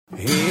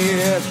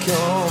Here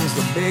comes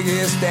the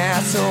biggest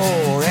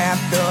asshole that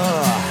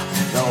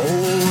the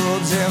whole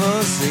world's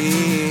ever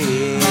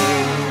seen.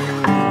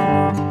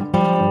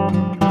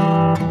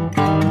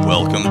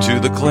 Welcome to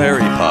the Clary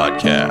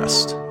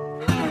Podcast,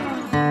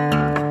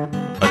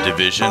 a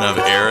division of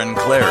Aaron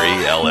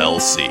Clary,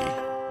 LLC.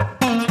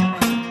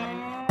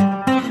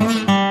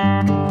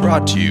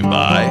 Brought to you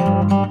by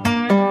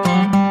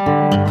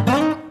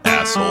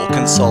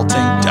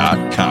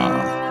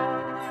AssholeConsulting.com.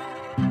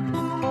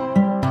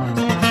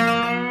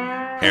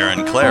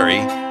 Aaron Clary,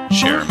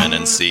 Chairman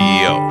and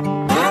CEO.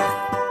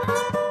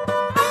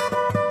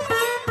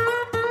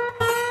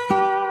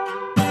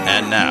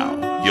 And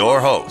now,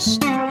 your host,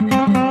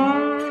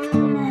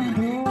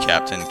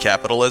 Captain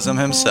Capitalism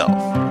himself,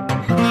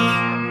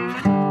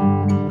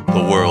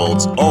 the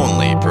world's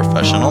only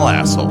professional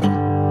asshole,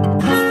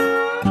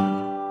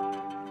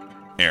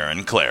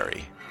 Aaron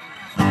Clary.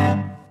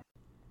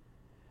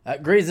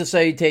 Greetings and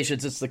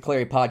salutations. It's the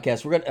Clary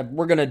Podcast. We're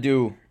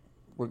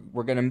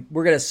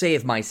gonna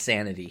save my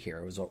sanity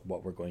here. Is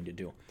what we're going to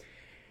do.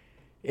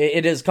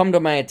 It has come to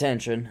my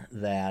attention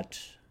that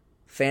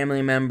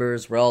family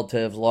members,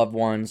 relatives, loved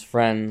ones,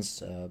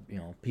 friends,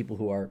 people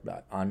who are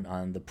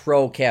on the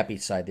pro Cappy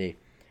side, they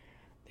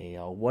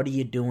what are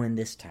you doing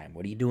this time?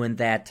 What are you doing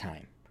that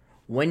time?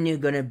 When you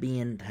gonna be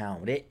in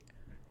town?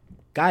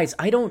 Guys,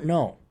 I don't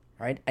know,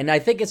 right? And I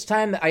think it's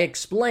time that I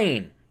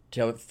explain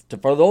to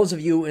for those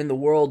of you in the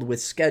world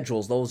with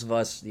schedules, those of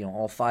us,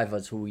 all five of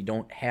us who we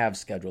don't have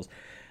schedules.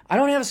 I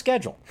don't have a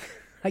schedule.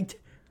 I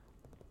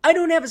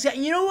don't have a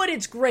schedule. You know what?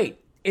 It's great.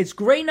 It's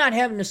great not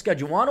having a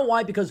schedule. You want to know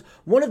why? Because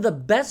one of the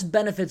best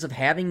benefits of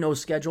having no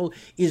schedule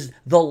is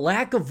the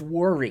lack of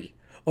worry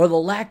or the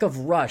lack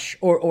of rush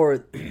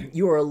or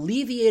you are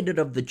alleviated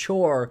of the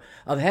chore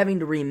of having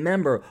to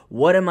remember,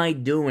 what am I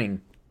doing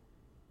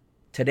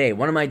today?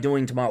 What am I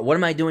doing tomorrow? What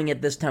am I doing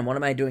at this time? What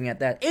am I doing at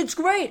that? It's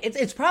great.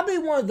 It's probably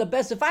one of the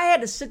best. If I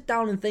had to sit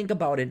down and think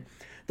about it,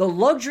 the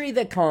luxury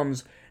that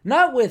comes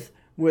not with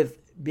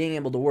being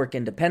able to work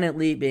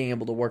independently, being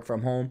able to work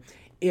from home,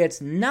 it's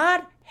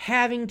not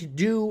having to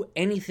do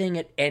anything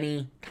at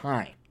any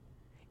time.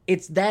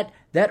 It's that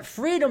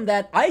freedom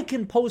that I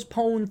can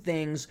postpone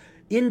things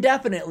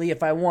indefinitely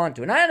if I want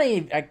to. And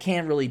I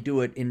can't really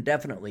do it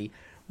indefinitely,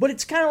 but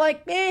it's kind of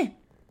like,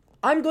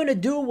 I'm going to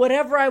do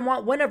whatever I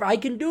want whenever. I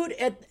can do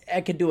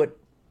it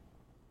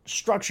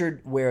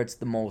structured where it's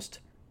the most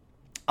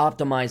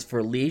optimized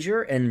for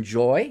leisure and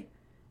joy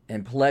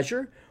and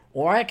pleasure,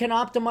 or I can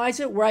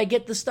optimize it where I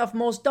get the stuff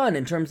most done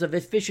in terms of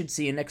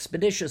efficiency and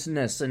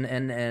expeditiousness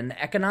and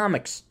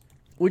economics,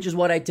 which is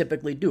what I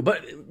typically do.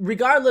 But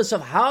regardless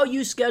of how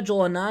you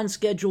schedule a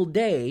non-scheduled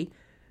day,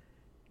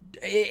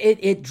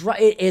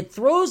 it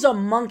throws a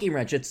monkey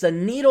wrench. It's the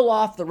needle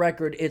off the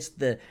record. It's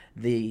the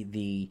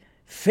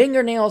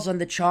fingernails on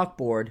the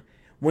chalkboard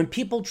when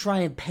people try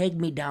and peg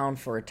me down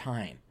for a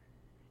time.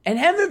 And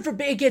heaven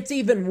forbid, it gets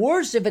even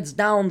worse if it's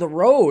down the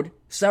road,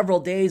 several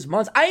days,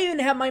 months. I even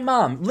have my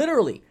mom,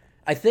 literally.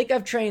 I think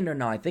I've trained her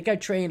now. I think I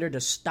trained her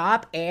to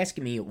stop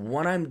asking me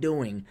what I'm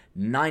doing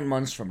 9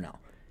 months from now.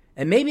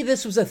 And maybe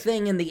this was a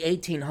thing in the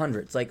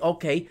 1800s. Like,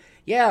 okay,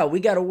 yeah,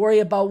 we got to worry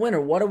about winter.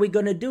 What are we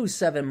going to do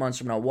 7 months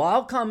from now?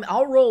 Well,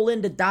 I'll roll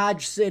into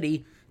Dodge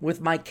City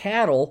with my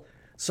cattle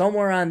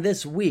somewhere on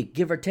this week,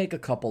 give or take a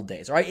couple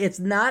days. All right, it's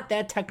not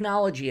that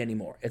technology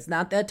anymore. It's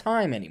not that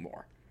time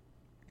anymore.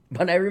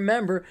 But I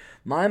remember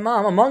my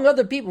mom, among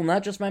other people,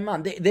 not just my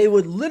mom, they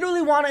would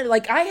literally want to,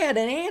 like, I had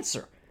an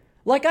answer.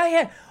 Like I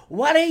had,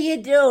 what are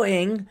you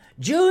doing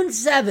June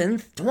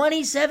 7th,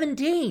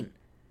 2017?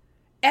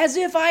 As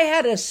if I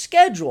had a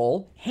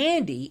schedule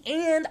handy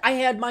and I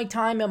had my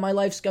time and my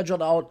life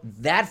scheduled out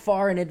that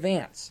far in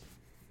advance.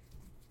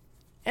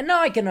 And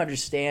now I can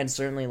understand,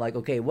 certainly, like,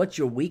 okay, what's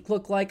your week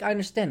look like? I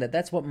understand that.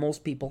 That's what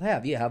most people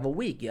have. You have a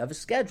week. You have a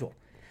schedule.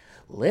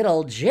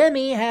 Little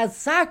Jimmy has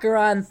soccer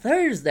on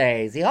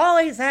Thursdays. He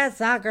always has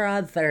soccer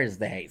on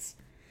Thursdays.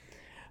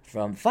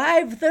 From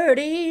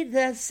 5:30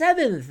 to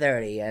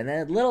 7:30. And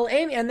then little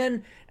Amy, and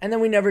then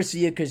we never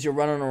see you because you're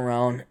running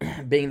around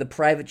being the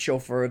private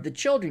chauffeur of the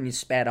children you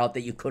spat out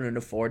that you couldn't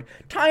afford,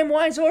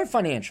 time-wise or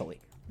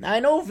financially. Now, I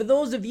know for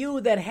those of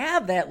you that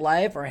have that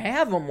life or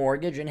have a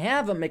mortgage and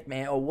have a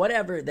McMahon or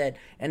whatever that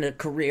and a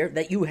career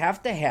that you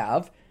have to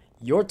have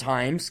your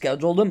time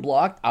scheduled and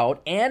blocked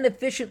out and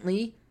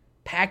efficiently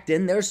packed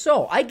in there.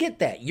 So I get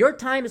that. Your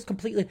time is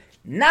completely,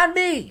 not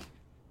me.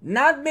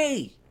 Not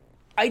me.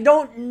 I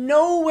don't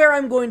know where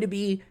I'm going to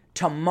be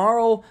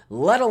tomorrow,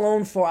 let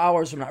alone 4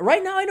 hours from now.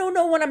 Right now, I don't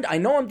know when I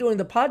know I'm doing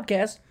the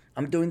podcast.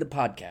 I'm doing the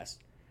podcast.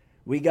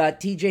 We got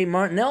TJ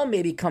Martinell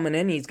maybe coming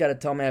in. He's got to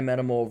tell me I met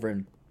him over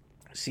in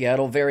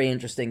Seattle. Very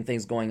interesting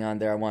things going on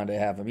there. I wanted to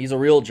have him. He's a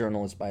real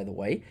journalist, by the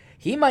way.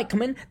 He might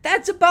come in.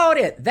 That's about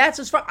it. That's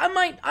as far.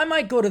 I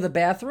might go to the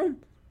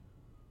bathroom.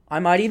 I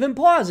might even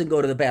pause and go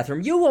to the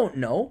bathroom. You won't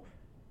know.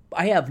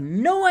 I have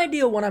no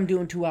idea what I'm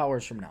doing 2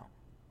 hours from now.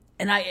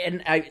 And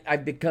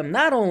I've become,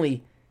 not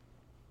only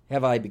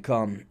have I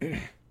become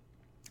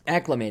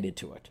acclimated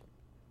to it,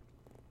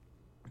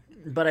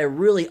 but I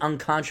really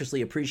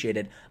unconsciously appreciate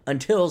it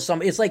until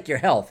it's like your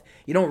health.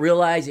 You don't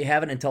realize you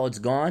have it until it's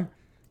gone.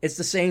 It's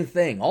the same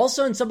thing. All of a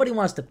sudden, somebody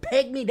wants to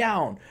peg me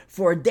down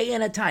for a day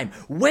at a time.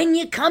 When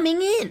you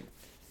coming in?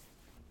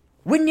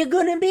 When you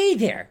gonna be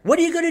there? What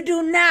are you gonna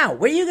do now?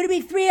 Where are you gonna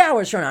be 3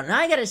 hours from now? Now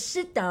I gotta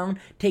sit down,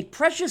 take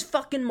precious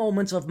fucking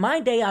moments of my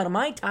day out of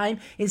my time,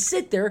 and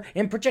sit there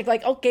and project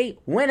like, okay,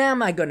 when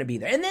am I gonna be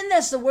there? And then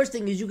that's the worst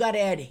thing is you gotta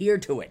adhere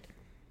to it.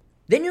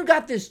 Then you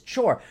got this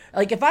chore.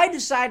 Like if I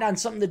decide on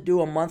something to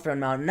do a month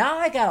from now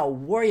I gotta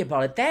worry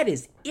about it. That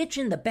is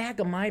itching the back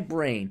of my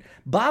brain,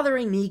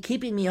 bothering me,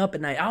 keeping me up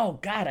at night. Oh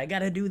God, I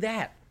gotta do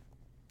that.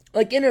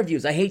 Like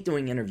interviews. I hate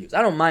doing interviews.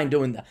 I don't mind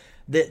doing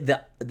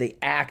the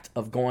act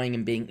of going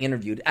and being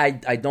interviewed. I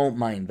don't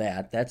mind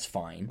that. That's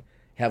fine.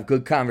 Have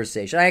good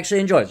conversation. I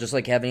actually enjoy it, just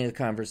like having a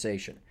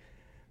conversation.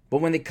 But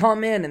when they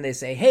come in and they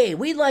say, hey,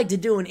 we'd like to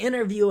do an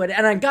interview,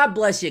 and God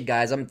bless you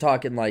guys. I'm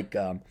talking like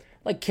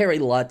Carrie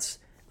Lutz,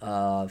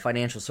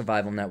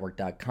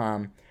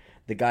 financialsurvivalnetwork.com,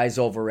 the guys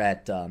over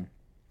at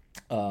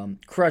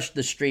Crush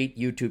the Street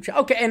YouTube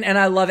channel. Okay, and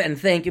I love it, and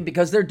thank you,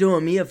 because they're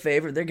doing me a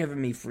favor. They're giving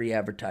me free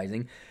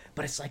advertising.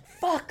 But it's like,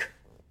 fuck.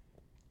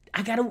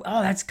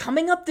 That's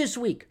coming up this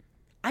week.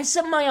 I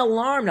set my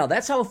alarm now.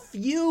 That's how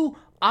few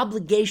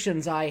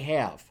obligations I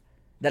have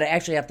that I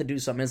actually have to do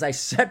something, is I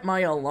set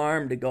my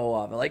alarm to go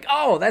off. I'm like,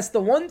 oh, that's the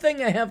one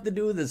thing I have to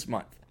do this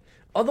month.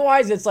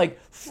 Otherwise, it's like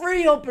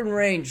free open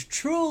range,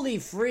 truly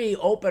free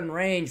open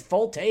range,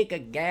 full tank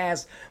of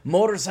gas,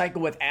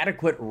 motorcycle with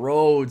adequate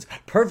roads,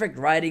 perfect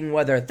riding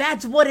weather.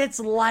 That's what it's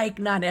like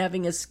not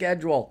having a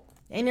schedule.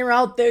 And you're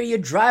out there, you're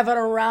driving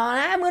around,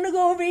 I'm going to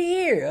go over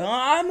here,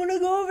 I'm going to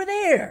go over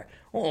there.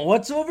 Oh,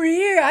 what's over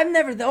here? I've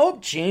never,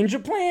 change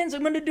of plans,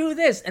 I'm going to do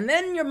this. And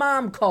then your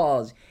mom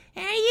calls.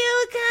 Hey,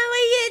 you, what are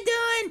you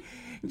doing?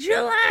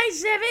 July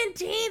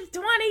 17th,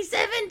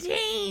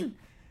 2017.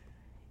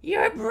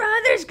 Your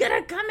brother's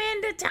gonna come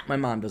into town. My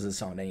mom doesn't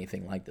sound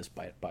anything like this,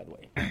 by the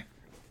way.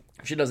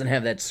 She doesn't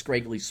have that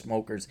scraggly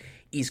smoker's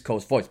East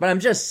Coast voice. But I'm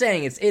just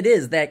saying, it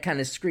is that kind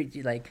of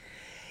screechy, like,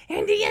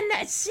 and in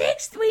the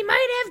 6th, we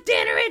might have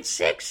dinner at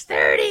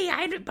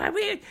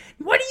 6:30.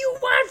 What do you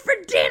want for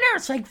dinner?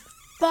 It's like,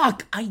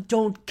 fuck, I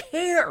don't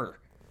care.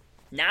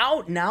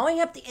 Now I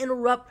have to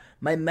interrupt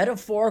my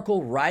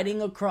metaphorical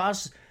riding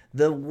across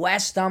the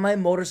West on my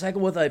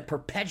motorcycle with a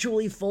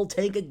perpetually full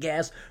tank of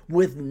gas,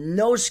 with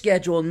no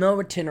schedule, no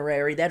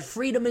itinerary. That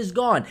freedom is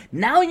gone.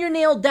 Now you're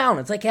nailed down.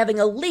 It's like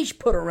having a leash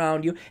put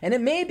around you, and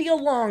it may be a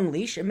long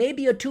leash, it may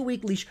be a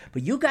 2-week leash,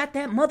 but you got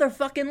that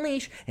motherfucking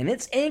leash, and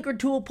it's anchored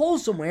to a pole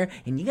somewhere,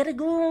 and you gotta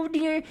go over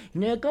there,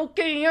 and you're like,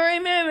 okay, here I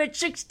am at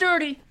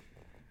 6:30.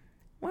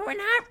 Well, we're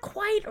not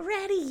quite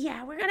ready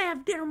yet. We're gonna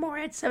have dinner more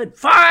at 7.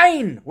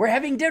 Fine! We're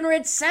having dinner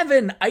at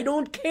 7. I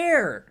don't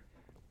care.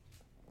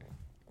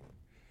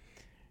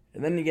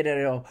 And then you get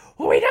it all,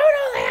 well, we don't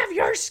all have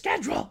your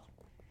schedule.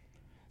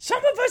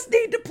 Some of us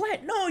need to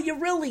plan. No, you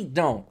really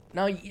don't.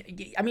 No,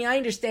 I mean, I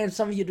understand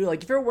some of you do.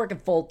 Like, if you're working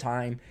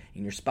full-time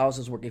and your spouse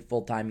is working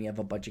full-time, you have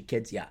a bunch of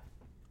kids, yeah.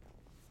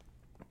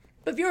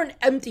 But if you're an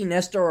empty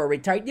nester or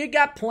retired, you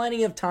got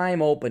plenty of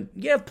time open.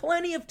 You have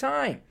plenty of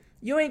time.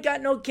 You ain't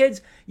got no kids.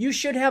 You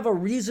should have a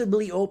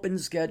reasonably open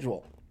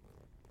schedule.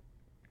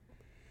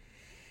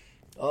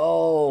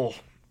 Oh,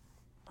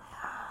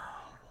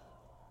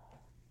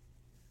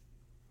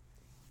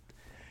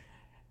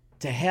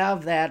 to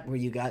have that where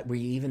you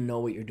even know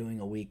what you're doing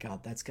a week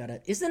out,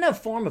 isn't that a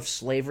form of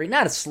slavery?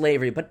 Not a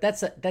slavery, but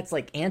that's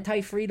like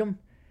anti-freedom.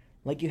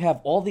 Like you have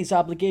all these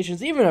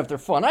obligations, even if they're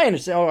fun. I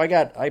understand. Oh,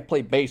 I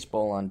play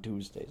baseball on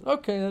Tuesdays.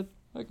 Okay,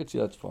 I could see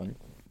that's fun.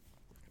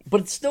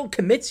 But it still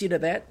commits you to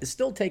that. It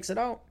still takes it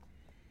out.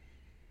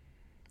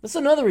 That's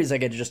another reason I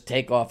get to just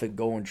take off and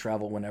go and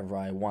travel whenever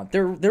I want.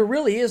 There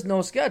really is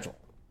no schedule.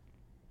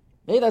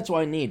 Maybe that's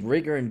why I need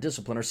rigor and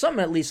discipline, or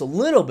something, at least a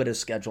little bit of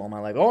schedule in my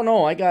life. Oh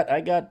no, I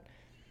got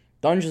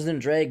Dungeons and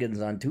Dragons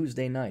on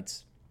Tuesday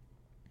nights.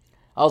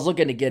 I was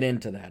looking to get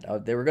into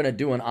that. They were going to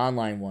do an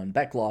online one.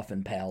 Beckloff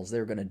and pals, they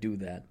were going to do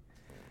that.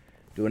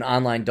 Do an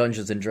online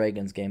Dungeons and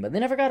Dragons game, but they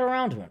never got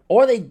around to it.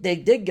 Or they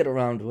did get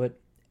around to it,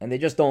 and they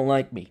just don't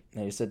like me.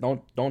 And they said,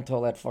 don't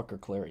tell that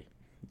fucker Clary.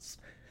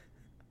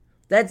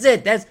 That's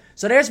it.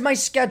 So there's my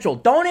schedule.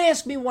 Don't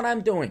ask me what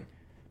I'm doing.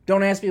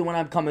 Don't ask me when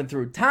I'm coming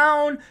through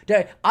town.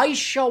 I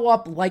show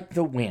up like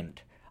the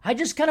wind. I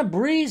just kind of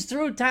breeze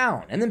through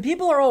town. And then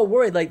people are all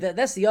worried. Like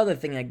that's the other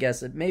thing, I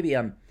guess. That maybe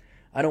I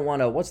don't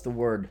want to, what's the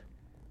word?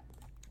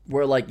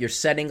 Where like you're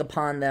setting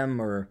upon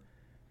them, or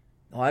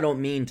I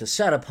don't mean to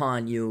set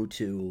upon you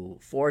to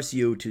force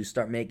you to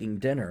start making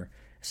dinner.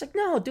 It's like,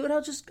 no, dude,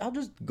 I'll just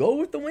go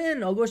with the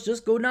wind. I'll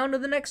just go down to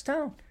the next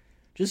town.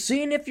 Just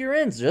seeing if you're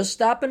in, just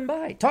stopping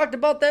by. Talked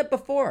about that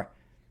before.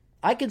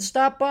 I could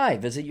stop by,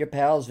 visit your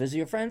pals, visit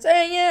your friends.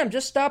 Hey, yeah, I'm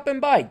just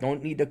stopping by.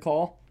 Don't need to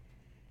call.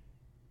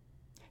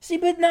 See,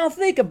 but now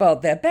think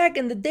about that. Back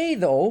in the day,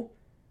 though,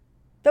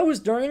 that was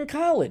during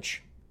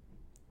college.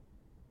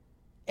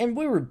 And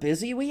we were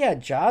busy, we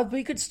had jobs,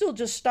 we could still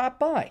just stop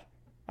by.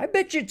 I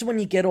bet you it's when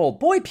you get old.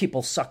 Boy,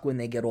 people suck when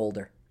they get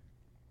older.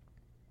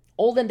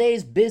 Olden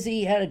days,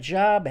 busy, had a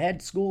job,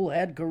 had school,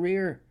 had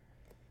career.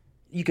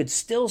 You could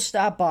still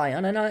stop by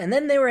on and on, and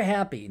then they were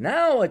happy.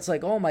 Now it's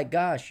like, oh my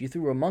gosh, you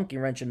threw a monkey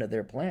wrench into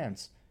their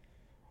plans.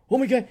 Oh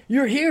my God,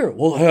 you're here.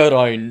 Well, had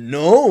I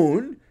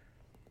known.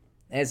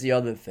 That's the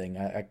other thing.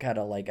 I kind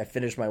of like, I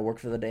finished my work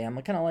for the day. I'm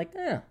kind of like,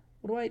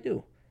 what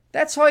do?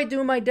 That's how I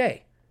do my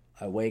day.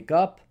 I wake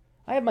up.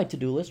 I have my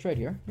to-do list right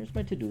here. Here's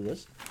my to-do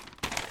list.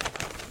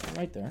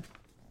 Right there.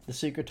 The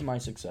secret to my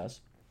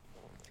success.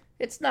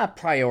 It's not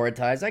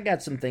prioritized. I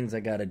got some things I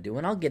got to do,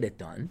 and I'll get it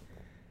done.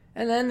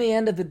 And then the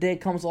end of the day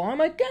comes along. I'm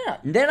like, yeah.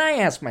 And then I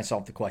ask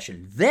myself the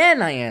question.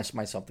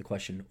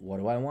 What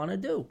do I want to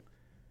do?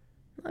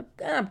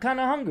 I'm kind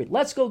of hungry.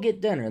 Let's go get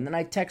dinner. And then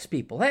I text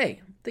people, hey,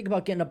 think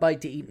about getting a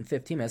bite to eat in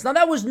 15 minutes. Now,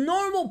 that was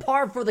normal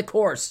par for the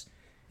course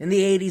in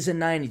the 80s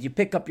and 90s. You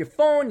pick up your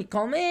phone, you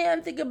call me, hey,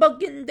 I'm thinking about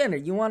getting dinner.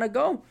 You want to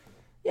go?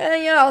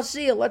 Yeah, I'll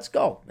see you. Let's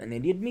go. And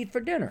then you'd meet for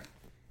dinner.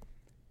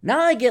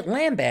 Now I get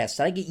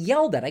lambasted, I get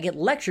yelled at, I get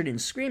lectured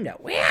and screamed at.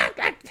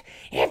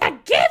 If I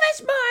give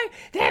us more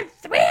than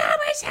 3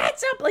 hours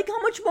heads up, like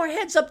how much more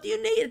heads up do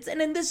you need?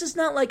 And this is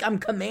not like I'm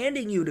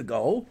commanding you to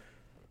go.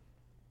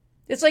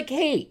 It's like,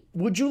 hey,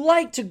 would you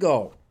like to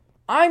go?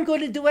 I'm going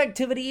to do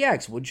activity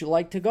X. Would you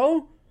like to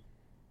go?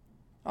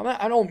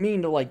 I don't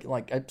mean to like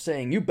I'm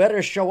saying you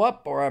better show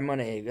up or I'm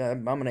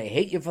gonna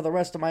hate you for the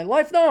rest of my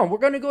life. No, we're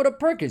gonna go to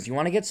Perkins. You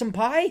want to get some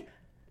pie?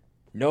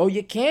 No,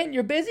 you can't.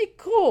 You're busy.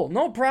 Cool,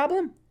 no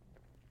problem.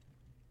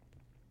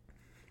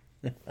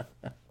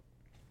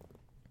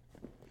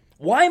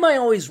 Why am I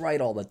always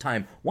right all the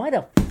time? Why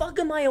the fuck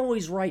am I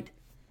always right?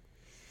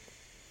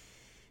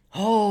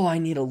 Oh, I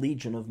need a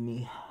legion of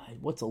me.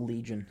 What's a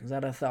legion? Is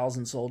that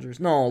 1,000 soldiers?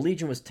 No, a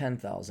legion was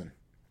 10,000.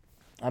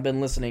 I've been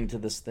listening to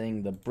this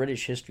thing, the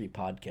British History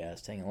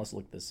Podcast. Hang on, let's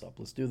look this up.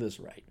 Let's do this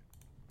right.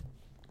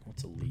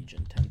 What's a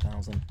legion?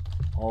 10,000?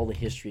 All the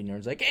history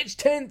nerds like, it's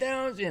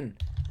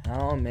 10,000!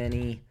 How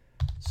many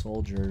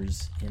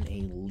soldiers in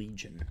a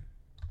legion?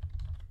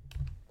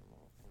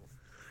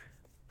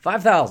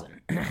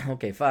 5,000.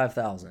 Okay,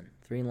 5,000.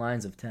 3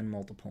 lines of 10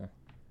 multiple.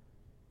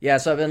 Yeah,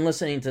 so I've been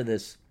listening to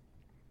this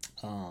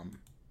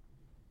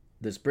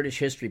this British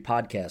History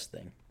Podcast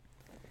thing.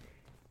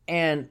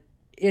 And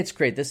it's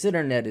great. This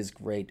internet is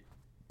great.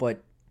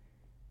 But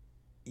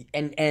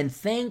and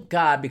thank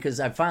God, because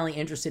I'm finally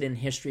interested in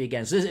history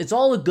again. So it's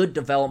all a good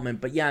development,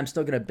 but yeah, I'm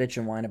still going to bitch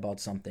and whine about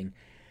something.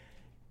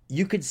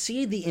 You could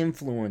see the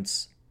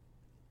influence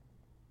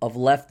of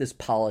leftist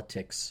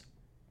politics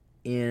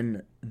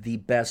in the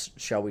best,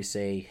 shall we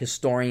say,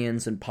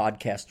 historians and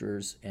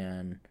podcasters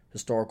and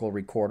historical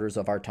recorders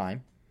of our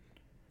time.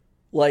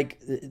 Like,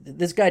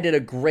 this guy did a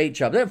great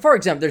job. For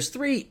example, there's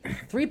three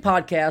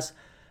podcasts.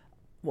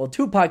 Well,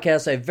 2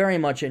 podcasts I very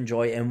much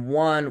enjoy, and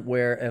one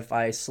where if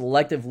I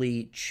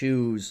selectively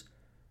choose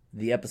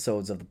the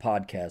episodes of the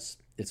podcast,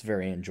 it's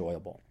very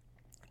enjoyable.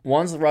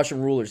 One's the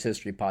Russian Rulers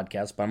History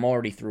Podcast, but I'm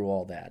already through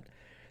all that.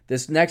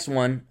 This next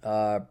one,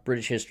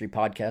 British History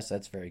Podcast,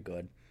 that's very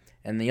good.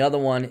 And the other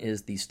one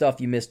is the Stuff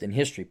You Missed in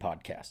History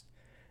Podcast.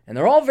 And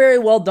they're all very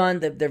well done.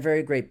 They're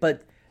very great.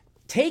 But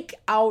take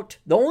out,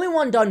 the only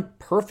one done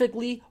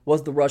perfectly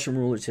was the Russian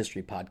Rulers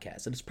History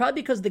Podcast. And it's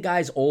probably because the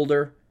guy's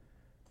older.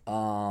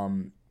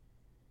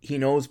 He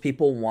knows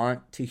people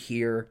want to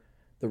hear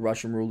the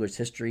Russian Rulers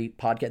History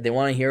Podcast. They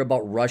want to hear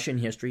about Russian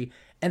history.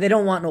 And they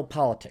don't want no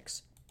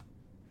politics.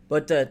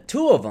 But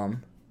 2 of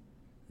them,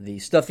 the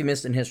Stuff You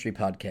Missed in History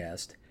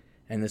Podcast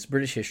and this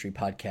British History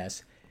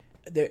Podcast,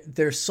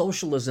 their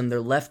socialism,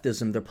 their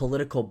leftism, their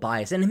political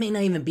bias, and it may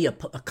not even be a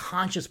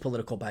conscious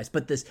political bias,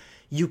 but this,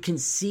 you can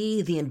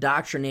see the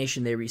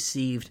indoctrination they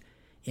received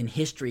in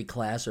history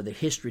class or the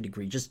history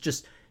degree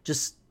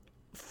just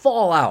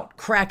fall out,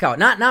 crack out,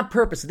 not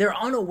purposely. They're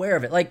unaware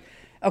of it. Like,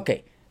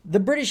 okay, the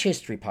British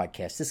History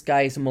Podcast, this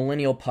guy is a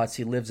millennial putz.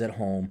 He lives at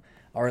home,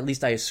 or at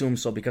least I assume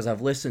so because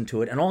I've listened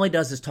to it, and all he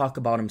does is talk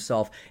about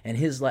himself and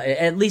his life,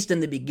 at least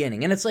in the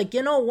beginning. And it's like,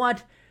 you know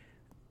what?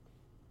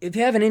 If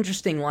you have an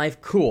interesting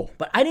life, cool.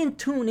 But I didn't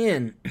tune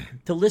in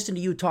to listen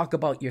to you talk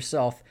about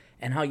yourself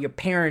and how your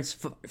parents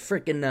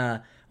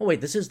freaking, oh wait,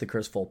 this is the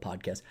Curseful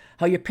podcast.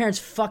 How your parents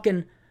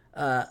fucking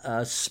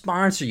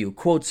sponsor you,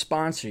 quote,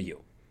 sponsor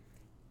you.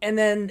 And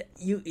then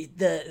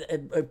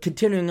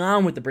continuing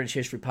on with the British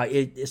History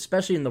podcast,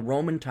 especially in the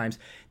Roman times,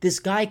 this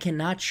guy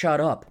cannot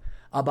shut up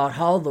about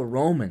how the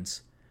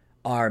Romans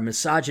are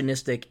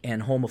misogynistic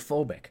and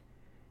homophobic.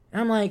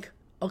 And I'm like,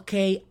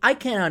 okay, I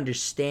can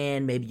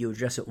understand maybe you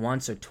address it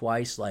once or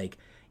twice, like,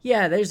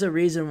 yeah, there's a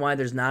reason why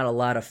there's not a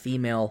lot of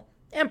female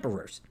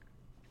emperors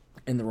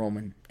in the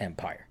Roman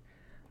Empire.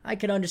 I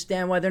can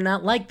understand why they're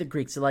not like the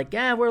Greeks. They're like,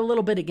 yeah, we're a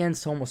little bit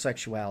against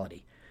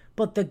homosexuality.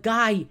 But the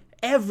guy,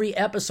 every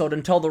episode,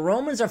 until the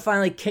Romans are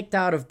finally kicked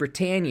out of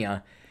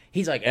Britannia,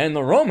 he's like, and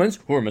the Romans,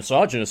 who are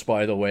misogynists,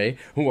 by the way,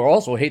 who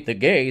also hate the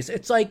gays.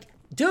 It's like,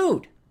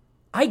 dude,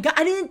 I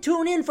didn't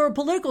tune in for a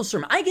political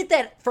sermon. I get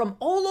that from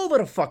all over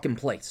the fucking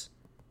place.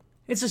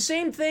 It's the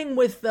same thing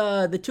with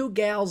the 2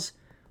 gals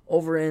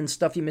over in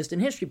Stuff You Missed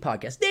in History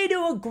podcast. They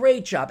do a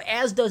great job,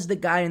 as does the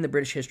guy in the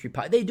British History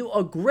podcast. They do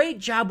a great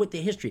job with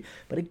the history.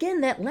 But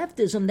again, that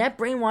leftism, that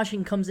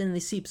brainwashing comes in and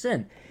it seeps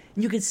in.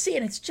 And you can see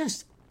it. It's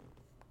just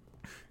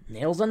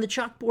nails on the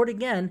chalkboard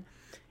again.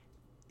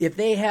 If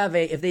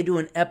they do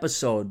an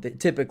episode,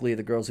 typically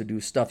the girls who do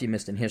Stuff You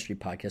Missed in History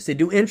podcast, they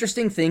do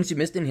interesting things you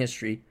missed in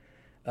history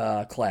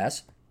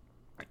class,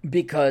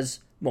 because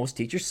most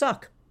teachers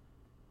suck.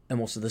 And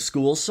most of the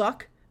schools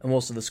suck. And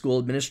most of the school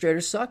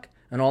administrators suck.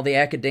 And all the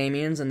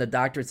academians and the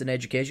doctorates in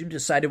education who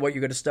decided what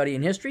you're going to study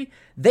in history,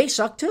 they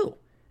suck too.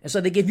 And so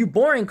they give you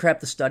boring crap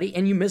to study,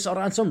 and you miss out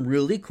on some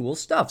really cool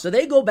stuff. So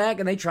they go back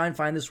and they try and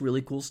find this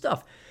really cool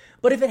stuff.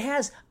 But if it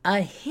has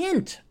a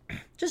hint,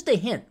 just a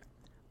hint,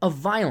 of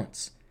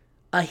violence,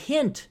 a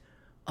hint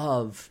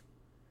of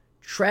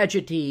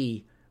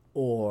tragedy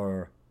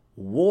or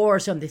war or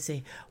something, they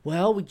say,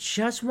 well, we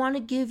just want to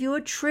give you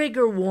a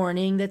trigger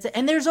warning.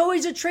 And there's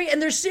always a trigger,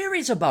 and they're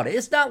serious about it.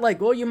 It's not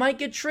like, well, you might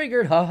get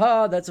triggered.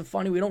 Haha, that's a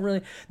funny, we don't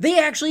really. They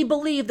actually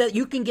believe that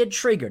you can get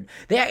triggered.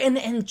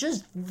 And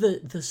just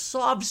the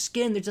soft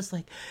skin, they're just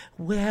like,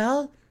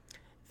 well,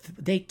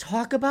 they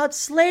talk about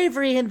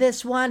slavery in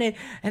this one,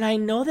 and I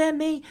know that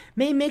may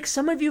make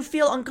some of you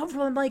feel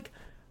uncomfortable. I'm like,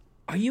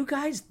 are you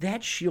guys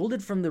that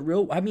shielded from the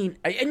real? I mean,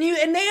 and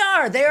they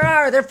are.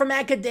 They're from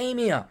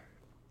academia.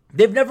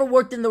 They've never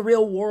worked in the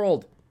real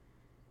world.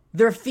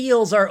 Their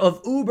fields are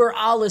of uber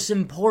alles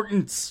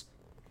importance.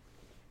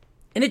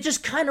 And it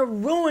just kind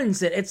of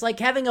ruins it. It's like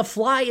having a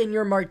fly in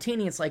your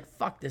martini. It's like,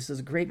 fuck, this is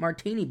a great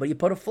martini, but you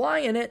put a fly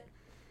in it.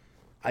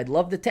 I'd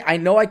love to I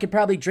know I could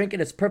probably drink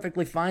it. It's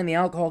perfectly fine. The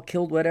alcohol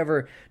killed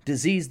whatever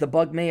disease the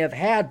bug may have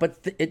had,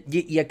 but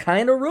you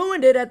kind of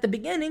ruined it at the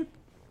beginning.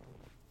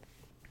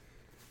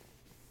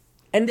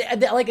 And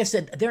like I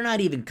said, they're not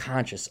even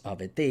conscious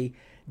of it.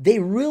 They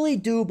really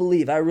do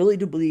believe, I really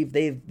do believe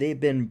they've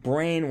been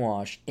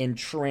brainwashed and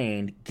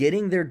trained,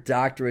 getting their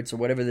doctorates or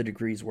whatever the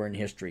degrees were in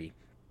history,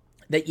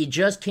 that you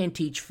just can't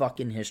teach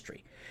fucking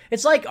history.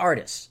 It's like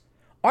artists.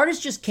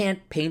 Artists just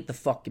can't paint the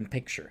fucking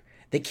picture.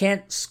 They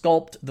can't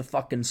sculpt the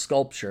fucking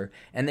sculpture,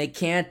 and they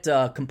can't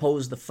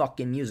compose the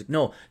fucking music.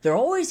 No, there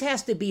always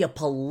has to be a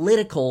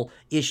political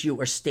issue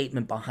or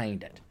statement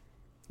behind it.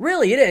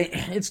 Really,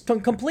 it's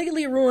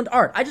completely ruined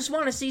art. I just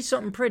want to see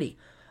something pretty.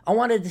 I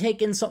wanted to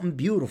take in something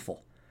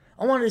beautiful.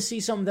 I wanted to see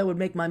something that would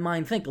make my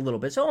mind think a little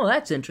bit. So,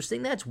 that's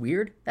interesting. That's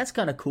weird. That's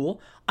kind of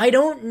cool. I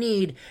don't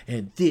need,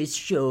 and this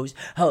shows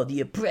how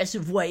the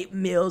oppressive white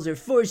males are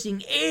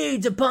forcing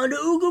AIDS upon the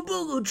Ooga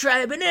Booga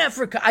tribe in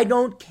Africa. I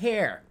don't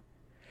care.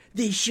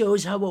 This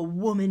shows how a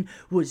woman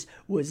was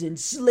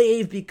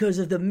enslaved because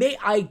of the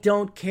I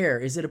don't care.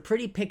 Is it a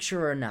pretty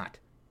picture or not?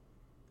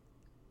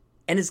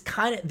 And it's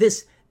kind of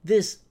this,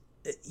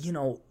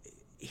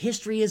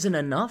 history isn't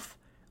enough.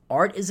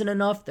 Art isn't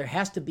enough. There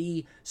has to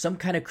be some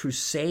kind of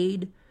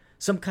crusade,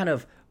 some kind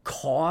of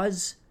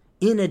cause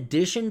in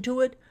addition to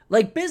it.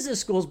 Like business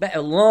schools back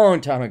a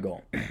long time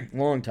ago,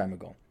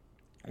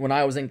 when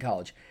I was in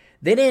college,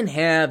 they didn't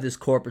have this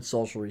corporate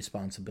social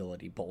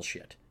responsibility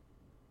bullshit.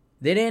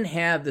 They didn't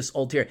have this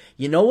ulterior.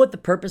 You know what the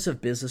purpose of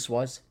business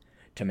was?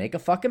 To make a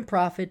fucking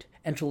profit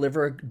and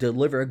to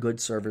deliver a good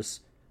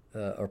service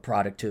or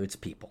product to its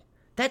people,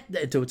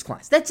 to its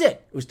clients. That's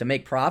it. It was to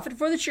make profit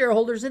for the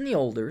shareholders and the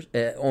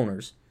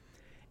owners,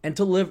 and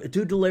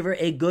to deliver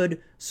a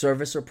good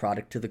service or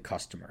product to the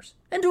customers,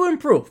 and to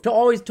improve, to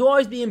always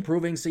be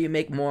improving, so you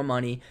make more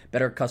money,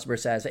 better customer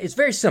satisfaction. It's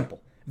very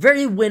simple,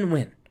 very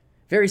win-win,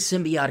 very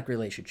symbiotic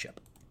relationship.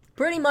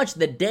 Pretty much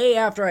the day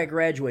after I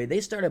graduated,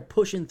 they started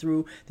pushing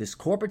through this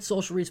corporate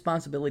social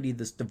responsibility,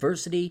 this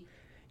diversity.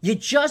 You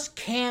just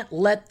can't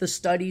let the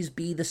studies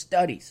be the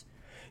studies.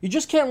 You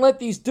just can't let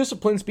these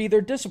disciplines be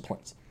their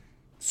disciplines.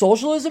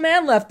 Socialism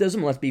and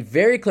leftism, let's be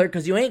very clear,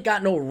 because you ain't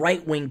got no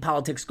right-wing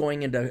politics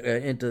going into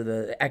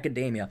the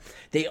academia.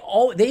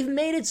 They've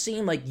made it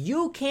seem like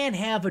you can't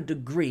have a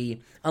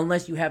degree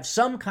unless you have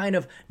some kind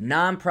of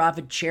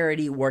nonprofit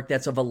charity work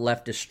that's of a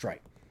leftist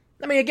stripe.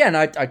 I mean, again,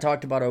 I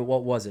talked about it.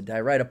 What was it? Did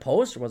I write a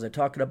post, or was I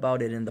talking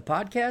about it in the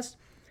podcast?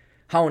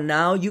 How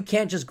now you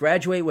can't just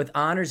graduate with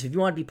honors. If you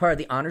want to be part of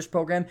the honors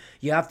program,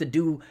 you have to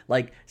do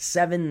like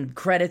 7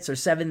 credits or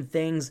 7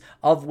 things,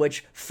 of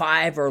which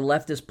 5 are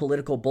leftist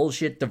political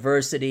bullshit,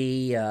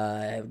 diversity,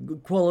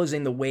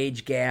 closing the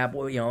wage gap,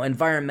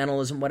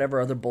 environmentalism, whatever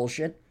other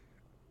bullshit.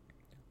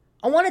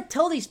 I want to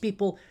tell these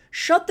people,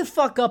 shut the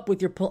fuck up with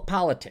your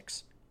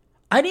politics.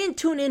 I didn't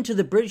tune into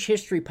the British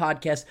History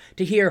podcast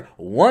to hear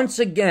once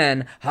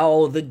again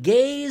how the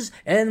gays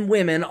and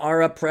women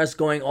are oppressed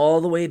going all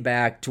the way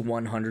back to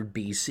 100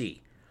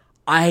 BC.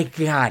 I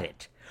got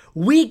it.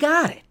 We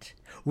got it.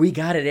 We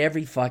got it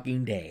every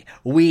fucking day.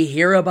 We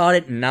hear about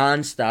it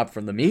nonstop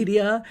from the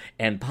media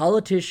and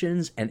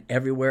politicians and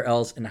everywhere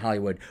else in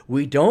Hollywood.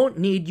 We don't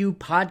need you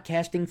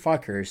podcasting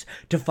fuckers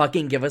to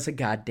fucking give us a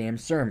goddamn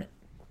sermon.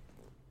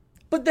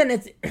 But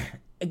then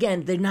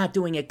again, they're not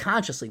doing it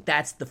consciously.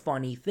 That's the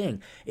funny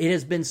thing. It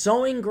has been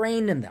so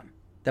ingrained in them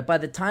that by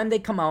the time they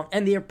come out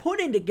and they're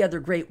putting together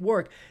great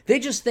work, they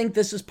just think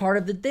this is part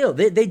of the deal.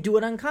 They do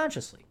it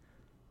unconsciously.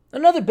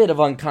 Another bit of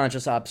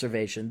unconscious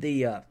observation.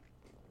 This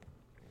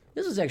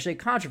is actually a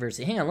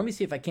controversy. Hang on, let me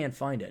see if I can't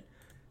find it.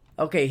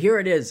 Okay, here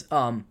it is.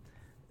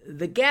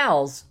 The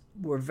gals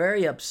were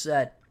very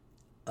upset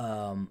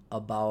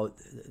about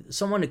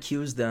someone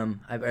accused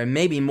them, or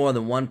maybe more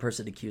than one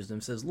person accused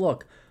them, says,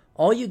 look,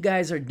 all you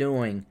guys are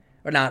doing,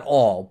 or not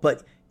all,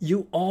 but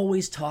you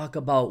always talk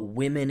about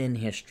women in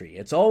history.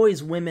 It's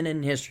always women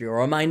in history, or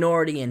a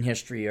minority in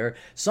history, or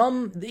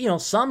some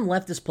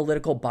leftist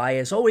political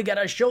bias. Oh, we got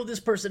to show this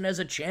person as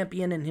a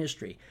champion in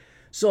history.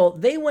 So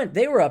they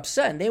were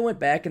upset, and they went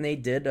back and they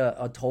did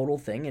a total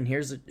thing. And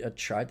here's a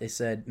chart. They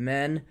said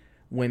men,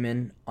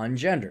 women,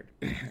 ungendered.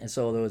 And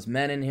so there was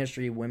men in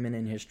history, women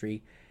in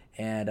history,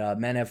 and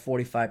men have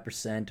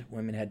 45%,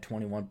 women had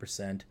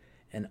 21%,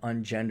 and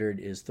ungendered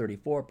is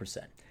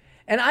 34%.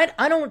 And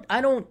I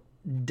don't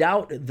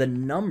doubt the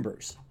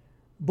numbers,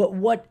 but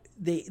what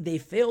they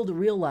fail to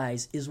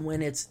realize is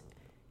when it's,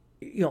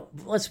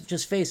 let's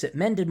just face it,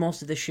 men did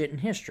most of this shit in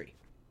history.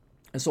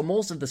 And so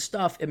most of the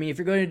stuff, I mean, if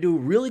you're going to do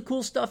really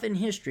cool stuff in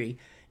history,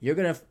 you're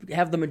going to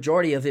have the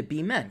majority of it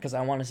be men, because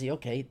I want to see,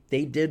 okay,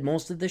 they did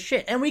most of the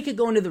shit. And we could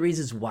go into the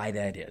reasons why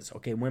that is.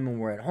 Okay, women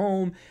were at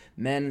home,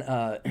 men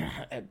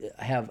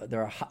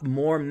there are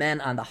more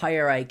men on the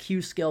higher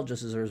IQ scale,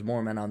 just as there's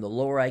more men on the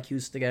lower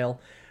IQ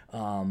scale.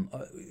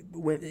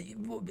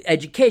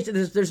 Education,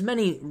 there's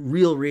many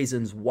real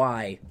reasons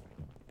why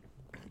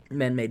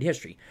men made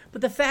history.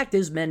 But the fact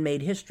is, men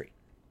made history.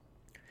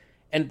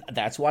 And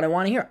that's what I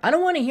want to hear. I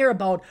don't want to hear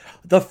about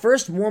the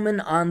first woman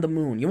on the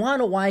moon. You want to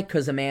know why?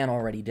 Because a man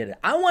already did it.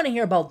 I want to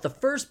hear about the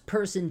first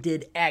person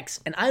did X,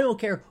 and I don't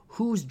care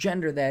whose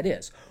gender that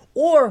is.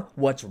 Or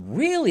what's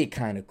really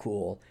kind of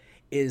cool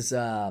is,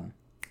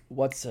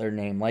 what's her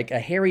name? Like a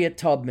Harriet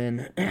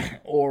Tubman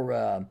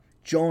or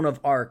Joan of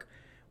Arc,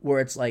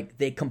 where it's like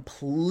they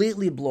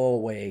completely blow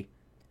away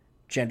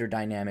gender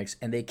dynamics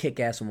and they kick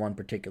ass in one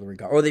particular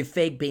regard. Or they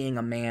fake being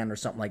a man or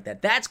something like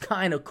that. That's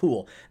kind of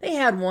cool. They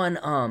had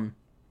one,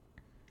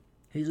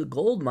 he's a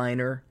gold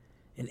miner,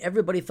 and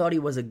everybody thought he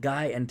was a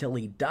guy until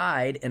he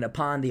died, and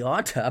upon the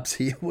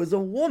autopsy, it was a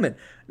woman.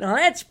 Now,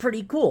 that's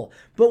pretty cool.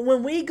 But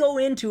when we go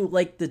into,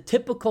 like, the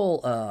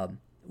typical,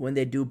 when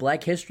they do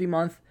Black History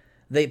Month,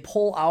 they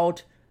pull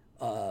out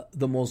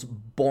the most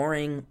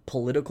boring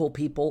political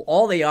people.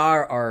 All they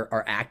are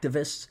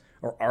activists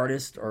or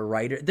artists or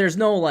writers. There's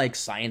no, like,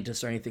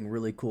 scientists or anything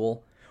really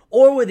cool.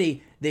 Or where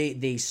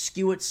they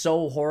skew it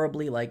so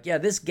horribly, like, yeah,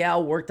 this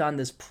gal worked on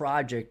this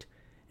project,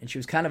 and she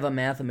was kind of a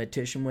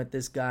mathematician with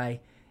this guy,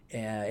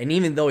 and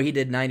even though he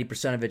did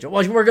 90% of it,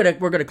 well, we're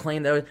gonna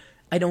claim that.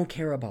 I don't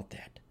care about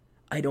that.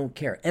 I don't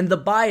care. And the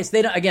bias,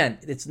 they don't. Again,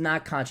 it's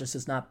not conscious,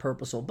 it's not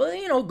purposeful. But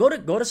go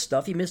to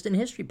Stuff You Missed in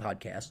History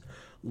podcast,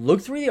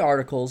 look through the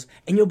articles,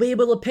 and you'll be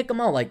able to pick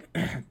them out. Like,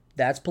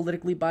 that's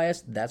politically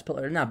biased. That's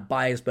not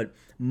biased, but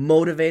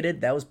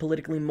motivated. That was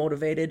politically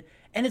motivated,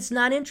 and it's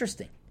not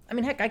interesting. I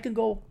mean, heck, I could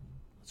go.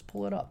 Let's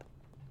pull it up.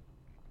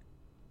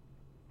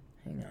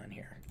 Hang on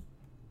here.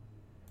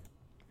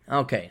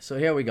 Okay, so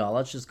here we go.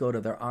 Let's just go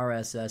to their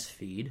RSS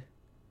feed.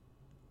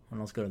 And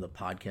let's go to the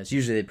podcast.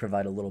 Usually they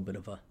provide a little bit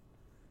of a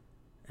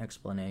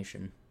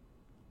explanation.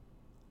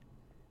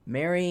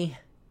 Mary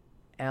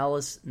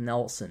Alice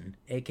Nelson,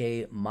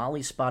 a.k.a.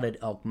 Molly Spotted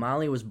Elk.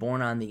 Molly was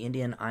born on the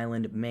Indian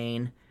island,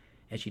 Maine,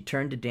 and she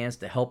turned to dance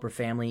to help her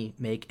family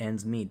make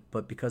ends meet.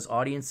 But because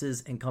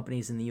audiences and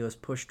companies in the U.S.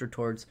 pushed her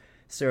towards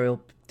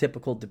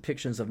stereotypical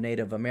depictions of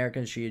Native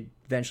Americans, she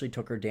eventually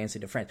took her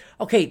dancing to France.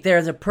 Okay,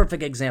 there's a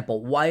perfect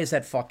example. Why is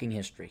that fucking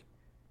history?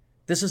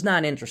 This is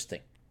not interesting.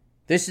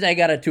 This they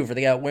got a twofer.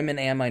 They got women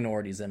and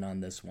minorities in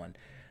on this one.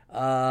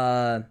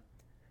 Live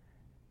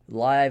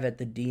at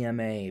the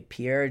DMA,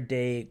 Pierre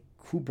de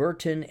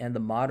Coubertin and the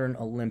Modern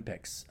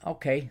Olympics.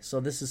 Okay, so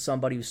this is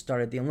somebody who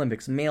started the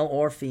Olympics, male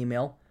or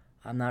female.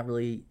 I'm not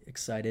really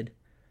excited.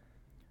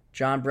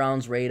 John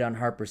Brown's raid on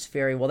Harper's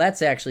Ferry. Well,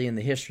 that's actually in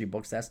the history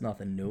books. That's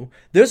nothing new.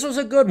 This was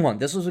a good one.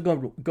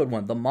 Good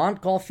one. The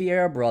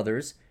Montgolfier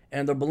brothers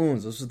and their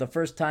balloons. This was the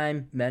first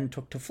time men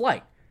took to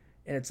flight.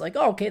 And it's like,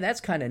 oh, okay, that's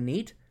kind of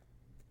neat.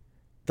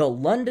 The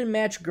London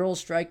Match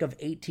Girls Strike of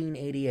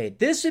 1888.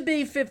 This would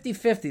be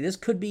 50-50. This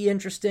could be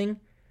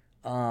interesting.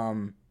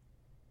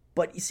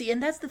 But you see,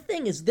 and that's the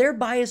thing, is their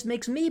bias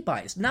makes me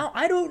biased. Now,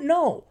 I don't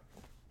know.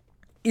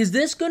 Is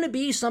this going to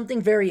be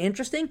something very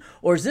interesting?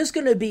 Or is this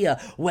going to be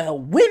well,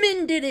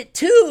 women did it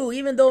too,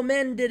 even though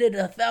men did it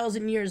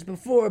 1,000 years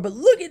before. But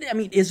look at it. I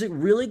mean, is it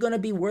really going to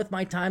be worth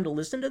my time to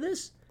listen to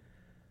this?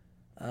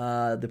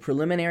 The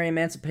Preliminary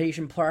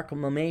Emancipation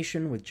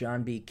Proclamation with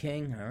John B.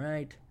 King. All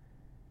right.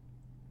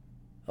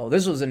 Oh,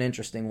 this was an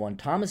interesting one.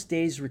 Thomas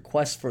Day's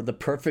request for the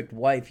perfect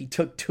wife. He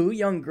took 2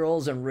 young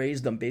girls and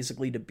raised them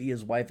basically to be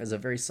his wife as a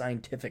very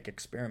scientific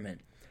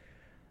experiment.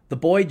 The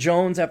Boy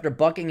Jones after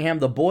Buckingham.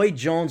 The Boy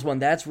Jones one,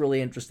 that's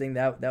really interesting.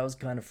 That was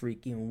kind of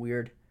freaky and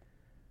weird.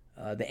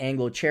 The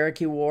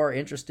Anglo-Cherokee War,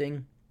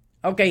 interesting.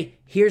 Okay,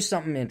 here's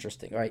something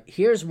interesting. All right,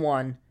 here's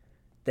one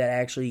that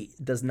actually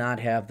does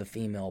not have the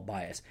female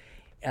bias.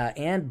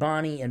 Anne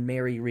Bonny and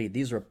Mary Read.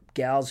 These are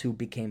gals who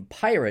became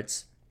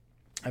pirates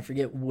I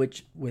forget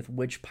which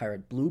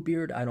pirate.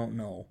 Bluebeard? I don't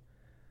know.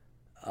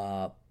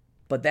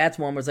 But that's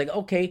one where it's like,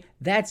 okay,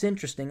 that's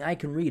interesting. I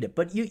can read it.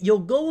 But you'll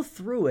go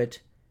through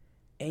it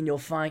and you'll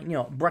find,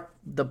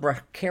 the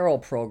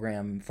Bracero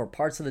program. For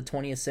parts of the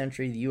 20th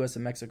century, the U.S.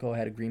 and Mexico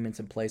had agreements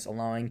in place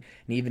allowing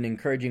and even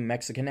encouraging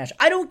Mexican nationals.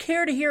 I don't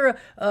care to hear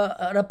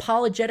an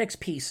apologetics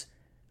piece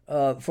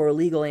for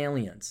illegal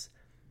aliens.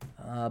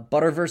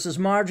 Butter versus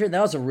Margarine,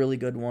 that was a really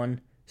good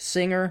one.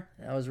 Singer,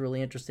 that was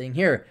really interesting.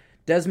 Here,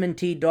 Desmond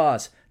T.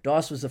 Doss.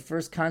 Doss was the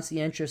first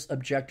conscientious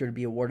objector to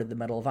be awarded the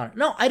Medal of Honor.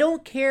 No, I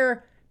don't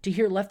care to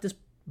hear leftist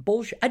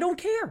bullshit. I don't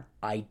care.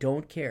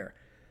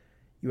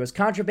 U.S.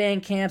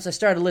 contraband camps. I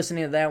started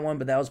listening to that one,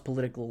 but that was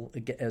political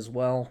as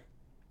well.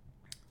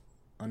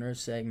 Other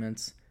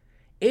segments.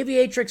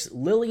 Aviatrix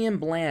Lillian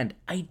Bland.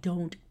 I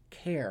don't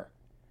care.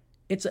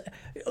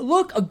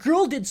 A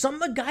girl did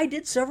something a guy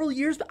did several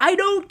years. I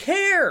don't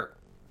care.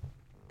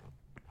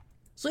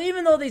 So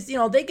even though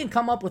they can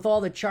come up with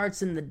all the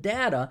charts and the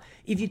data,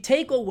 if you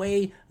take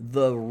away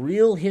the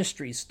real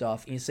history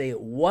stuff and you say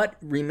what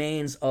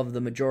remains of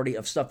the majority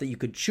of stuff that you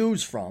could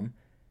choose from,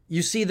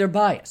 you see their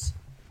bias.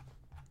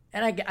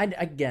 And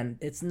again,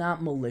 it's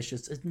not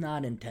malicious, it's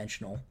not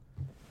intentional,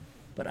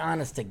 but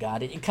honest to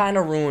God, it kind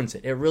of ruins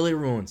it. It really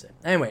ruins it.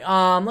 Anyway,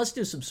 let's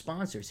do some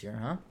sponsors here,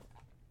 huh?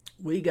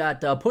 We got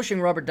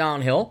Pushing Rubber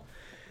Downhill.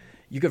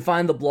 You can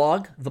find the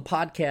blog, the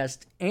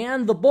podcast,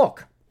 and the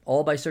book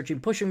all by searching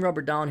Pushing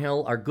Rubber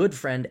Downhill. Our good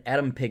friend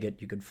Adam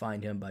Piggott, you can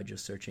find him by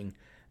just searching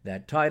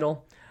that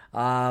title.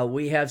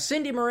 We have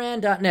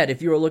CindyMoran.net.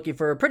 If you are looking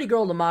for a pretty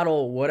girl to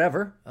model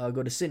whatever,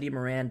 go to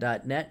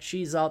CindyMoran.net.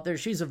 She's out there,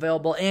 she's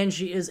available, and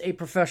she is a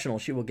professional.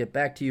 She will get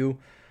back to you,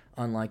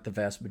 unlike the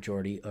vast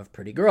majority of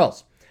pretty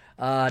girls.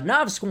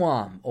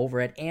 Novsquam over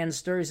at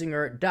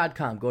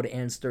AnnSturzinger.com. Go to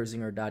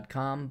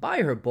AnnSturzinger.com.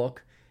 Buy her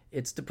book.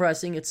 It's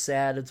depressing, it's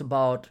sad, it's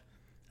about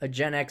a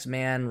Gen X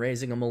man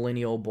raising a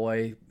millennial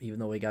boy, even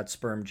though he got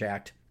sperm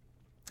jacked,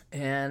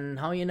 and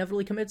how he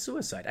inevitably commits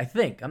suicide. I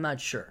think. I'm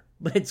not sure.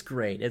 But it's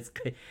great.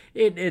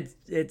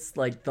 It's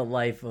like the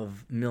life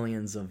of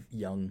millions of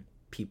young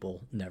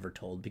people never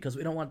told, because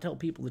we don't want to tell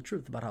people the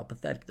truth about how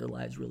pathetic their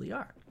lives really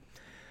are.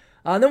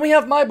 Then we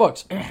have my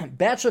books.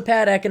 Bachelor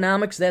Pad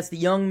Economics, that's the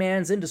young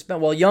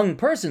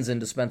person's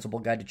indispensable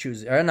guide to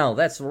choose. Or no,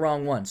 that's the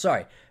wrong one.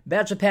 Sorry.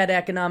 Bachelor Pad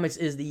Economics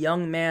is the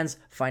young man's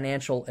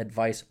financial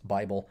advice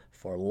Bible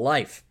for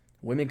life.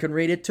 Women can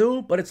read it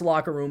too, but it's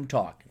locker room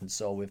talk. And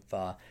so if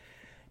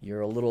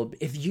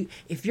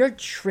you're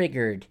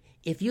triggered,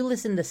 if you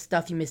listen to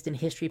stuff you missed in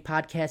history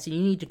podcasts and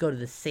you need to go to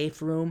the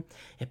safe room,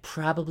 it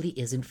probably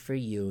isn't for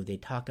you. They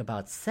talk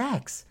about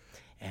sex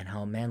and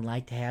how men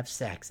like to have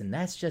sex, and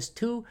that's just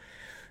too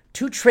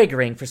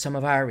triggering for some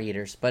of our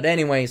readers. But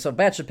anyway, so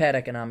Bachelor Pad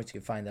Economics, you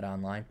can find that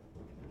online.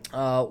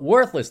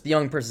 Worthless, the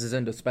young person's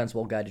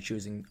indispensable guide to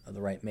choosing the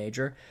right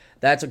major.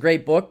 That's a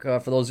great book for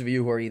those of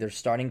you who are either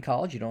starting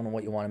college, you don't know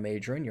what you want to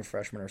major in, you're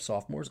freshmen or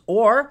sophomores,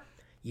 or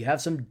you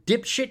have some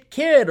dipshit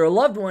kid or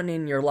loved one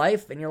in your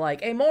life, and you're like,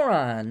 hey,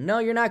 moron, no,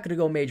 you're not going to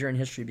go major in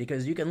history,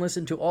 because you can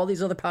listen to all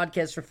these other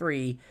podcasts for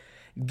free,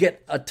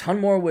 get a ton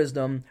more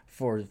wisdom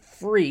for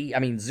free,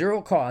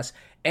 zero cost,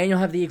 and you'll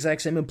have the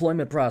exact same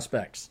employment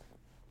prospects.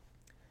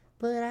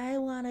 But I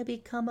want to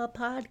become a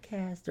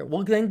podcaster.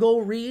 Well, then go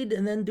read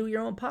and then do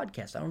your own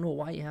podcast. I don't know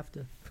why you have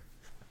to.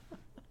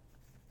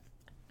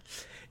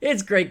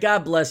 It's great.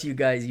 God bless you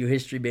guys, you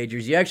history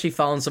majors. You actually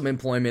found some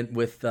employment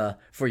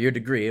for your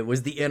degree. It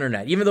was the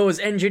internet. Even though it was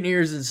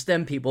engineers and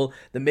STEM people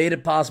that made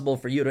it possible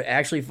for you to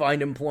actually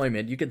find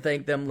employment. You can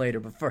thank them later.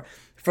 But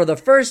for the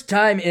first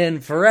time in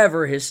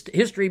forever,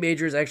 history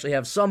majors actually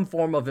have some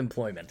form of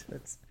employment.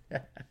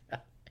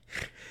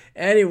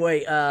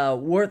 Anyway,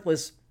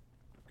 Worthless.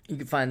 You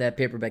can find that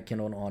paperback,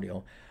 Kindle, and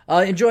audio.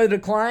 Enjoy the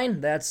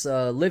Decline. That's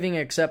Living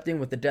and Accepting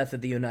with the Death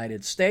of the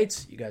United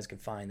States. You guys can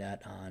find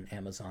that on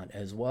Amazon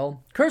as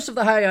well. Curse of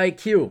the High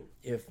IQ.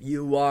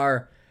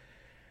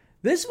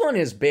 This one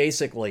is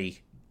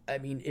basically,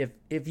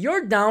 if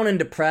you're down and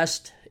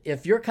depressed,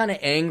 if you're kind of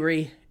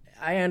angry,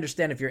 I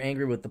understand if you're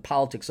angry with the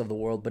politics of the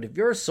world, but if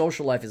your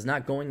social life is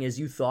not going as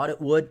you thought it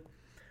would,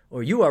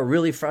 or you are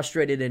really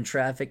frustrated in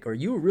traffic, or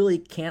you really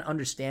can't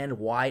understand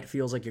why it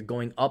feels like you're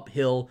going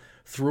uphill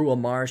through a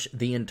marsh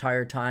the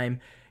entire time,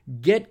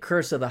 get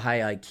Curse of the High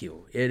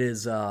IQ. It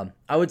is, I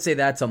would say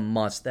that's a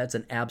must. That's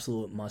an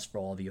absolute must for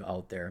all of you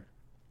out there.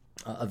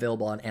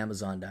 Available on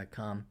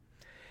Amazon.com.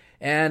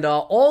 And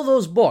all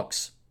those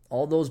books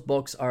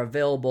are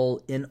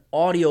available in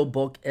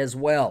audiobook as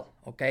well.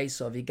 Okay,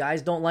 so if you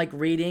guys don't like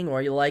reading,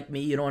 or you're like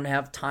me, you don't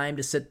have time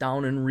to sit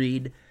down and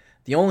read,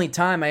 the only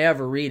time I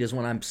ever read is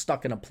when I'm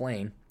stuck in a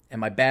plane and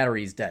my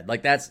battery's dead.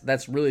 Like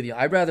that's really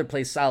I'd rather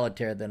play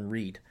solitaire than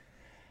read.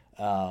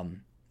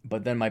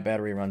 But then my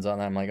battery runs out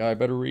and I'm like, oh, I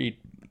better read.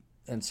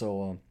 And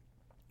so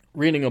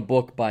reading a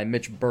book by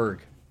Mitch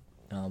Berg,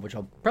 which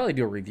I'll probably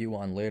do a review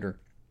on later.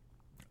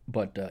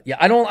 But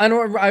I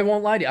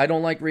won't lie to you. I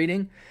don't like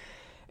reading.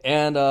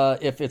 And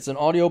if it's an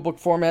audiobook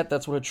format,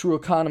 that's what a true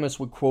economist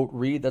would, quote,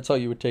 read. That's how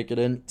you would take it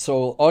in.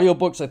 So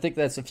audiobooks, I think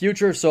that's the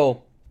future.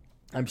 So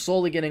I'm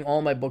slowly getting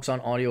all my books on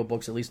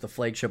audiobooks, at least the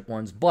flagship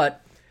ones.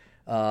 But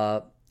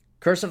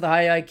Curse of the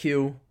High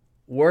IQ,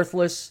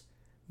 Worthless,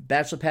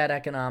 Bachelor Pad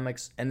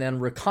Economics, and then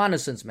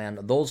Reconnaissance Man.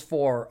 Those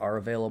 4 are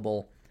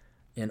available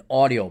in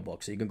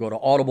audiobooks. So you can go to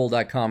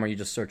audible.com or you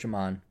just search them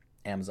on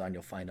Amazon.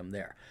 You'll find them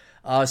there.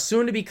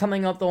 Soon to be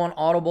coming up, though, on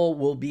Audible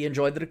will be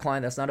Enjoy the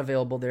Decline. That's not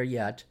available there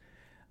yet.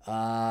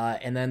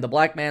 And then The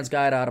Black Man's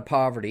Guide Out of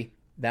Poverty.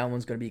 That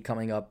one's going to be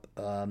coming up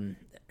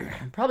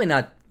probably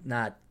not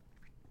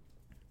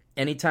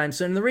anytime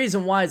soon. And the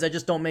reason why is I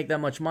just don't make that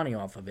much money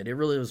off of it. It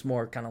really was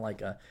more kind of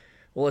like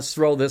well, let's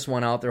throw this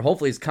one out there.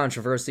 Hopefully it's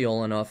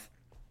controversial enough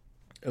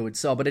it would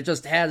sell. But it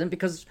just hasn't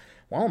because,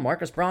 well,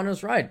 Marcus Brown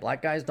is right.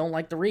 Black guys don't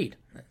like to read.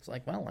 It's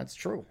like, well, that's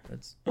true.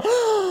 It's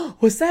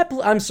was that?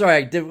 I'm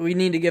sorry. We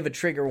need to give a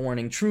trigger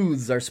warning.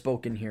 Truths are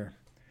spoken here.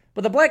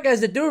 But the black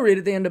guys that do read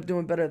it, they end up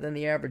doing better than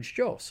the average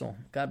Joe. So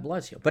God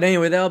bless you. But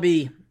anyway,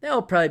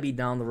 they'll probably be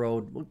down the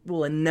road.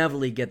 We'll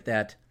inevitably get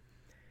that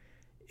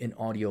in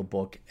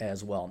audiobook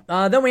as well.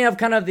 Then we have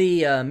kind of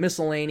the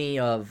miscellany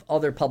of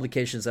other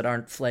publications that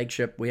aren't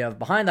flagship. We have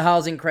Behind the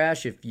Housing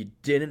Crash. If you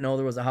didn't know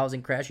there was a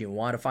housing crash, you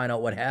want to find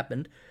out what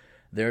happened,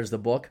 there's the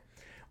book.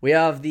 We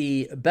have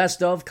the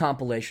best of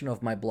compilation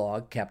of my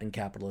blog, Captain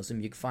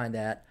Capitalism. You can find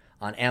that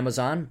on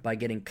Amazon by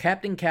getting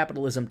Captain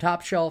Capitalism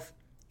Top Shelf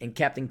and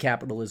Captain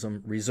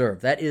Capitalism Reserve.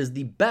 That is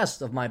the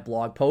best of my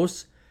blog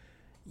posts.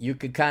 You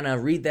could kind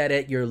of read that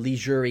at your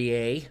leisure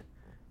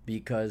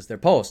because they're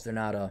posts. They're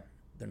not a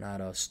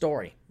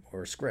story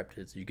or a script.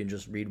 You can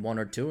just read 1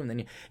 or 2, and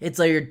then it's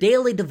like your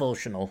daily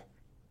devotional.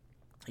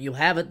 You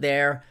have it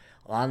there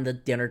on the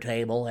dinner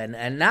table,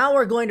 and now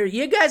we're going to.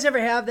 You guys ever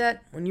have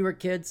that when you were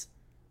kids?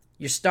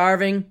 You're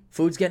starving,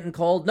 food's getting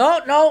cold.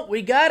 No,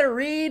 we gotta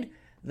read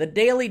the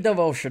daily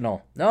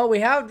devotional. No,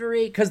 we have to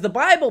read, because the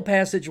Bible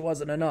passage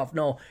wasn't enough.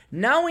 No,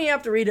 now we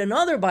have to read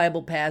another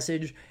Bible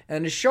passage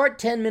and a short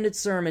 10-minute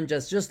sermon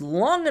just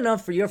long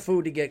enough for your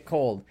food to get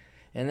cold.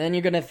 And then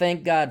you're going to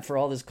thank God for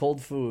all this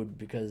cold food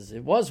because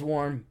it was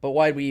warm, but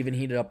why'd we even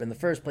heat it up in the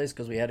first place?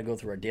 Because we had to go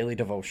through our daily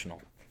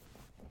devotional.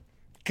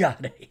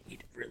 God, I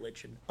hate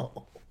religion.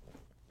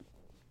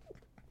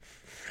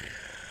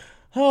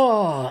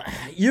 Oh,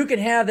 you can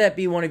have that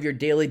be one of your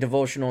daily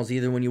devotionals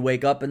either when you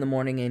wake up in the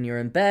morning and you're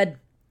in bed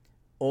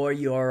or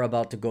you're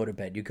about to go to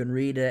bed. You can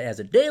read it as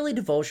a daily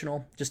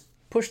devotional. Just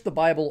push the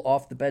Bible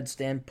off the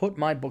bedstand, put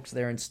my books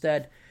there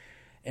instead.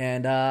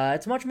 And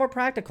it's much more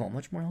practical,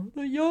 much more,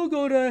 you'll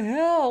go to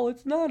hell.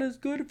 It's not as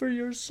good for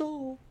your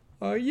soul.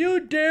 Are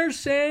you dare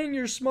saying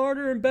you're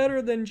smarter and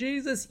better than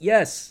Jesus?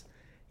 Yes.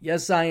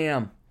 Yes, I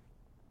am.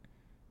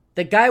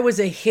 The guy was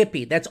a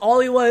hippie. That's all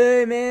he was.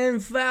 Hey, man,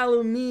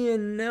 follow me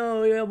and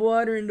no, you have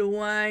water into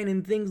wine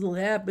and things will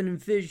happen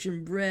and fish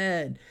and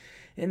bread.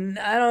 And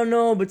I don't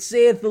know, but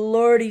saith the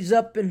Lord, he's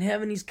up in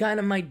heaven. He's kind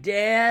of my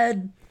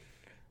dad.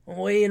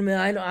 Wait a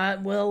minute,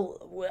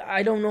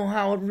 I don't know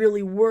how it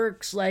really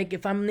works. Like,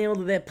 if I'm nailed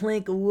to that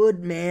plank of wood,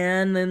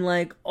 man, then,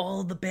 like,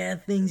 all the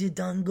bad things you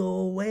done go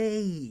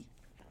away.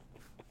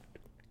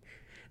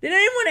 Did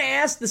anyone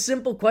ask the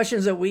simple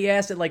questions that we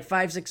asked at, like,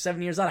 5, 6,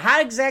 7 years old?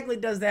 How exactly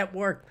does that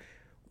work?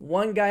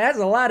 One guy has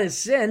a lot of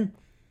sin.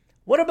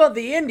 What about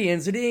the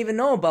Indians who didn't even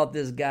know about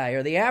this guy,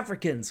 or the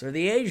Africans, or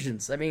the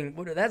Asians? I mean,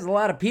 that's a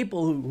lot of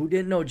people who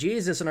didn't know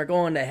Jesus and are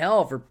going to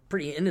hell for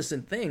pretty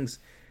innocent things.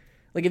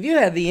 Like, if you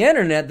had the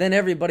internet, then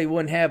everybody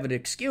wouldn't have an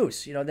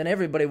excuse. You know, then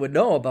everybody would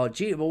know about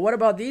Jesus. But what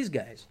about these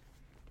guys?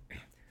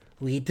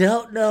 We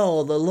don't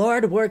know. The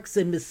Lord works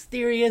in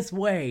mysterious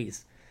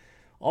ways.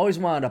 Always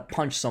wanted to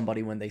punch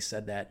somebody when they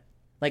said that.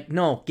 Like,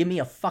 no, give me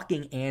a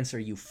fucking answer,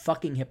 you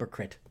fucking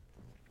hypocrite.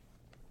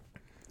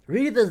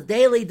 Read the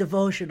daily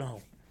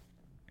devotional.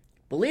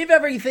 Believe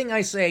everything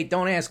I say.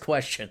 Don't ask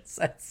questions.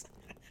 And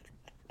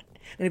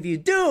if you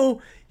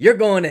do, you're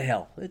going to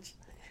hell.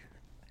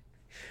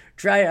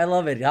 I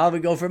love it. How we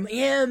go from,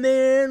 yeah,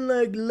 man,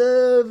 like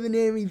love and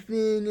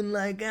everything, and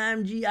like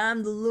I'm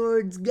the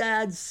Lord's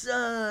God's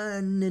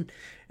son, and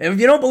if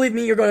you don't believe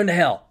me, you're going to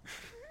hell.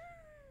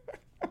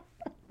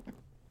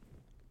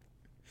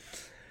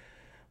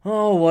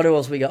 Oh, what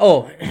else we got?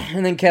 Oh,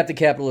 and then Captain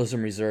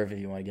Capitalism Reserve, if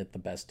you want to get the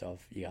best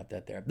of, you got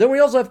that there. Then we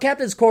also have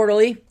Captain's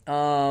Quarterly.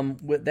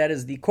 That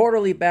is the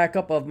quarterly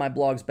backup of my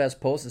blog's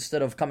best posts.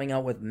 Instead of coming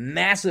out with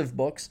massive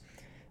books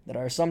that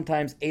are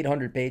sometimes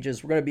 800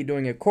 pages, we're going to be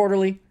doing it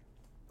quarterly.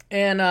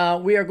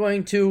 And we are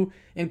going to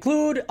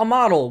include a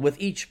model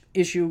with each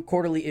issue,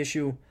 quarterly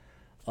issue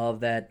of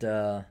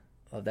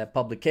that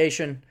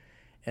publication.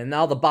 And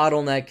now the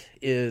bottleneck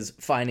is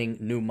finding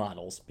new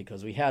models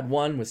because we had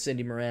one with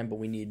Cindy Moran, but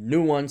we need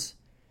new ones.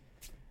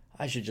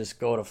 I should just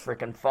go to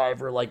frickin'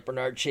 Fiverr like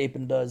Bernard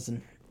Chapin does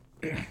and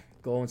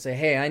go and say,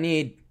 hey, I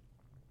need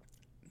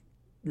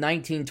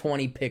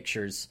 1920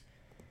 pictures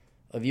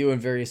of you in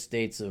various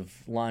states of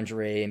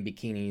lingerie and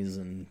bikinis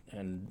and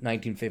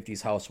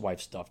 1950s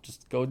housewife stuff.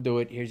 Just go do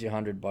it. Here's your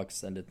 $100.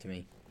 Send it to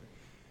me.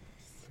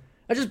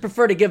 I just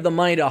prefer to give the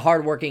money to a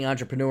hardworking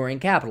entrepreneur and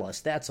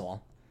capitalist. That's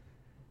all.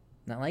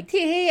 Not like,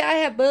 hey, I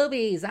have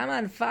boobies. I'm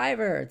on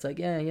Fiverr. It's like,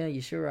 yeah,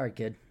 you sure are,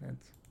 kid.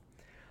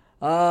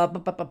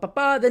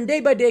 Then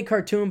Day by Day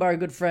Cartoon by our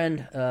good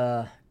friend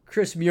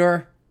Chris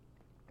Muir.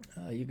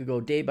 You could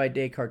go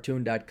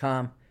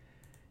daybydaycartoon.com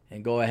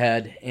and go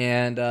ahead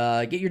and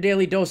get your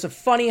daily dose of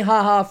funny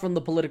haha from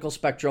the political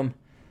spectrum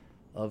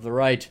of the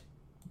right.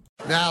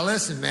 Now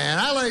listen, man,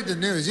 I like the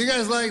news. You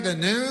guys like the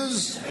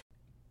news?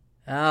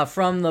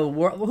 From the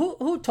world,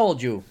 who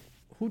told you?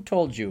 Who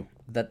told you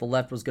that the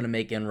left was going to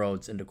make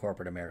inroads into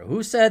corporate America?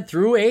 Who said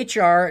through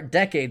HR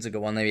decades ago?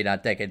 Well, maybe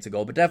not decades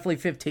ago, but definitely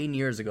 15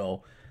 years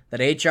ago that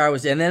HR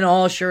was, and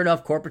then sure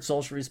enough, corporate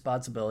social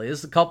responsibility. This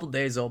is a couple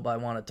days old, but I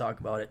want to talk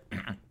about it.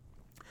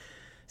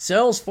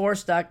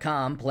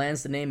 Salesforce.com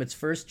plans to name its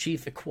first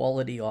chief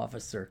equality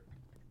officer.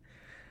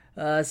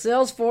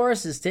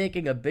 Salesforce is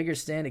taking a bigger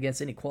stand against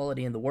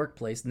inequality in the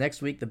workplace.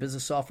 Next week, the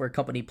business software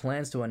company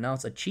plans to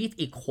announce a chief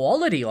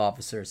equality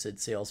officer, said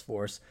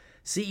Salesforce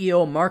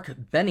CEO Mark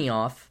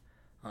Benioff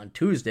on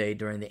Tuesday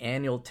during the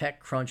annual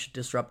TechCrunch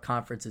Disrupt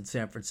conference in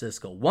San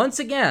Francisco. Once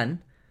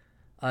again,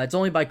 it's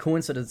only by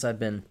coincidence I've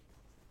been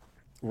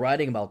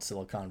writing about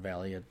Silicon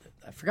Valley.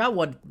 I forgot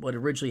what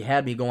originally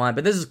had me go on,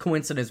 but this is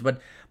coincidence. But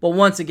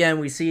once again,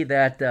 we see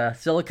that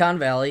Silicon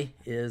Valley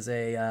is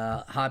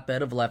a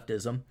hotbed of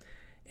leftism,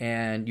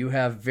 and you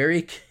have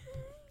very...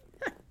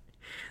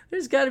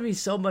 There's got to be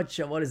so much,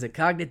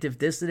 cognitive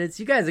dissonance.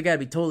 You guys have got to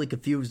be totally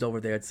confused over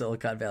there at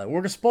Silicon Valley.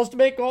 We're supposed to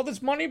make all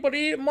this money, but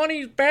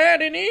money's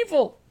bad and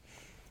evil.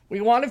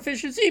 We want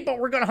efficiency, but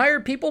we're going to hire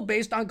people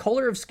based on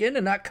color of skin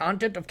and not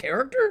content of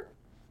character?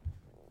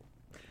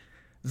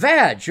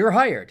 Vag, you're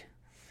hired.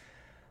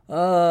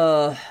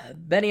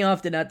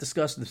 Benioff did not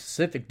discuss the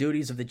specific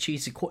duties of the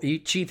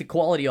chief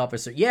equality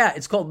officer. Yeah,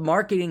 it's called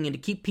marketing and to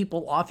keep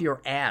people off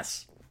your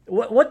ass.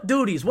 What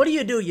duties? What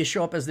do? You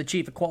show up as the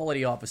chief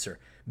equality officer?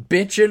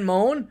 Bitch and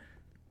moan?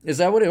 Is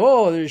that what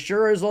there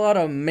sure is a lot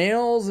of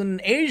males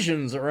and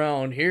Asians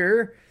around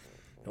here.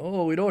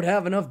 Oh, we don't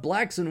have enough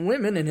blacks and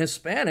women and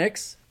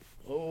Hispanics.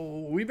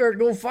 Oh, we better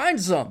go find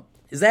some.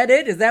 Is that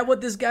it? Is that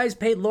what this guy's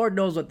paid? Lord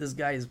knows what this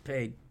guy is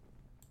paid.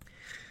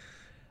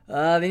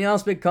 The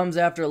announcement comes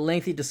after a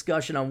lengthy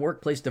discussion on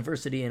workplace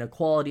diversity and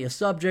equality, a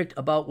subject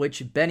about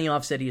which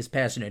Benioff said he is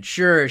passionate.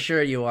 Sure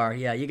you are.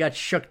 Yeah, you got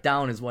shook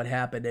down is what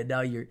happened, and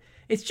now you're...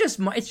 It's just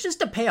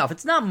a payoff.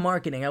 It's not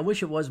marketing. I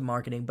wish it was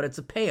marketing, but it's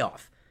a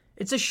payoff.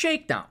 It's a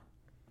shakedown.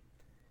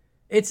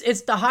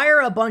 It's to hire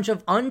a bunch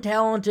of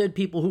untalented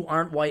people who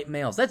aren't white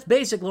males. That's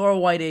basically,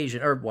 or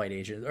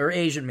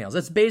Asian males.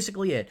 That's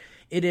basically it.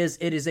 It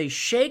is a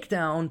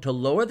shakedown to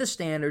lower the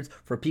standards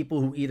for people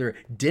who either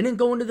didn't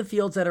go into the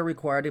fields that are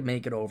required to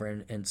make it over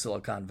in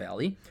Silicon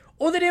Valley,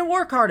 or they didn't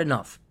work hard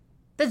enough.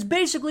 That's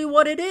basically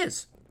what it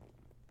is.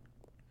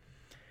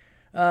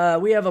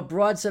 We have a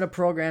broad set of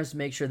programs to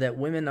make sure that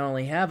women not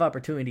only have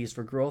opportunities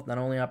for growth, not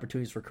only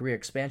opportunities for career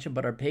expansion,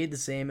 but are paid the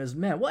same as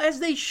men. Well,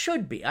 as they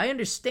should be. I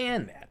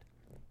understand that.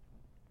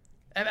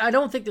 I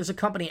don't think there's a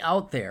company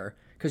out there,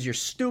 because you're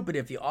stupid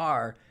if you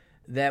are,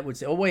 that would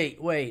say, oh,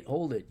 wait,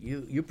 hold it.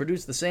 You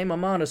produce the same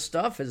amount of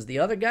stuff as the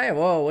other guy?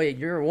 Oh, wait,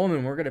 you're a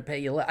woman. We're going to pay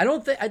you less.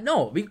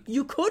 No,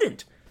 you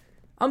couldn't.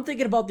 I'm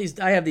thinking about these.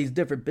 I have these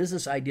different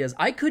business ideas.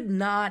 I could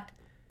not,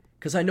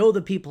 because I know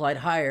the people I'd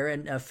hire,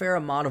 and a fair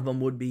amount of them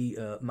would be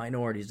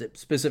minorities,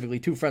 specifically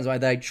two friends of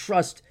mine that I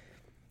trust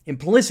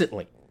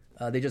implicitly.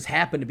 They just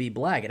happen to be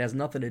black. It has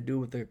nothing to do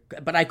with their...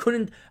 But I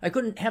couldn't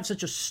have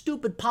such a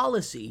stupid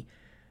policy.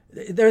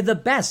 They're the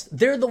best.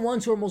 They're the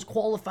ones who are most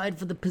qualified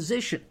for the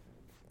position.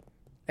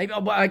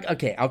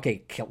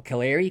 Okay,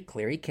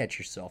 Clary, catch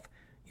yourself.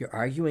 You're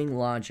arguing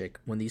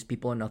logic when these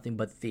people are nothing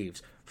but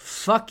thieves.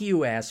 Fuck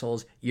you,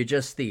 assholes. You're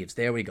just thieves.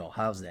 There we go.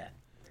 How's that?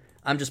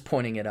 I'm just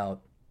pointing it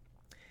out.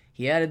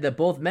 He added that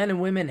both men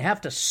and women have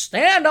to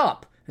stand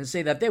up and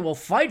say that they will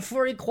fight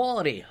for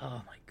equality.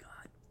 Oh, my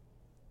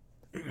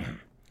God.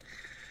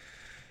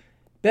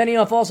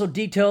 Benioff also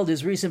detailed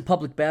his recent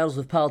public battles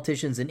with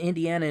politicians in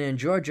Indiana and in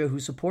Georgia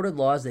who supported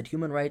laws that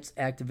human rights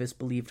activists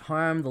believed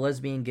harmed the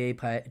lesbian, gay,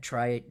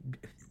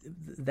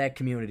 that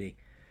community.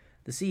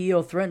 The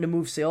CEO threatened to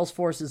move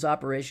Salesforce's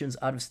operations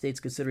out of states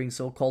considering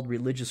so-called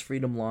religious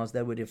freedom laws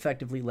that would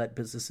effectively let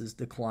businesses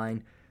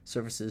decline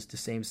services to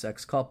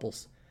same-sex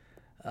couples.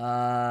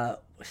 Well,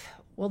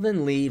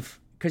 then leave,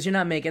 because you're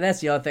not making...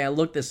 That's the other thing. I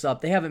looked this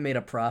up. They haven't made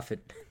a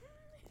profit.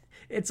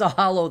 It's a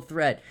hollow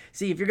threat.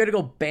 See, if you're going to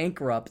go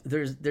bankrupt,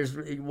 there's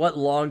what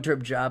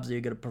long-term jobs are you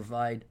going to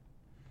provide?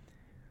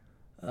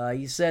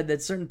 He said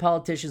that certain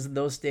politicians in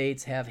those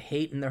states have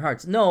hate in their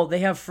hearts. No, they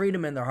have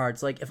freedom in their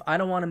hearts. Like, if I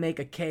don't want to make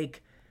a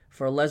cake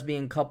for a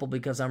lesbian couple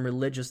because I'm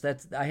religious,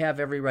 I have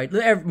every right,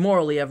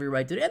 morally every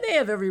right to, and they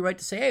have every right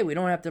to say, hey, we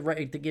don't have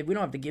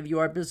to give you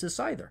our business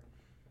either.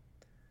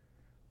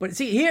 But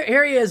see,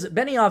 here he is.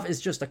 Benioff is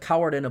just a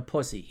coward and a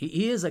pussy.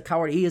 He is a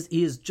coward. He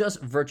is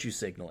just virtue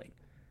signaling.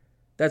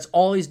 That's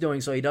all he's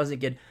doing, so he doesn't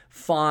get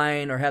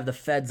fined or have the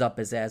feds up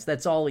his ass.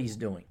 That's all he's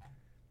doing.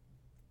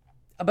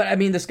 But I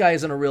mean, this guy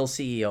isn't a real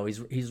CEO.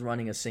 He's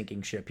running a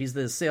sinking ship. He's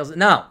the sales.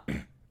 Now,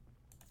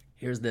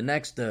 here's the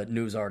next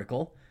news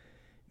article.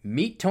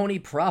 Meet Tony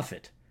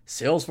Profit.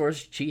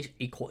 Salesforce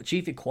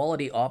chief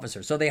equality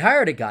officer. So they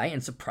hired a guy,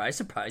 and surprise,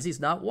 surprise, he's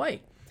not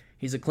white.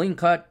 He's a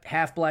clean-cut,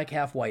 half black,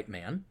 half white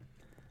man,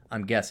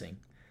 I'm guessing.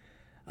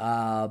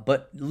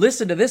 But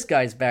listen to this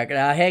guy's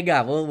background. Hang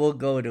on, we'll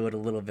go into it a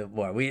little bit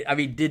more.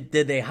 Did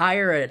they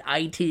hire an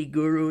IT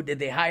guru? Did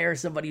they hire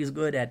somebody who's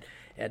good at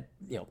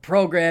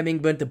programming?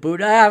 But to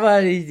boot,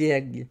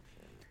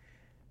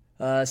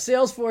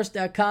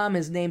 Salesforce.com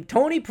has named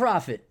Tony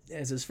Profit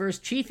as his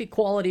first chief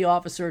equality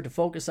officer to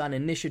focus on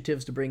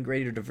initiatives to bring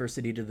greater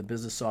diversity to the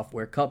business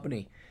software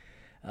company.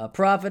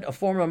 Profit, a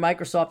former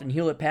Microsoft and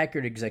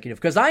Hewlett-Packard executive,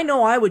 because I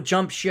know I would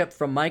jump ship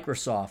from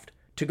Microsoft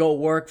to go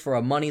work for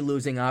a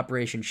money-losing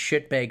operation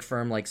shitbag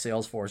firm like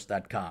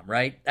Salesforce.com,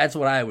 right? That's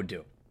what I would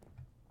do.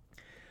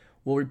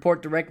 Will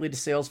report directly to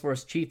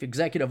Salesforce Chief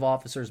Executive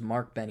Officer's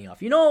Mark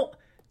Benioff. You know,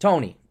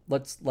 Tony,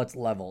 let's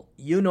level.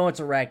 You know it's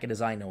a racket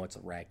as I know it's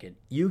a racket.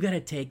 You got to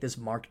take this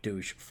Mark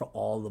douche for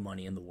all the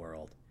money in the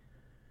world.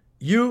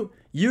 You're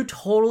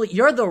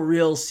the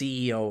real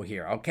CEO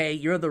here, okay?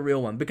 You're the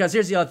real one. Because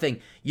here's the other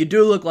thing. You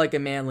do look like a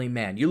manly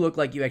man. You look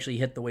like you actually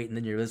hit the weight, and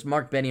then this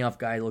Mark Benioff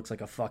guy looks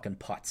like a fucking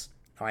putz.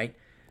 All right,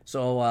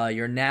 so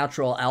your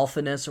natural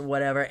alphaness or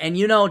whatever, and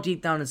you know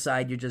deep down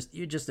inside you're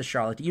just a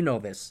charlatan. You know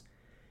this.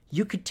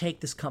 You could take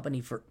this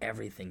company for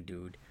everything,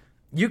 dude.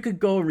 You could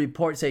go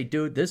report, say,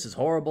 dude, this is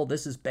horrible,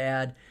 this is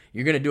bad.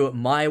 You're gonna do it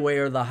my way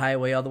or the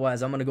highway.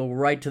 Otherwise, I'm gonna go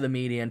right to the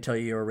media and tell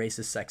you you're a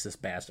racist,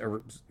 sexist bastard.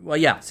 Or, well,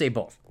 yeah, say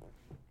both.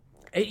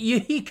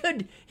 He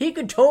could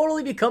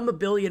totally become a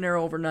billionaire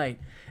overnight,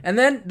 and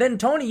then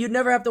Tony, you'd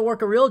never have to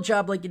work a real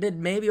job like you did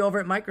maybe over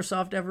at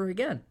Microsoft ever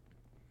again.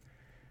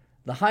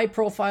 The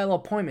high-profile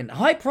appointment.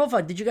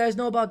 High-profile. Did you guys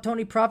know about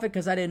Tony Profit?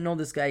 Because I didn't know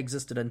this guy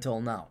existed until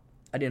now.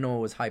 I didn't know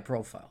it was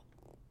high-profile.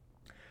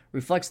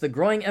 Reflects the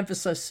growing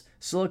emphasis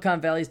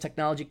Silicon Valley's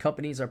technology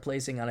companies are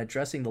placing on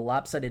addressing the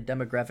lopsided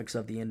demographics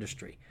of the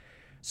industry.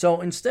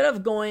 So instead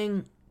of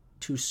going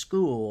to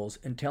schools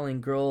and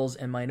telling girls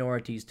and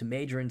minorities to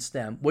major in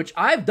STEM, which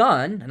I've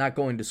done, not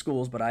going to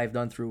schools, but I've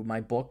done through my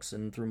books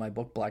and through my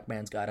book, Black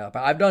Man's Guide Up.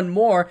 I've done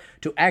more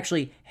to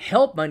actually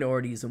help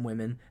minorities and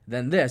women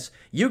than this.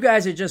 You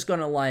guys are just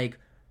going to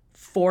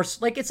force,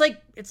 it's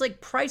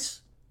like price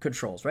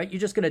controls, right?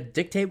 You're just going to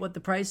dictate what the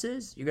price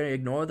is. You're going to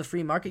ignore the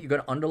free market. You're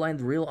going to underline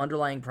the real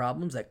underlying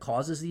problems that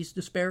causes these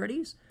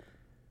disparities.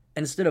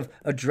 Instead of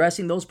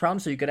addressing those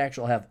problems so you could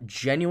actually have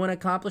genuine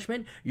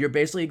accomplishment, you're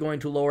basically going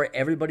to lower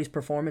everybody's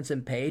performance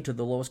and pay to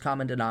the lowest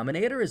common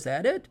denominator. Is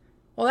that it?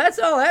 Well,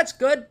 that's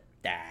good.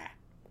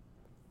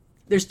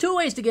 There's two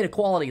ways to get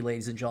equality,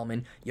 ladies and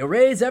gentlemen. You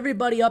raise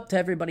everybody up to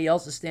everybody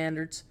else's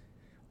standards,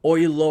 or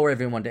you lower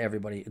everyone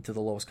to the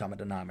lowest common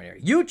denominator.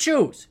 You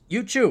choose.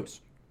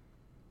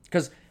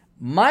 Because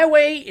my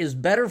way is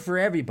better for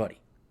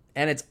everybody,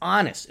 and it's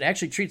honest. It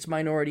actually treats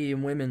minority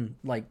and women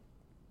like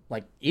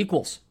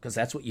equals, because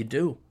that's what you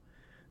do.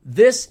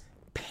 This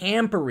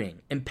pampering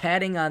and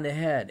patting on the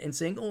head and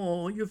saying,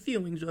 oh, your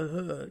feelings are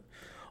hurt.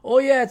 Oh,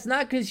 yeah, it's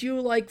not because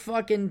you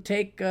fucking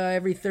take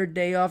every third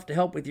day off to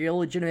help with your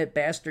illegitimate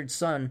bastard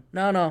son.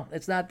 No,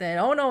 it's not that.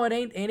 Oh, no, it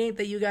ain't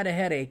that you got a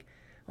headache.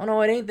 Oh,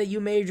 no, it ain't that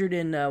you majored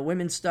in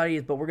women's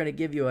studies, but we're going to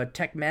give you a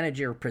tech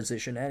manager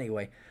position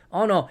anyway.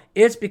 Oh, no,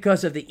 it's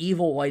because of the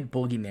evil white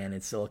boogeyman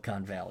in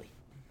Silicon Valley.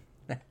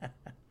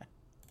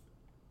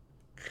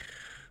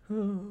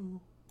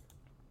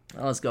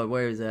 Let's go.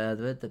 Where is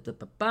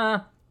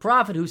that?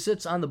 Profit, who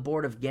sits on the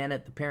board of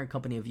Gannett, the parent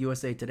company of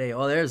USA Today.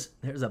 Oh, there's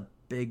a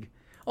big.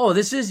 Oh,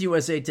 this is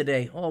USA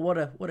Today. Oh,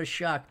 what a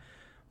shock.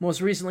 Most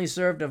recently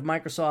served of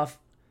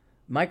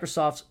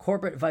Microsoft's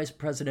corporate vice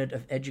president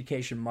of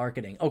education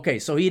marketing. Okay,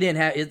 so he didn't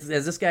have.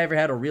 Has this guy ever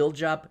had a real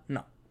job?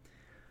 No.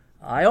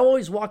 I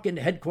always walk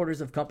into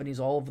headquarters of companies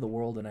all over the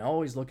world, and I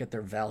always look at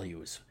their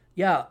values.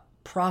 Yeah,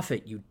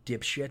 profit, you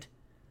dipshit.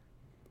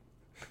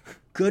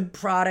 Good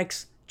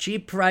products.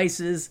 Cheap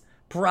prices,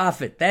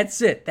 profit.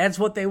 That's it. That's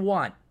what they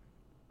want.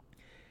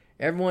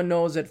 Everyone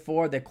knows at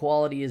Ford that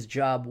quality is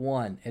job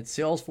one. At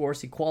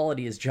Salesforce,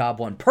 equality is job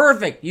one.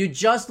 Perfect. You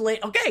just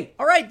laid. Okay.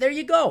 All right. There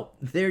you go.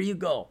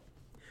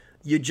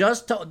 You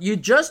just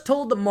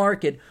told the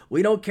market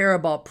we don't care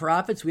about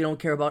profits. We don't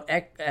care about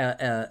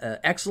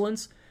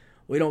excellence.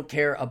 We don't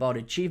care about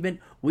achievement.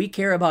 We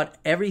care about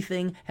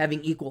everything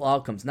having equal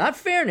outcomes. Not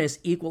fairness,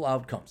 equal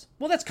outcomes.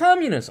 Well, that's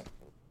communism.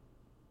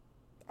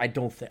 I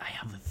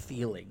have a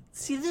feeling.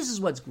 See, this is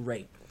what's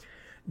great.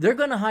 They're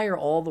going to hire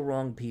all the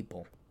wrong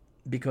people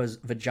because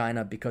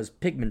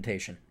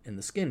pigmentation in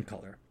the skin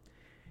color.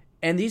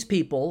 And these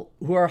people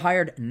who are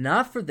hired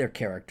not for their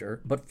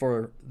character, but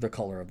for the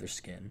color of their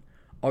skin,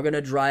 are going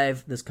to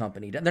drive this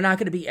company down. They're not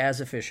going to be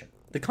as efficient.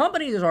 The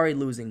company is already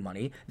losing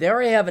money. They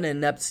already have an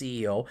inept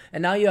CEO,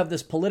 and now you have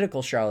this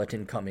political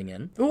charlatan coming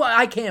in. Who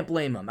I can't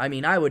blame him. I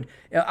mean, I would,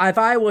 if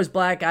I was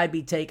black, I'd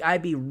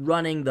be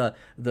running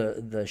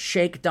the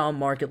shakedown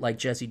market like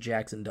Jesse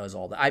Jackson does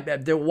all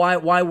that.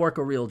 Why work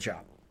a real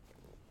job?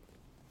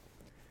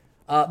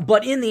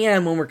 But in the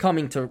end, when we're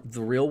coming to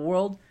the real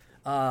world,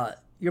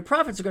 your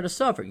profits are going to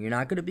suffer. You're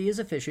not going to be as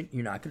efficient.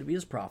 You're not going to be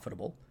as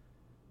profitable.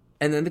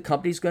 And then the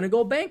company's going to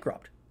go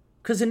bankrupt.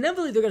 Because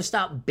inevitably they're going to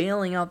stop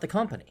bailing out the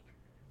company.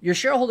 Your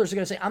shareholders are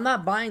going to say, I'm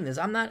not buying this.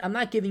 I'm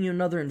not giving you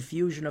another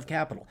infusion of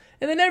capital.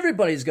 And then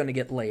everybody's going to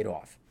get laid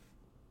off.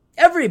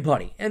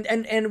 Everybody.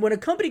 And when a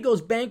company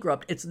goes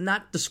bankrupt, it's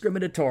not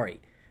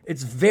discriminatory.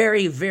 It's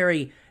very,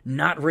 very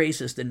not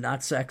racist and not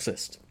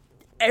sexist.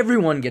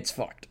 Everyone gets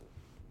fucked.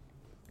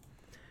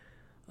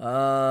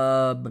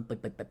 That's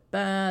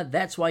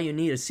why you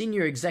need a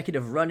senior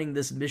executive running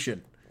this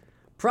mission.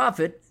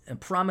 Prophet, a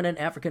prominent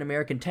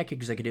African-American tech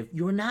executive.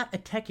 You're not a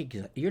tech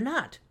executive. You're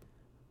not.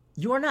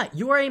 You are not.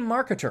 You are a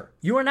marketer.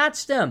 You are not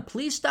STEM.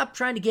 Please stop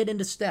trying to get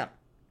into STEM.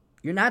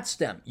 You're not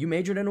STEM. You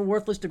majored in a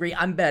worthless degree.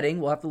 I'm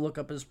betting. We'll have to look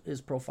up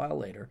his profile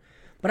later.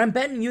 But I'm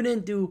betting you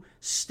didn't do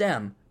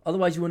STEM.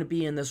 Otherwise, you wouldn't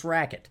be in this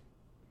racket.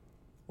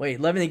 Wait,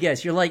 let me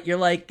guess. You're like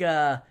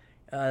the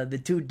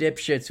two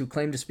dipshits who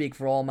claim to speak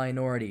for all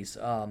minorities.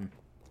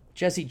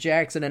 Jesse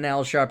Jackson and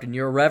Al Sharpton.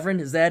 You're a reverend?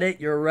 Is that it?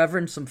 You're a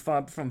reverend from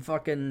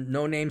fucking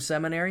no-name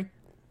seminary?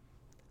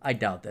 I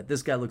doubt that.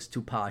 This guy looks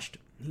too poshed.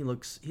 He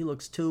looks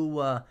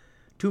too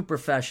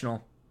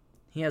professional.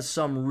 He has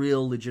some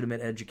real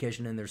legitimate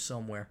education in there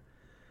somewhere.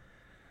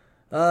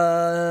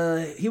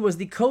 He was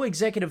the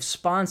co-executive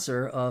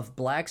sponsor of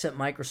Blacks at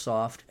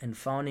Microsoft and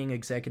founding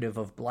executive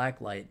of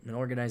Blacklight, an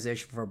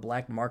organization for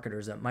black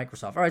marketers at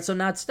Microsoft. All right, so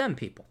not STEM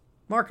people,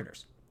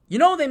 marketers. You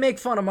know they make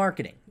fun of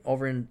marketing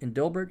over in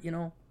Dilbert. You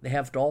know they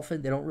have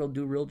Dolphin. They don't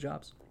do real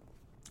jobs.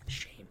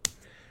 Shame.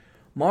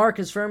 Mark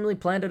has firmly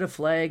planted a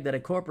flag that a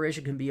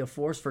corporation can be a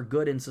force for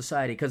good in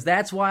society, because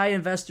that's why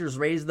investors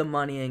raised the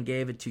money and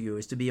gave it to you,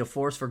 is to be a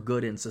force for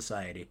good in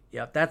society.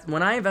 Yep, that's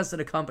when I invest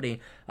in a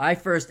company, I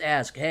first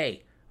ask,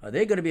 hey, are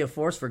they going to be a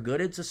force for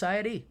good in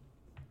society?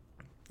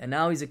 And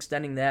now he's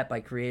extending that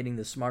by creating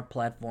this smart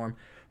platform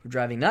for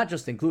driving not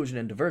just inclusion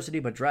and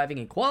diversity, but driving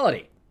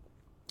equality.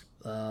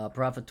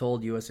 Prophet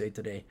told USA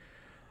Today.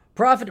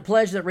 Prophet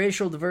pledged that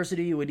racial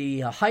diversity would be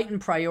a heightened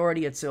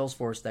priority at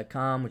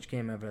Salesforce.com, which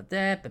came over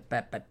that.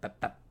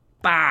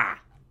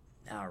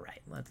 All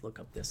right, let's look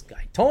up this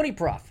guy. Tony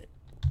Prophet.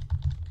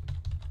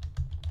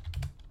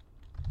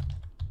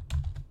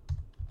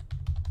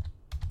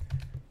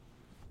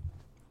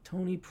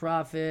 Tony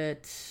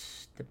Prophet.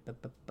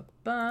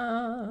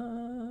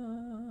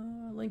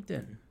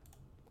 LinkedIn.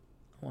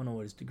 I want to know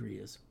what his degree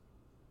is.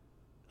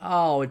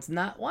 Oh, it's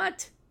not.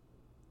 What?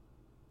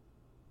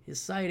 His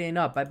site ain't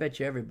up. I bet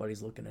you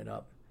everybody's looking it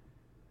up.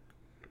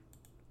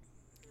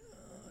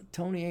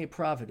 Tony A.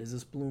 Prophet. Is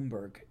this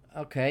Bloomberg?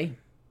 Okay.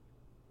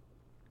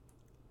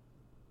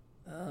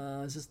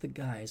 Is this the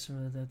guy?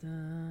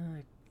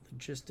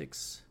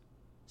 Logistics,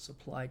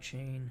 supply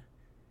chain,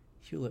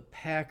 Hewlett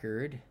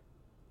Packard.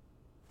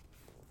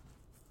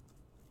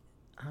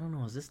 I don't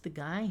know. Is this the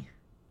guy?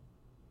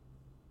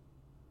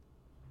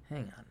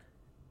 Hang on.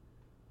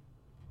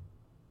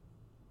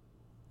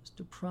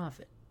 Mr.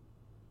 Prophet.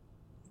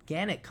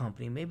 Gannett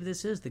Company. Maybe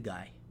this is the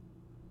guy.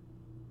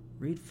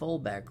 Read full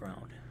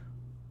background.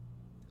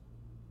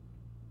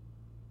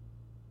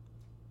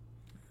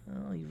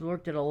 Well, you've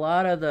worked at a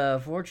lot of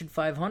the Fortune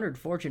 500,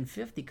 Fortune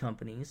 50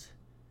 companies.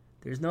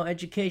 There's no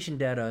education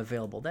data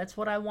available. That's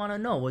what I want to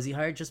know. Was he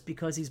hired just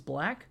because he's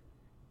black?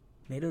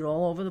 Made it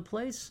all over the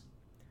place?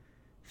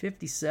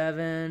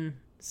 57,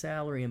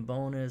 salary and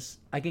bonus.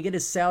 I can get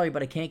his salary,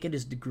 but I can't get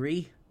his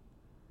degree.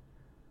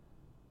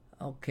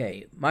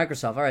 Okay,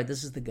 Microsoft. All right,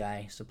 this is the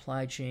guy.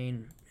 Supply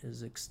chain,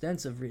 his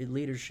extensive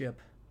leadership.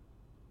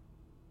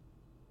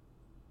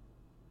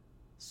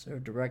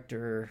 Serve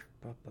director.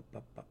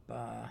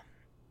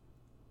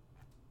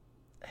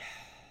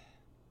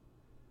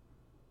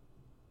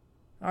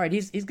 All right,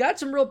 he's got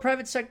some real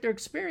private sector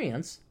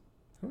experience.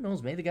 Who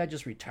knows? Maybe the guy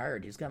just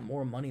retired. He's got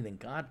more money than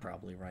God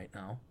probably right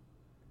now.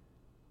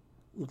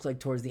 Looks like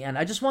towards the end.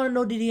 I just want to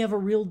know, did he have a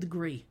real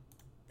degree?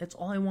 That's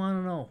all I want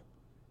to know.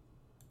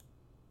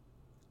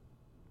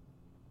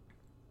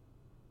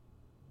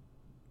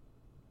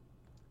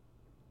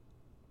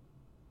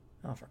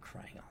 Oh, for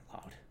crying out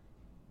loud.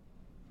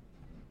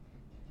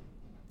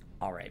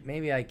 All right,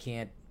 maybe I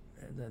can't.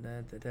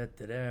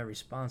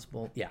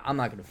 Responsible. Yeah, I'm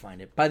not going to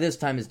find it. By this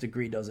time, his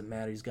degree doesn't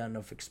matter. He's got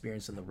enough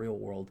experience in the real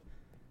world.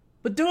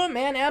 But do it,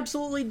 man.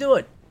 Absolutely do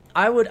it.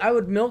 I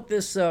would milk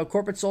this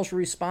corporate social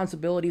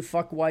responsibility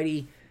fuck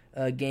whitey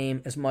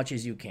game as much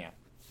as you can.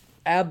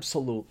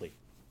 Absolutely.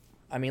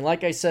 I mean,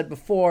 like I said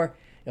before,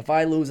 if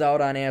I lose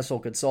out on asshole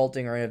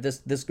consulting or if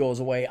this goes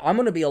away, I'm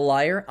going to be a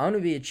liar. I'm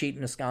going to be a cheat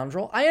and a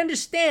scoundrel. I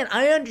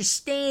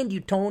understand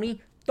you,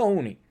 Tony.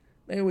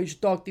 Maybe we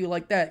should talk to you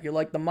like that. You're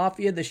like the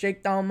mafia, the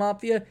shakedown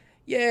mafia.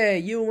 Yeah,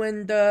 you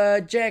and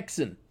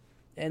Jackson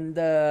and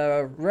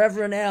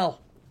Reverend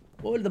Al.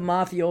 What would the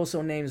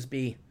mafioso names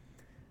be?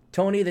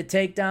 Tony the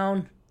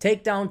Takedown,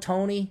 Takedown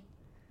Tony,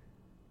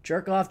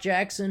 Jerk Off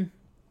Jackson,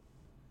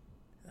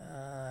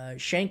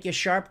 Shank Ya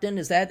Sharpton.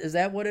 Is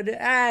that what it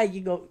is?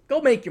 You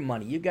go make your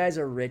money. You guys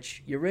are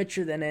rich. You're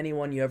richer than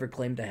anyone you ever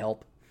claimed to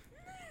help.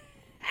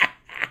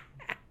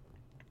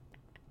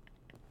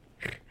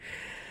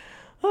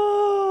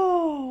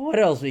 Oh, what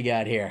else we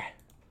got here?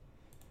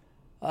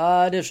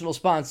 Additional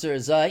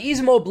sponsors,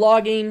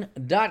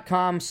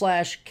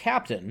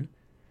 easymodeblogging.com/captain.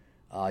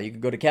 You can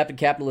go to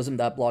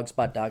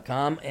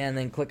captaincapitalism.blogspot.com and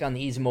then click on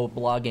the Easy Mode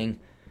Blogging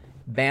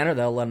banner.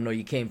 That'll let them know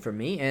you came from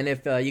me. And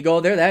if you go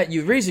there, the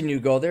reason you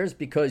go there is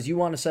because you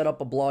want to set up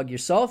a blog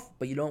yourself,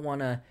 but you don't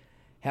want to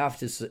have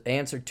to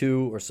answer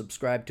to or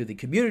subscribe to the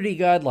community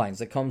guidelines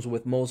that comes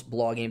with most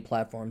blogging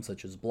platforms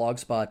such as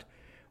Blogspot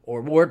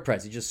or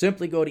WordPress. You just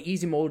simply go to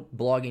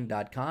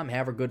easymodeblogging.com,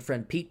 have our good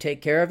friend Pete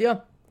take care of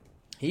you.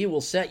 He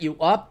will set you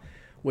up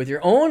with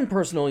your own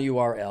personal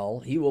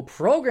URL. He will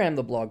program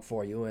the blog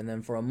for you, and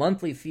then for a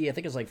monthly fee, I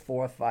think it's like $4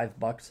 or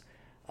 $5,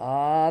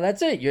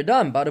 that's it. You're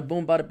done. Bada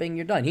boom, bada bing,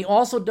 you're done. He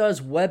also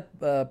does web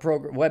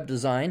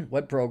design,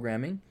 web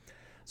programming.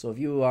 So if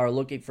you are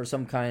looking for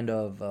some kind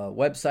of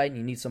website and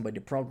you need somebody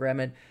to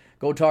program it,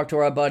 go talk to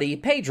our buddy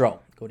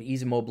Pedro. Go to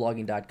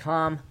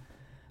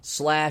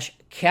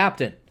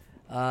easymodeblogging.com/captain.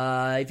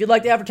 If you'd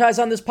like to advertise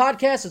on this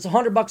podcast, it's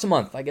 $100 a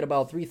month. I get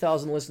about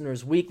 3,000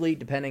 listeners weekly,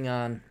 depending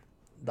on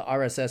the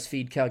RSS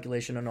feed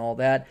calculation and all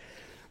that.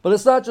 But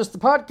it's not just the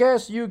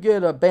podcast. You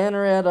get a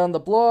banner ad on the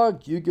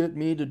blog. You get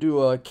me to do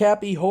a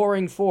Cappy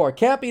Whoring 4.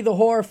 Cappy the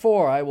Whore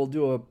 4. I will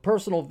do a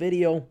personal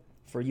video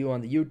for you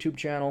on the YouTube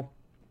channel.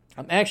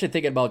 I'm actually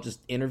thinking about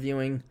just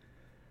interviewing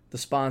the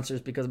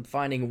sponsors because I'm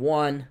finding,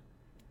 one,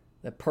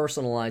 that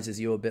personalizes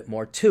you a bit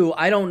more. Two,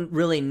 I don't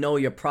really know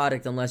your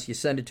product unless you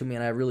send it to me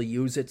and I really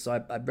use it,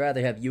 so I'd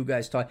rather have you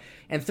guys talk.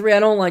 And three, I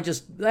don't like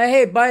just,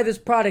 hey, buy this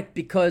product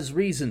because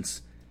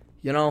reasons.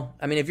 You know?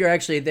 I mean, if you're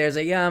actually there,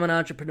 say, yeah, I'm an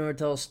entrepreneur,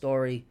 tell a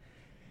story.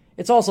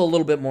 It's also a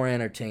little bit more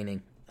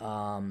entertaining.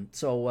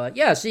 So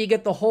you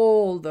get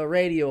the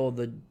radio,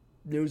 the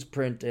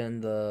newsprint,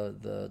 and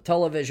the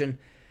television,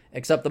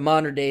 except the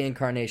modern day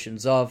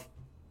incarnations of.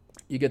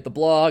 You get the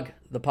blog,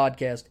 the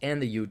podcast, and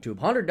the YouTube.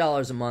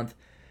 $100 a month.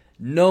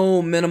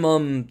 No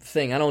minimum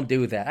thing. I don't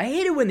do that. I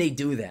hate it when they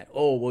do that.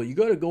 Oh, well, you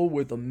got to go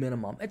with a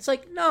minimum. It's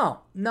like,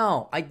 no,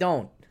 I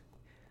don't.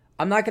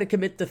 I'm not going to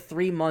commit to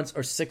 3 months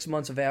or 6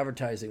 months of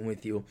advertising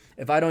with you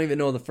if I don't even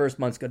know the first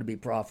month's going to be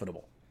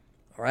profitable.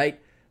 All right?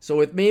 So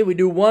with me, we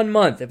do 1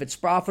 month. If it's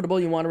profitable,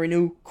 you want to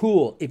renew,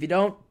 cool. If you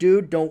don't,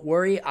 dude, don't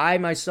worry. I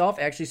myself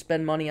actually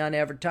spend money on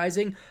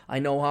advertising. I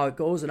know how it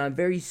goes, and I'm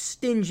very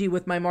stingy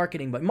with my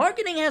marketing. But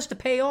marketing has to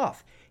pay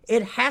off.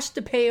 It has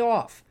to pay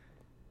off.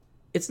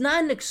 It's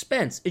not an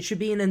expense. It should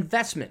be an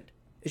investment.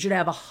 It should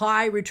have a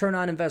high return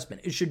on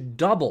investment. It should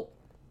double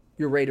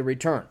your rate of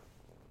return.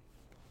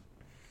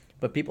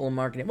 But people in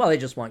marketing, well, they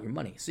just want your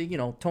money. See,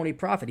 Tony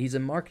Profit, he's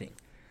in marketing.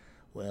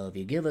 Well, if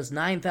you give us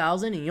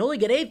 $9,000 and you only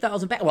get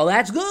 $8,000 back, well,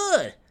 that's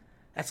good.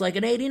 That's like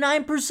an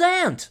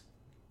 89%.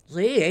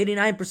 See,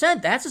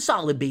 89%, that's a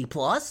solid B+.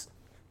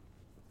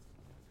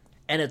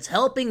 And it's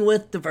helping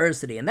with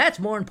diversity, and that's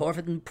more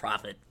important than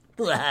profit.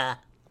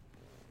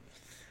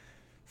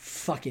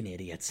 Fucking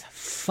idiots.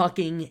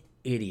 Fucking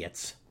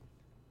idiots.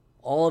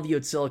 All of you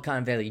at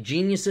Silicon Valley.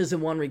 Geniuses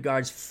in one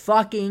regards,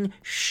 fucking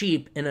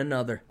sheep in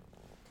another.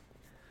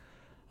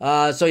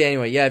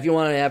 If you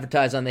want to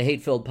advertise on the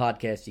Hate-Filled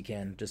Podcast, you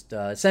can. Just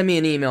send me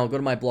an email. Go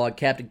to my blog,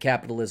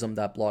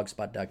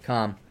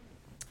 captaincapitalism.blogspot.com,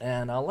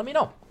 and let me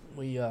know.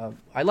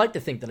 I like to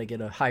think that I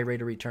get a high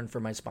rate of return for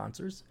my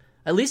sponsors.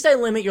 At least I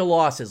limit your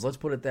losses. Let's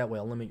put it that way.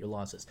 I'll limit your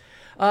losses.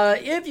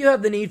 If you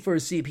have the need for a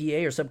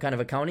CPA or some kind of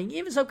accounting,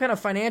 even some kind of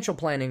financial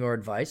planning or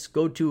advice,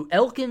 go to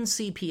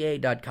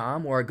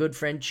elkincpa.com, where our good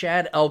friend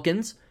Chad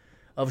Elkins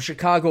of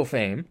Chicago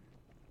fame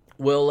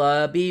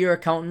will be your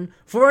accountant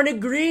for an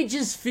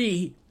egregious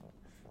fee.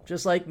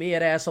 Just like me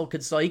at Asshole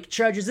Consult, he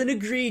charges an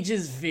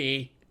egregious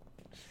fee.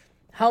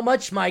 How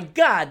much? My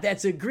God,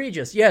 that's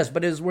egregious. Yes,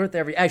 but it is worth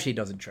Actually, he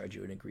doesn't charge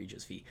you an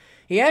egregious fee.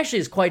 He actually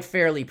is quite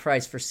fairly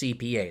priced for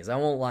CPAs. I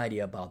won't lie to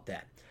you about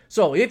that.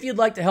 So, if you'd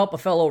like to help a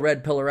fellow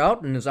red pillar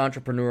out in his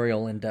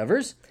entrepreneurial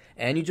endeavors,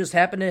 and you just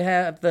happen to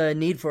have the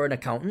need for an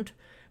accountant,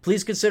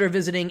 please consider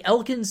visiting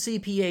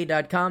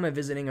elkincpa.com and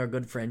visiting our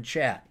good friend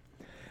Chad.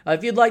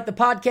 If you'd like the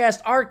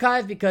podcast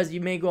archive, because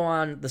you may go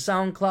on the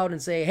SoundCloud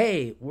and say,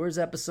 hey, where's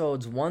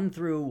episodes 1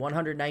 through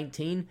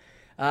 119?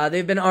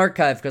 They've been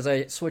archived because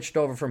I switched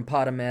over from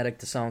Podomatic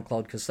to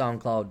SoundCloud because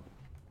SoundCloud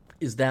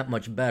is that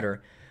much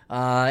better.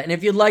 And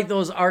if you'd like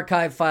those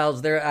archive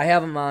files there, I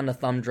have them on a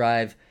thumb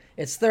drive.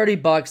 It's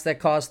 $30.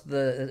 That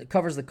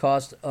covers the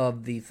cost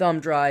of the thumb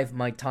drive,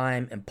 my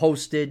time, and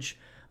postage.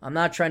 I'm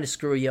not trying to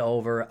screw you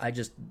over. I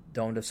just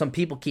don't. If some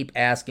people keep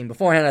asking.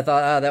 Beforehand, I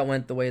thought, that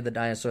went the way of the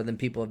dinosaur. Then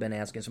people have been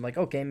asking. So I'm like,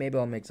 okay, maybe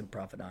I'll make some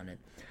profit on it.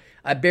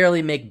 I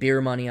barely make beer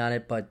money on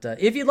it. But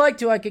if you'd like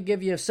to, I could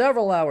give you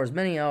several hours,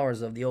 many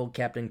hours of the old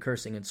Captain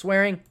cursing and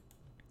swearing.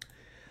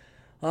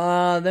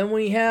 Then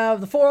we have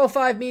the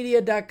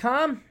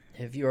 405media.com.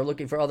 If you are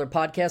looking for other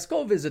podcasts,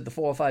 go visit the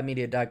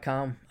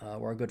 405media.com,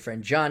 where our good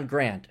friend John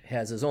Grant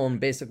has his own,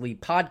 basically,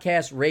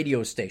 podcast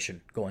radio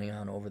station going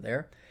on over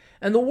there.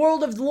 And the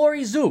world of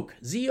Lori Zook,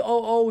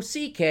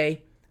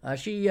 Z-O-O-C-K,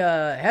 she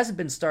hasn't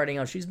been starting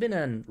out. She's been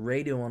on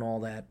radio and all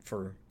that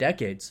for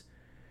decades.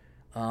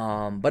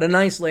 But a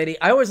nice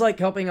lady. I always like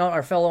helping out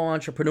our fellow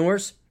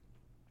entrepreneurs,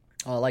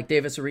 like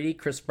David Sariti,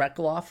 Chris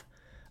Bretloff.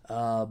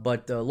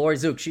 But Lori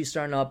Zook, she's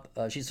starting up,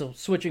 she's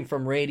switching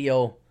from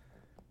radio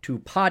to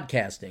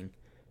podcasting.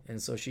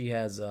 And so she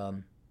has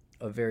a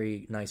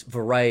very nice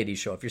variety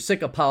show. If you're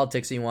sick of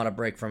politics and you want to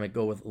break from it,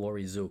 go with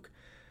Lori Zook.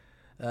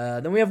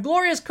 Then we have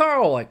Glorious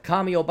Carl at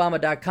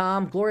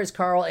CommieObama.com, Glorious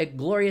Carl at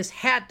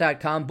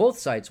GloriousHat.com. Both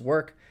sites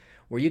work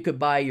where you could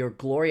buy your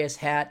Glorious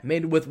hat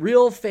made with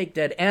real fake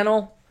dead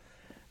animal.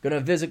 Going to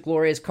visit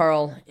Glorious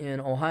Carl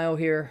in Ohio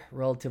here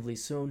relatively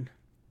soon.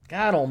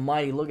 God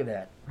almighty, look at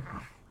that.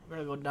 We're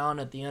going to go down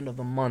at the end of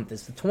the month.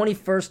 It's the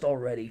 21st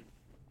already.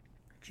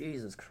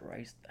 Jesus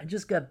Christ. I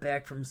just got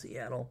back from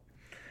Seattle.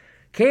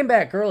 Came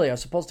back early. I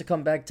was supposed to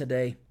come back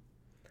today.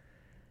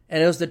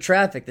 And it was the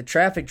traffic. The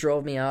traffic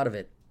drove me out of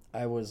it.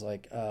 I was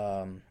like,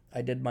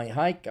 I did my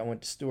hike. I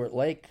went to Stewart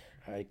Lake.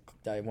 I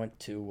went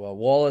to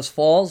Wallace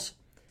Falls.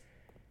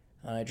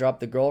 I dropped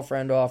the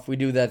girlfriend off. We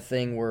do that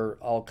thing where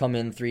I'll come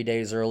in 3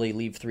 days early,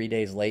 leave 3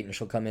 days late, and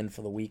she'll come in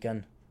for the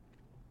weekend.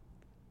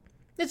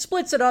 It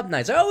splits it up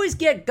nice. I always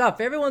get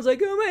guff. Everyone's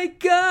like, oh my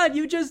God,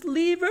 you just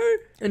leave her?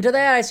 And to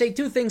that I say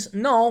two things.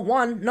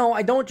 No,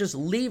 I don't just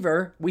leave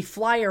her. We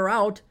fly her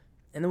out.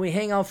 And then we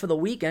hang out for the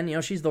weekend. You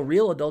know, she's the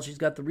real adult. She's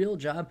got the real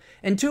job.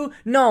 And two,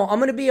 no, I'm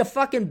going to be a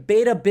fucking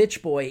beta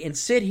bitch boy and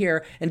sit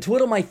here and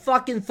twiddle my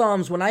fucking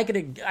thumbs when I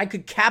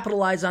could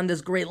capitalize on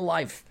this great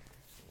life.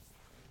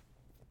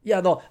 Yeah,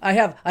 though, I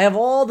have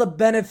all the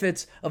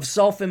benefits of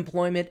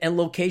self-employment and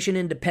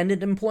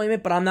location-independent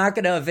employment, but I'm not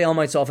going to avail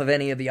myself of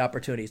any of the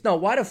opportunities. No,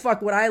 why the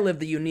fuck would I live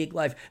the unique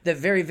life that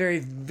very, very,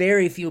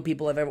 very few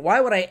people have ever... Why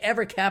would I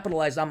ever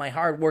capitalize on my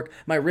hard work,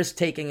 my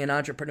risk-taking, and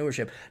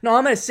entrepreneurship? No,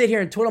 I'm going to sit here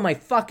and twiddle my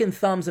fucking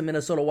thumbs in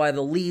Minnesota while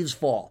the leaves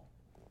fall.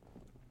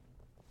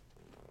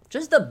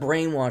 Just the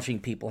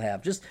brainwashing people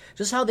have. Just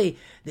how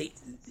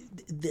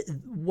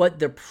what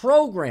they're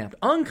programmed,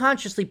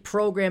 unconsciously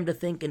programmed to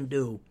think and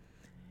do.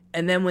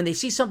 And then when they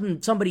see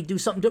somebody do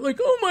something, they're like,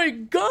 oh my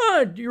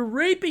God, you're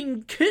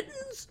raping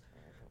kittens?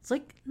 It's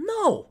like,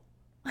 no.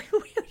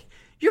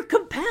 You're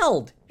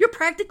compelled. You're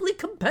practically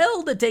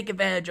compelled to take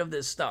advantage of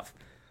this stuff.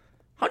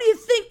 How do you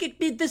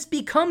think this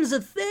becomes a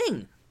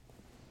thing?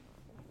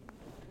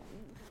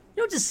 You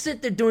don't just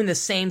sit there doing the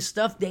same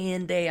stuff day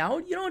in, day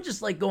out. You don't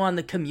just like go on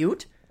the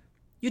commute.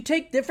 You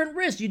take different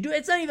risks.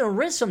 It's not even a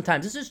risk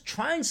sometimes. It's just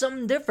trying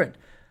something different.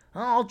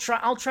 I'll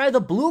try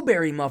the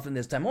blueberry muffin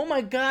this time. Oh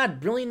my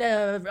God, brilliant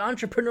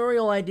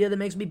entrepreneurial idea that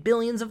makes me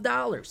billions of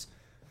dollars.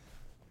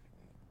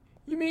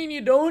 You mean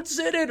you don't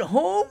sit at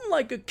home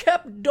like a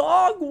kept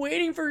dog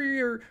waiting for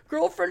your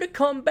girlfriend to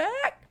come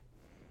back?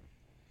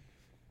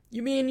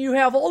 You mean you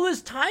have all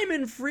this time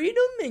and freedom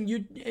and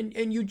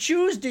you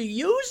choose to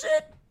use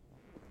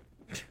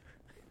it?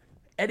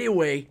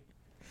 Anyway,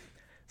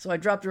 so I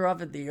dropped her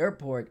off at the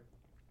airport.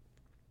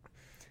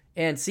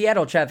 And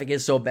Seattle traffic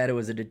is so bad it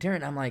was a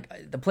deterrent. I'm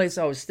like, the place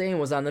I was staying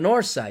was on the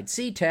north side.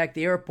 SeaTac,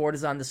 the airport,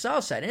 is on the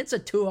south side. And it's a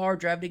 2-hour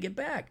drive to get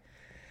back.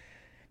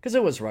 Because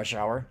it was rush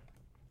hour.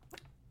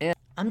 And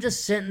I'm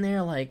just sitting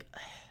there like,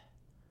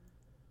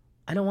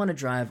 I don't want to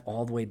drive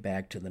all the way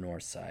back to the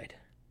north side.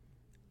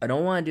 I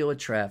don't want to deal with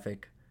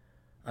traffic.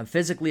 I'm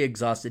physically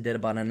exhausted. Did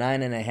about a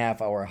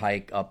 9.5-hour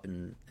hike up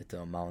into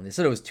a mountain. They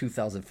said it was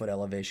 2,000 foot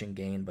elevation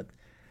gain, but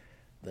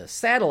the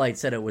satellite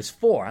said it was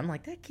 4. I'm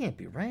like, that can't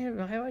be right.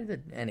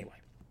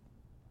 Anyway.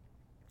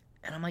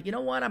 And I'm like, you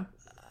know what?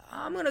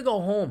 I'm going to go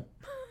home.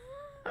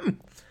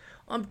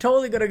 I'm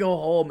totally going to go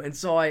home. And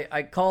so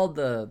I called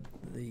the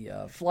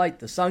flight,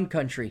 the Sun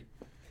Country.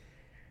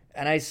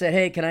 And I said,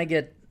 hey, can I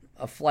get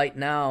a flight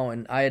now?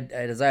 And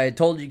as I had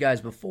told you guys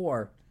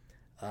before,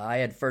 I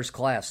had first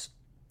class.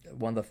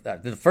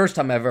 The first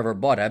time I've ever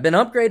bought it. I've been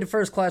upgraded to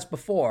first class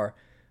before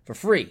for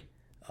free.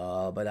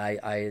 But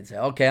I said,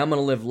 okay, I'm going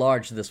to live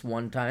large this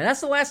one time. And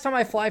that's the last time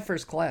I fly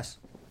first class.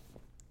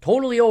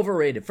 Totally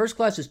overrated. First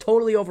class is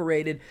totally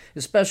overrated,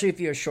 especially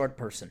if you're a short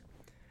person.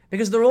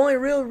 Because the only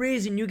real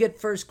reason you get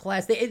first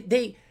class,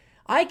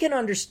 I can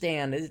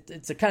understand,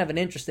 it's a kind of an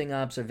interesting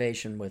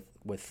observation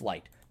with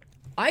flight.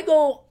 I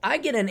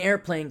get an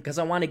airplane because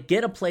I want to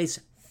get a place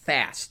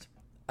fast.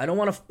 I don't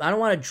want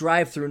to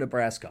drive through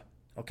Nebraska,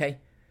 okay?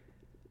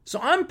 So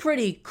I'm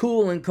pretty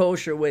cool and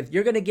kosher with,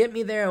 you're going to get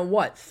me there in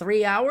what,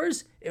 3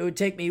 hours? It would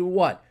take me,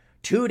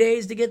 2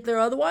 days to get there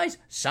otherwise?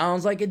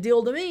 Sounds like a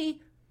deal to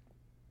me.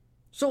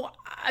 So,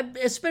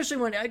 especially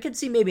when I could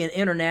see maybe an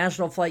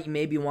international flight, you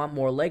maybe want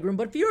more legroom.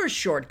 But if you're a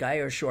short guy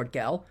or a short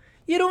gal,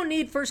 you don't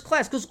need first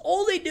class. Because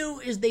all they do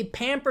is they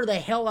pamper the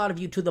hell out of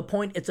you to the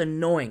point it's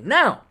annoying.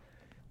 Now,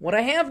 what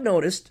I have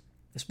noticed,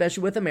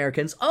 especially with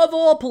Americans of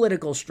all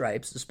political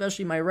stripes,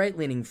 especially my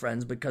right-leaning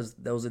friends, because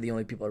those are the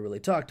only people I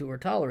really talk to or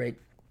tolerate,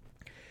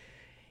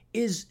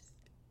 is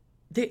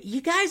that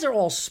you guys are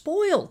all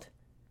spoiled.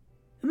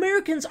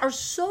 Americans are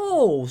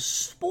so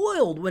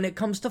spoiled when it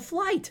comes to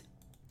flight.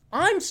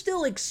 I'm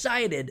still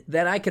excited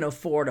that I can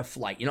afford a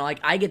flight. You know,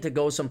 like I get to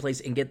go someplace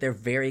and get there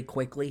very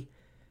quickly.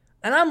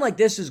 And I'm like,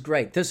 this is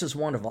great. This is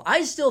wonderful.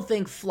 I still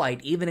think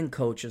flight, even in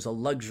coach, is a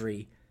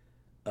luxury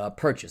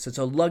purchase. It's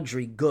a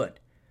luxury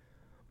good.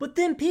 But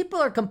then people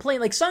are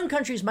complaining, like Sun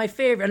Country's my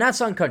favorite, not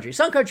Sun Country.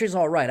 Sun Country's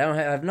all right. I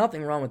have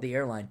nothing wrong with the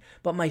airline.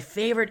 But my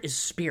favorite is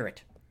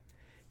Spirit.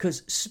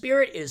 Because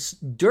Spirit is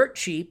dirt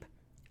cheap,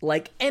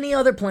 like any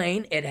other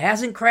plane. It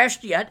hasn't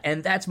crashed yet,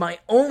 and that's my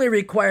only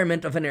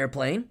requirement of an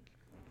airplane.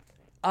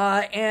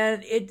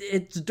 And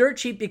it's dirt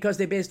cheap because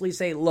they basically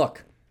say,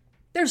 look,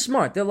 they're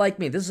smart. They're like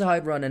me. This is how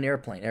I'd run an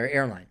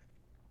airline.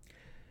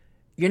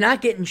 You're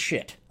not getting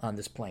shit on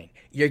this plane.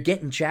 You're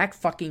getting jack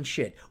fucking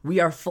shit. We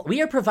are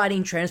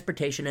providing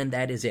transportation, and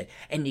that is it.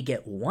 And you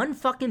get one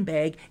fucking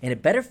bag, and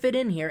it better fit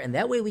in here, and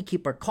that way we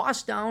keep our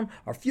costs down,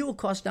 our fuel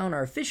costs down,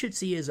 our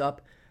efficiency is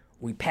up.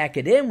 We pack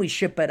it in, we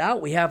ship it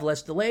out, we have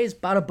less delays,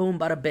 bada boom,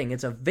 bada bing.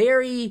 It's a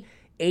very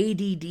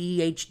ADD,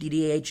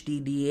 HDD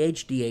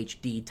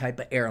type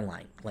of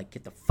airline. Like,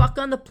 get the fuck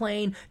on the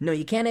plane. No,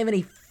 you can't have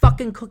any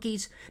fucking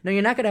cookies. No,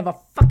 you're not going to have a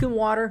fucking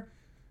water.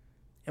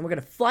 And we're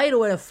going to fly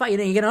to a fight.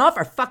 And you get off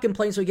our fucking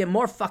plane so we get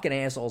more fucking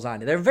assholes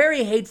on it. They're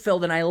very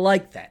hate-filled, and I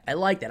like that.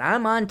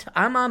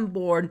 I'm on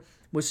board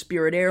with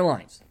Spirit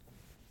Airlines.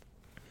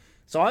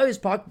 So I always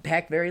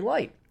pack very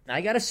light.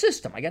 I got a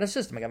system. I got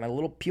my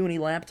little puny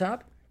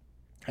laptop.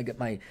 I got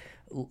my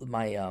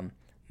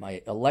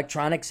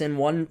electronics in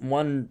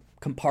one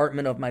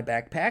compartment of my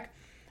backpack.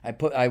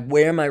 I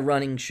wear my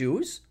running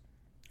shoes.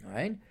 All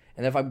right.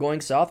 And if I'm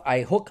going south,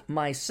 I hook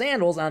my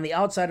sandals on the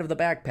outside of the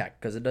backpack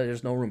because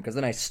there's no room. Because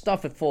then I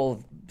stuff it full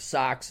of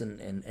socks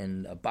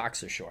and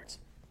boxer shorts.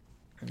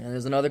 And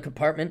there's another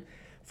compartment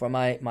for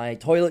my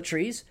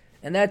toiletries.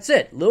 And that's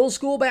it. Little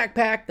school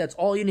backpack. That's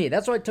all you need.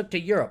 That's what I took to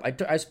Europe.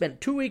 I spent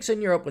 2 weeks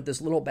in Europe with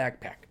this little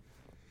backpack.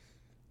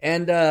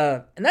 And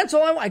that's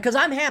all I want. Because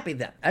I'm happy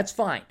then. That's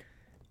fine.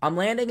 I'm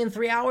landing in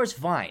 3 hours.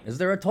 Fine. Is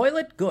there a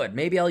toilet? Good.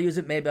 Maybe I'll use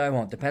it. Maybe I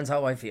won't. Depends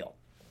how I feel.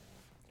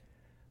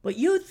 But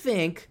you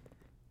think...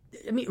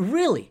 I mean,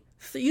 really,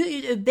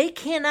 they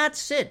cannot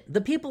sit.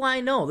 The people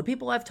I know, the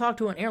people I've talked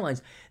to on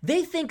airlines,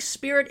 they think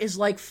Spirit is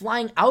like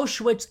flying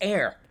Auschwitz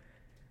Air.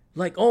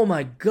 Like, oh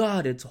my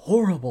God, it's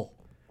horrible.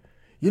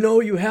 You know,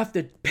 you have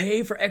to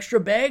pay for extra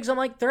bags. I'm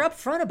like, they're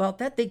upfront about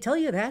that. They tell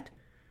you that.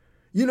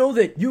 You know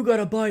that you got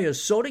to buy a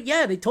soda?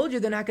 Yeah, they told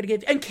you they're not going to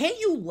get... And can't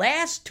you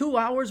last 2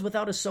 hours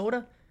without a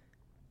soda?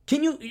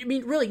 Can you... I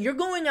mean, really, you're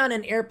going on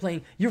an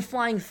airplane. You're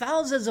flying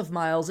thousands of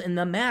miles in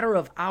the matter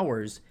of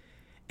hours.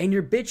 And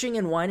you're bitching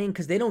and whining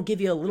because they don't give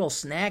you a little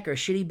snack or a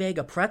shitty bag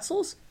of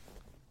pretzels?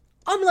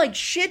 I'm like,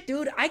 shit,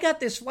 dude, I got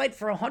this flight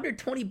for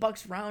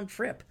 $120 round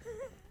trip.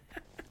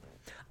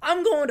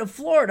 I'm going to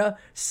Florida,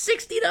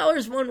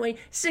 $60 one way,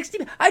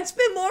 I'd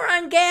spend more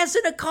on gas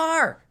in a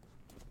car.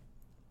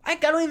 I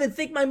don't even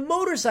think my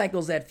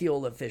motorcycle's that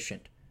fuel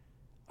efficient.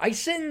 I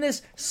sit in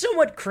this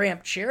somewhat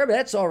cramped chair, but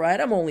that's all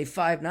right. I'm only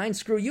 5'9".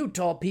 Screw you,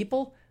 tall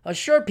people. Us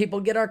short people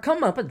get our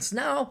comeuppance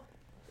now.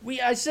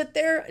 I sit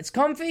there, it's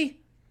comfy.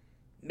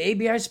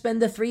 Maybe I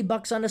spend the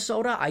 $3 on a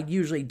soda. I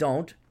usually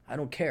don't. I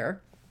don't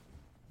care.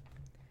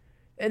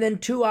 And then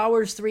 2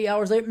 hours, 3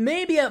 hours later,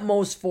 maybe at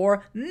most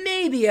 4,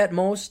 maybe at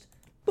most,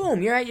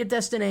 boom, you're at your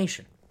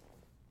destination.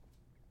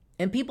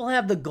 And people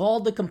have the gall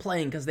to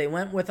complain because they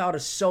went without a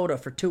soda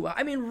for 2 hours.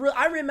 I mean,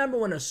 I remember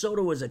when a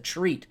soda was a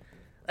treat,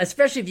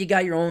 especially if you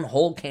got your own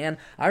whole can.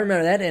 I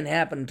remember that didn't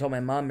happen until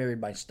my mom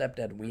married my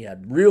stepdad. We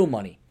had real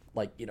money.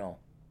 Like, you know,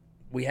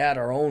 we had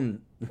our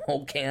own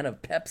whole can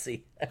of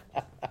Pepsi.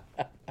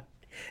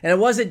 And it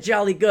wasn't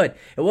jolly good.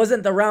 It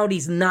wasn't the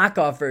Rowdy's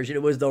knockoff version.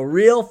 It was the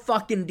real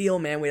fucking deal,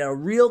 man. We had a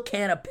real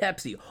can of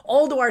Pepsi.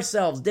 All to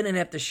ourselves. Didn't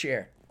have to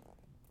share.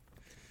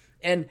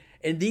 And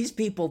these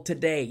people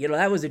today, you know,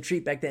 that was a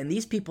treat back then. And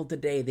these people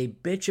today, they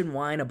bitch and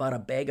whine about a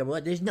bag of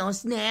what? There's no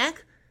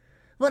snack?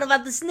 What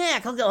about the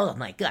snack? Oh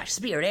my gosh,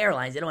 Spirit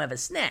Airlines, they don't have a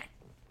snack.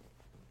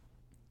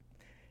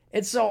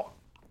 And so,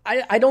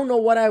 I don't know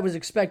what I was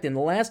expecting. The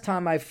last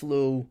time I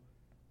flew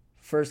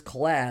first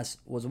class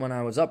was when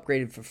I was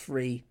upgraded for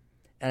free.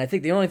 And I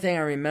think the only thing I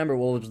remember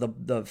was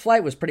the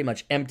flight was pretty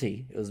much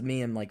empty. It was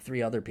me and like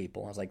 3 other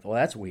people. I was like, well,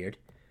 that's weird.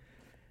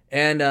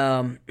 And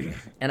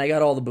I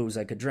got all the booze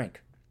I could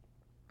drink.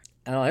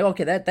 And I'm like,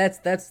 okay, that's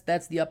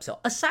the upsell.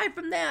 Aside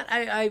from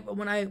that,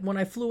 when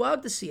I flew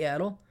out to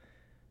Seattle,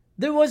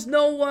 there was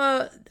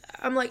no.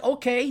 I'm like,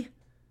 okay,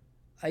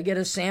 I get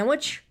a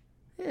sandwich.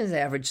 It's an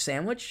average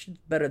sandwich,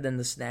 better than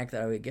the snack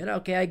that I would get.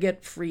 Okay, I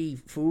get free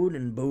food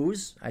and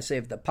booze. I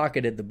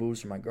pocketed the booze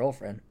for my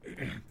girlfriend.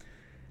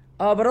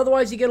 But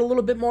otherwise, you get a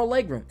little bit more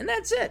leg room. And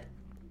that's it.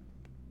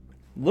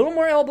 A little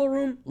more elbow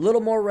room, a little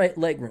more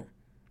leg room.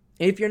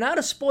 If you're not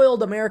a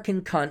spoiled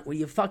American cunt, what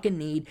you fucking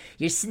need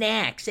your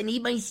snacks. I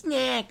need my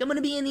snack. I'm going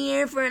to be in the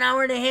air for an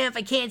hour and a half.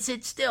 I can't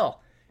sit still.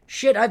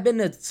 Shit, I've been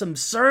to some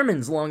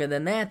sermons longer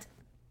than that.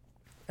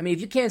 I mean,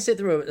 if you can't sit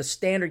through a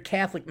standard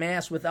Catholic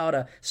mass without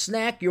a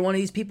snack, you're one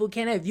of these people who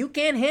can't have. If you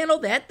can't handle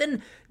that,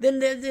 then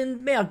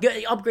man,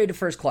 upgrade to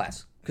first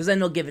class. Because then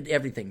they'll give it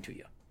everything to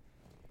you.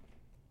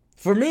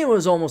 For me, it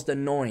was almost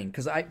annoying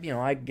because I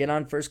get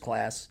on first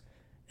class,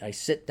 I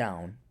sit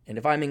down, and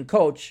if I'm in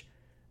coach,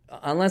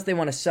 unless they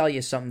want to sell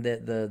you something,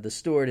 the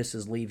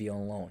stewardesses leave you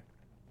alone.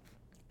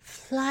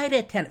 Flight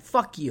attendant,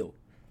 fuck you.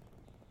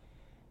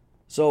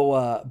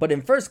 So, but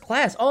in first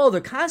class,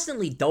 they're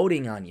constantly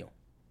doting on you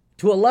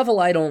to a level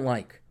I don't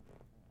like.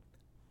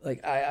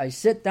 Like, I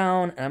sit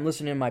down and I'm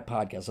listening to my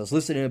podcast. I was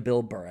listening to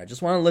Bill Burr. I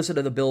just want to listen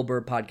to the Bill Burr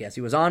podcast.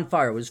 He was on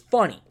fire. It was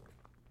funny.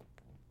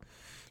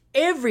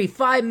 Every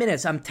 5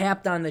 minutes, I'm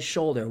tapped on the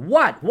shoulder.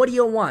 What? What do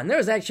you want? And there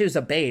was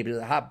a babe,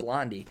 a hot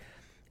blondie.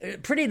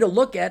 Pretty to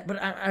look at, but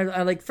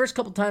I like, first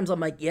couple times, I'm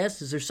like, yes,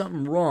 is there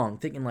something wrong?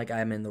 Thinking like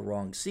I'm in the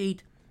wrong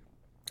seat.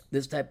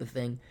 This type of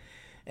thing.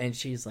 And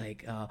she's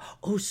like,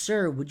 oh,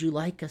 sir, would you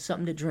like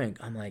something to drink?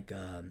 I'm like,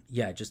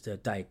 yeah, just a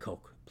Diet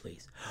Coke,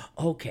 please.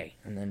 Okay.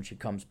 And then she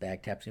comes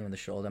back, taps me on the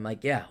shoulder. I'm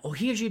like, yeah. Oh,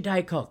 here's your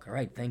Diet Coke. All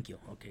right, thank you.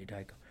 Okay,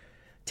 Diet Coke.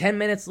 10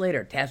 minutes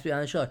later, taps me on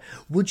the shoulder.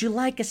 Would you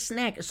like a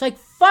snack? It's like,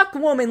 fuck,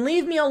 woman,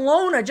 leave me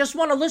alone. I just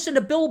want to listen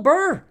to Bill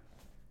Burr.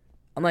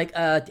 I'm like,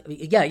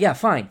 yeah,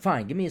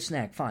 fine. Give me a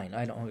snack, fine.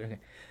 I don't. Okay.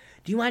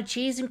 Do you want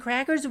cheese and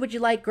crackers, or would you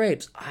like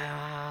grapes?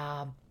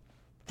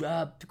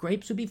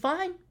 Grapes would be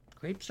fine.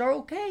 Grapes are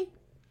okay.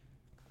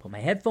 Put my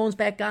headphones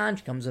back on.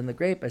 She comes in the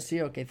grape. I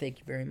see, okay, thank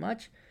you very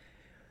much.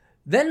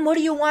 Then what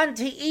do you want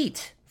to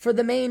eat for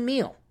the main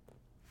meal?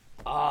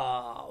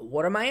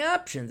 What are my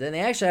options? And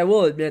actually, I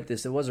will admit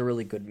this, it was a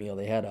really good meal.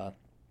 They had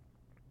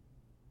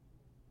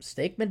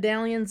steak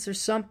medallions or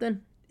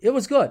something. It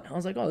was good. I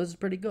was like, oh, this is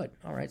pretty good.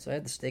 All right, so I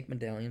had the steak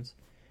medallions.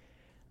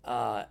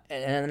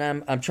 And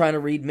I'm trying to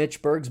read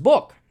Mitch Berg's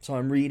book. So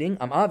I'm reading.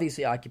 I'm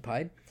obviously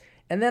occupied.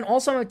 And then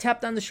also I'm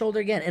tapped on the shoulder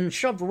again and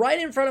shoved right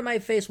in front of my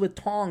face with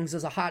tongs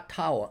as a hot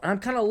towel. And I'm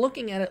kind of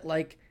looking at it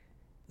like,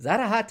 is that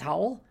a hot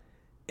towel?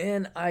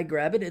 And I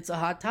grab it, it's a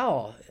hot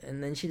towel.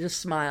 And then she just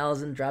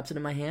smiles and drops it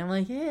in my hand. I'm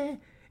like, yeah.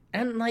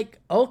 And I'm like,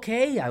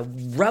 okay. I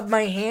rub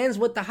my hands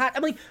with the hot.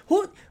 I'm like,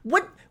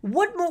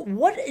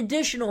 what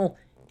additional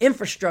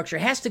infrastructure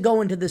has to go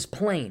into this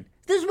plane?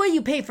 This is why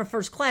you pay for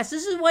first class.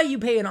 This is why you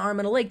pay an arm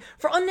and a leg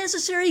for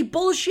unnecessary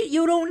bullshit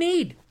you don't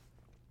need.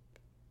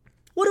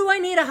 What do I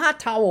need a hot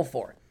towel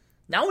for?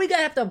 Now we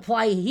have to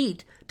apply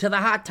heat to the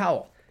hot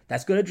towel.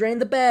 That's going to drain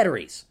the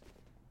batteries.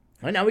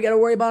 Right, now we got to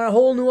worry about a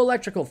whole new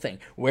electrical thing.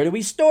 Where do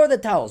we store the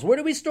towels? Where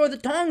do we store the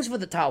tongs for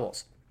the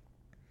towels?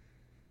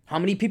 How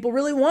many people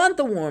really want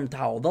the warm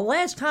towel? The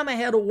last time I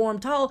had a warm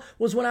towel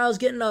was when I was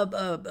getting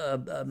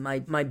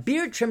my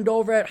beard trimmed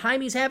over at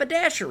Jaime's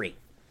Haberdashery.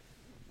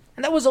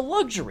 And that was a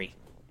luxury.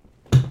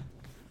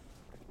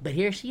 But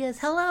here she is.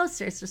 Hello,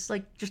 sir. It's just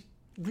like, just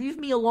leave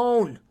me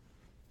alone.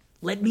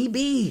 Let me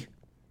be.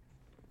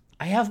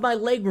 I have my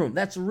leg room.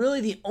 That's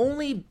really the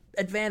only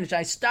advantage.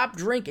 I stopped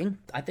drinking.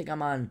 I think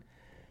I'm on,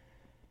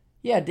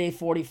 day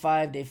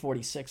 45, day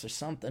 46 or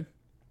something.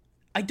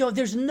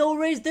 There's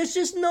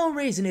just no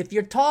reason. If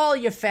you're tall,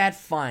 you're fat,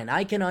 fine.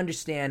 I can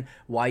understand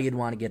why you'd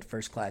want to get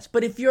first class.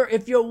 But if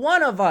you're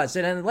one of us,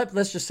 and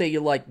let's just say you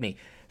like me,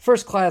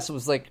 first class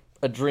was like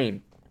a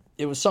dream.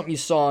 It was something you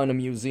saw in a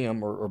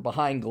museum or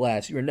behind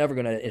glass. You were never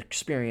going to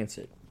experience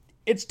it.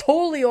 It's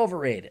totally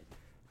overrated.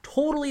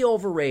 Totally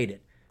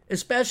overrated.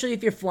 Especially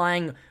if you're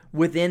flying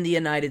within the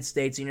United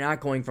States and you're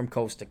not going from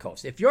coast to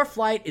coast. If your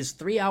flight is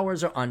 3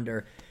 hours or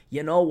under,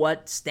 you know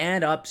what?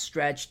 Stand up,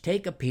 stretch,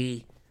 take a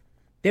pee.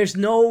 There's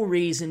no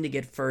reason to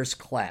get first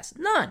class.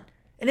 None.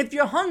 And if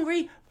you're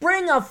hungry,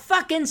 bring a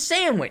fucking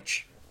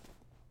sandwich.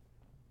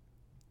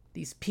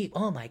 These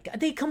people, oh my God,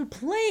 they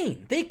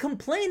complain. They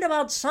complain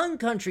about Sun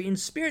Country and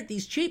Spirit,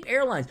 these cheap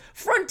airlines.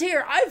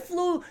 Frontier, I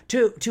flew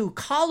to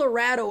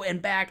Colorado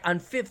and back on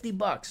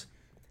 $50.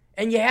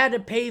 And you had to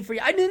pay for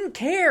it. I didn't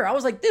care. I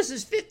was like, this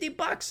is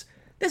 $50.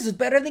 This is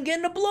better than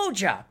getting a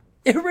blowjob.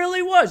 It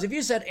really was. If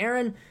you said,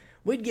 Aaron,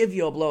 we'd give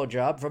you a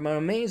blowjob from an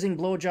amazing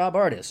blowjob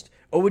artist.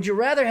 Or would you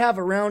rather have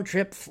a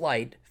round-trip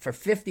flight for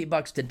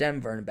 $50 to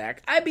Denver and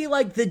back? I'd be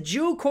like, the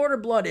Jew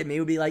quarter-blood in me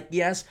would be like,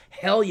 yes,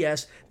 hell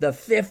yes, the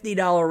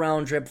 $50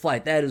 round-trip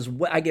flight. That is,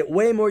 I get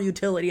way more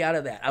utility out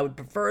of that. I would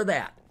prefer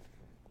that.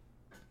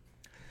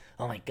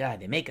 Oh my God,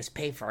 they make us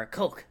pay for our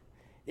Coke.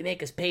 They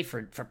make us pay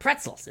for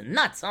pretzels and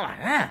nuts. Oh my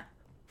God.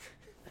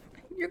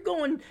 You're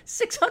going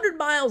 600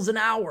 miles an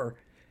hour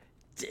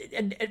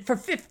for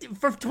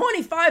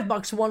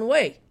 $25 one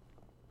way.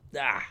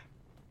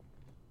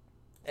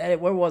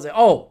 Where was it?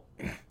 Oh,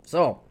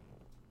 so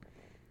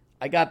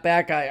I got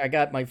back. I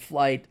got my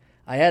flight.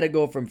 I had to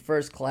go from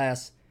first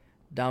class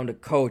down to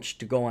coach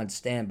to go on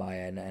standby,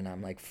 and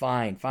I'm like,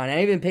 fine.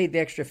 I even paid the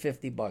extra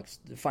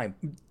 $50. Fine,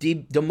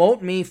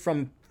 demote me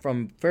from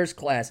first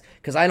class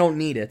because I don't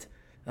need it.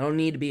 I don't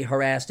need to be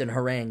harassed and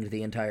harangued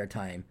the entire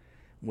time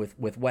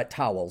with wet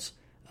towels.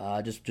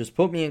 Just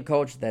put me in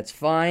coach. That's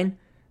fine.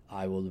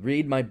 I will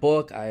read my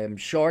book. I am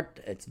short.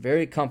 It's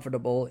very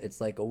comfortable.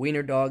 It's like a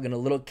wiener dog in a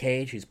little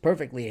cage. He's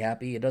perfectly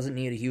happy. He doesn't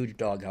need a huge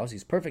doghouse.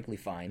 He's perfectly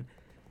fine.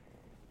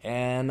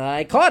 And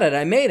I caught it.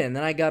 I made it. And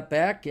then I got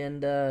back,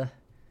 and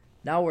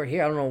now we're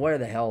here. I don't know where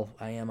the hell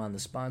I am on the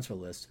sponsor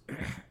list.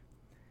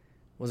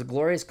 Was it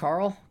Glorious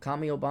Carl? Call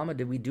Me Obama?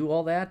 Did we do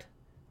all that?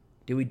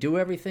 Did we do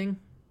everything?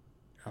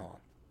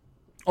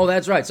 Oh,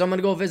 that's right. So I'm going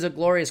to go visit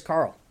Glorious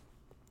Carl.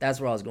 That's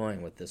where I was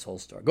going with this whole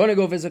story. Going to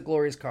go visit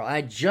Glorious Carl.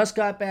 I just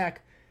got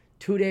back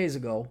 2 days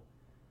ago,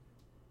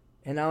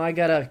 and now I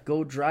got to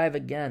go drive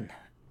again.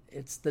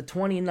 It's the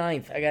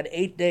 29th. I got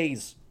 8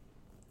 days.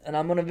 And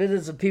I'm going to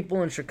visit some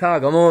people in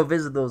Chicago. I'm going to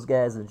visit those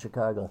guys in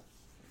Chicago.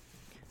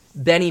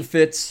 Benny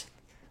Fitz.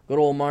 Good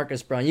old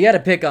Marcus Brown. You got to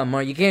pick on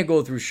Mark. You can't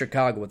go through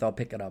Chicago without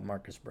picking on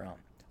Marcus Brown.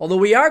 Although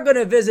we are going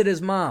to visit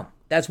his mom.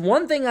 That's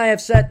one thing I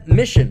have set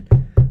mission.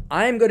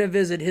 I am going to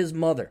visit his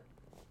mother,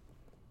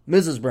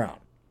 Mrs. Brown.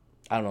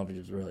 I don't know if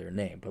it's really her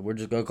name, but we're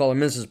just going to call her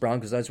Mrs. Brown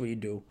because that's what you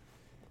do.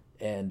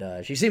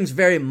 And she seems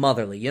very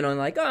motherly. You know,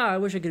 like, I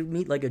wish I could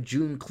meet like a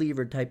June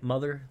Cleaver type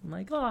mother. I'm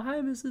like,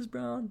 hi, Mrs.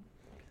 Brown.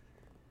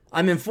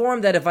 I'm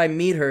informed that if I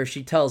meet her,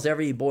 she tells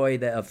every boy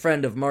that a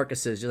friend of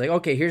Marcus's, she's like,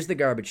 okay, here's the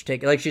garbage.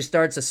 Take it. Like she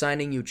starts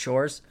assigning you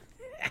chores.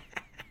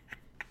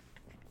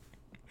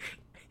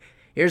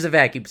 Here's a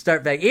vacuum.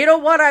 Start vacuum. You know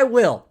what? I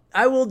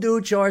will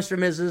do chores for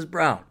Mrs.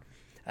 Brown.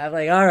 I'm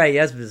like, all right,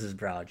 yes, Mrs.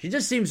 Brown. She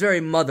just seems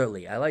very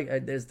motherly. I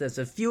like. There's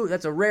a few.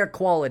 That's a rare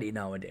quality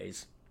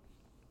nowadays.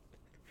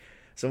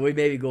 So we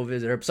maybe go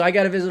visit her. So I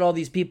got to visit all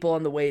these people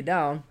on the way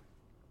down.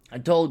 I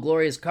told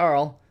Glorious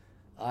Carl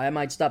I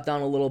might stop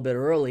down a little bit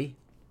early.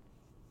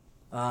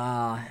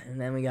 And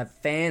then we got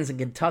fans in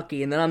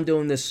Kentucky, and then I'm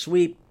doing this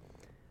sweep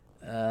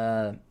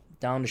down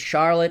to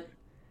Charlotte,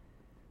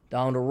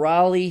 down to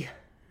Raleigh,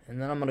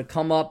 and then I'm going to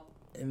come up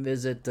and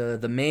visit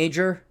the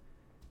Major.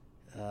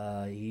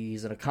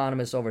 He's an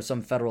economist over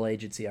some federal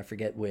agency, I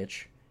forget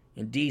which,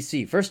 in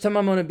D.C. First time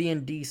I'm going to be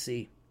in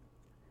D.C.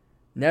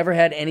 Never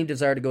had any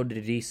desire to go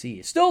to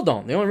D.C. Still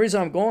don't. The only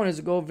reason I'm going is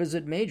to go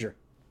visit Major.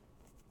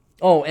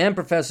 Oh, and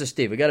Professor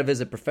Steve. We got to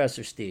visit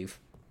Professor Steve.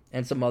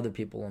 And some other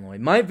people in the way.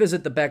 Might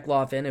visit the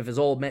Beckloff Inn if his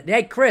old man...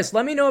 Hey, Chris,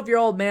 let me know if your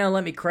old man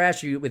let me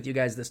crash with you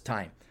guys this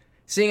time.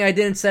 Seeing I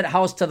didn't set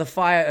fire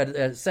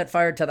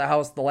to the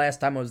house the last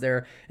time I was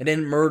there and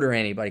didn't murder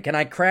anybody. Can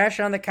I crash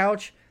on the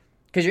couch?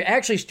 Because you're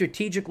actually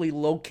strategically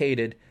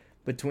located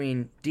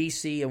between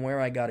D.C. and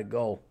where I got to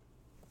go.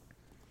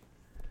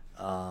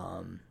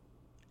 And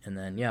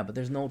then, but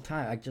there's no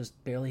time. I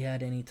just barely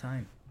had any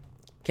time.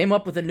 Came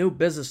up with a new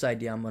business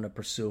idea I'm going to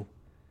pursue.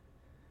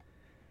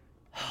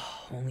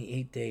 Only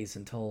 8 days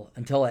until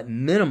at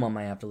minimum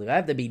I have to leave. I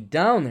have to be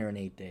down there in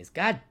 8 days.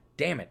 God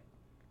damn it.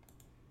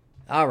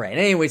 All right.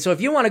 Anyway, so if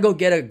you want to go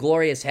get a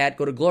Glorious hat,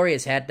 go to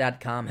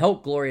glorioushat.com.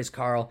 Help Glorious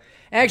Carl.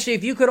 Actually,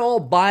 if you could all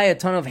buy a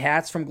ton of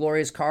hats from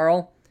Glorious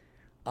Carl,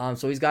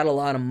 so he's got a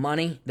lot of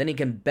money, then he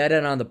can bet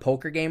it on the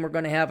poker game we're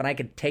going to have, and I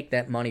could take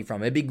that money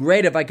from him. It'd be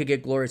great if I could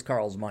get Glorious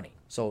Carl's money.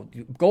 So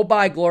go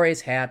buy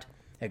Glorious hat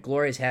at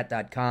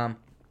glorioushat.com.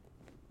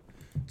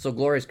 So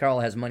Glorious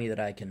Carl has money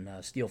that I can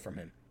steal from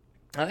him.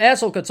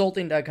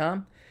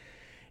 AssholeConsulting.com.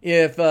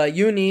 If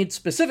you need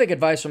specific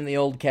advice from the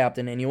old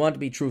captain and you want to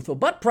be truthful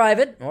but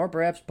private, or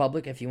perhaps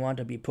public if you want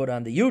to be put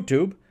on the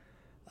YouTube,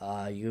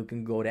 you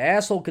can go to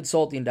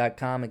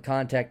AssholeConsulting.com and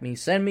contact me.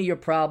 Send me your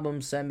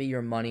problems. Send me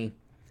your money.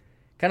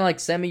 Kind of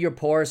like send me your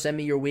poor, send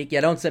me your weak.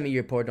 Yeah, don't send me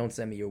your poor, don't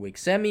send me your weak.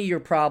 Send me your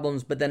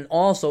problems, but then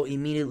also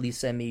immediately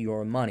send me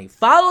your money.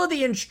 Follow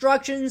the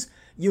instructions,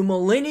 you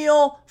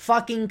millennial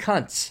fucking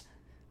cunts.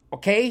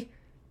 Okay?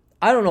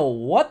 I don't know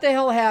what the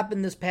hell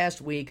happened this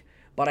past week,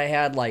 but I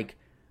had I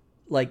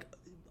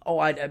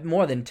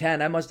more than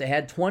 10. I must have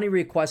had 20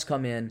 requests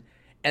come in,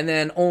 and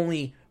then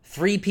only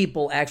 3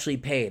 people actually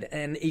paid.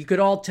 And you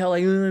could all tell,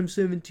 like, I'm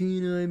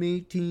 17, I'm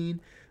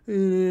 18.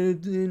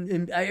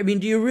 And I mean,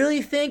 do you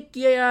really think,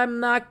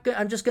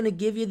 I'm just going to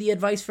give you the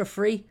advice for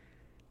free?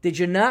 Did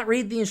you not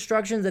read the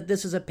instructions that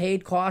this is a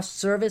paid cost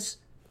service?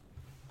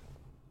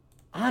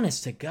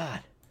 Honest to God.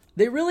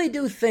 They really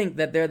do think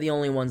that they're the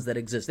only ones that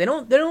exist. They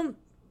don't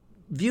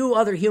view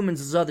other humans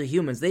as other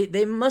humans.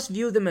 They must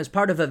view them as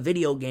part of a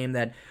video game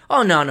that,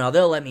 oh, no,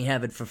 they'll let me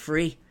have it for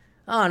free.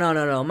 Oh,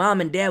 no,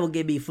 Mom and Dad will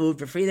give me food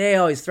for free. They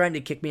always threaten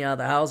to kick me out of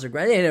the house.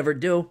 They never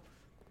do.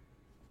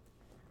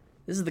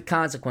 This is the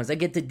consequence. I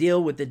get to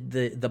deal with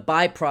the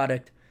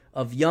byproduct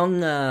of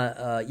young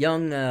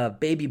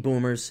baby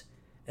boomers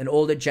and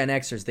older Gen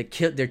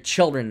Xers. They're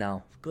children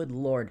now. Good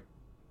Lord.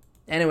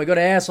 Anyway, go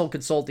to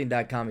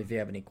assholeconsulting.com if you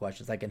have any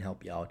questions. I can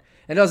help you out.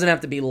 It doesn't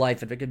have to be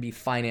life. It could be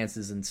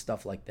finances and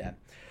stuff like that.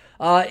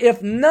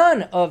 If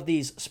none of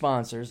these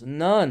sponsors,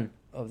 none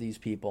of these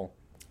people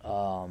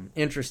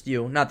interest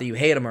you, not that you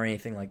hate them or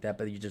anything like that,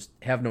 but you just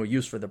have no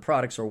use for the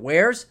products or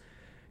wares,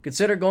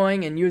 consider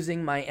going and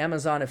using my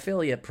Amazon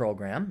affiliate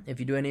program if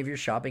you do any of your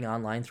shopping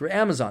online through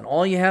Amazon.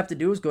 All you have to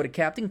do is go to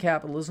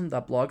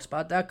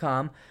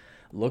captaincapitalism.blogspot.com,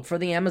 look for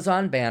the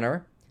Amazon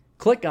banner,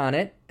 click on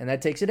it, and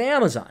that takes you to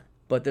Amazon.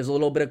 But there's a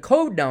little bit of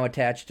code now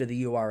attached to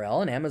the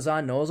URL, and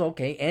Amazon knows,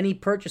 okay, any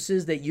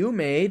purchases that you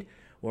made,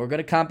 we're going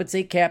to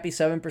compensate Cappy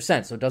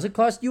 7%. So it doesn't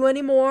cost you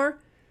any more.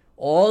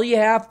 All you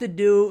have to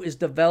do is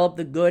develop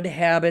the good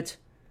habit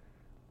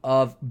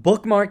of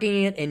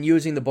bookmarking it and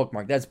using the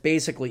bookmark. That's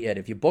basically it.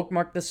 If you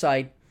bookmark the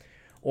site,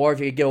 or if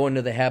you go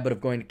into the habit of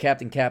going to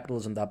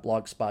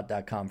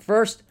captaincapitalism.blogspot.com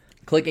first,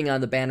 clicking on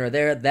the banner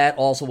there, that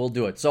also will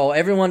do it. So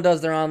everyone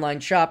does their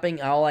online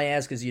shopping. All I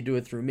ask is you do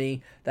it through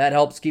me. That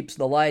helps, keeps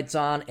the lights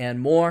on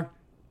and more.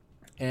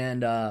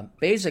 And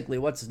basically,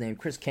 what's his name?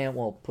 Chris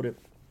Cantwell put it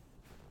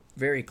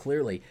very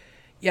clearly.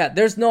 Yeah,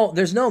 there's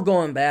no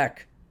going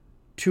back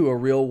to a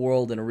real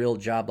world and a real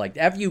job like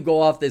that. After you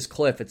go off this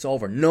cliff, it's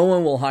over. No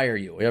one will hire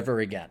you ever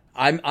again.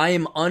 I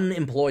am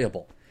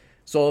unemployable.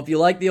 So if you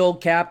like the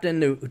old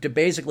captain to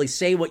basically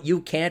say what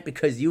you can't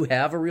because you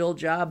have a real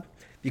job,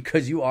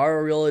 because you are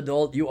a real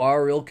adult, you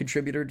are a real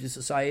contributor to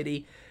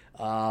society,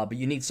 but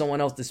you need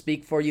someone else to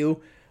speak for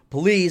you,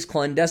 please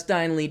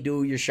clandestinely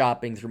do your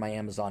shopping through my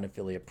Amazon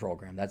affiliate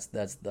program. That's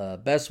the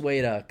best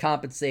way to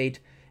compensate.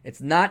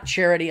 It's not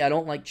charity. I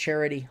don't like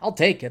charity. I'll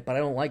take it, but I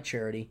don't like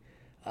charity.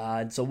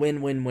 It's a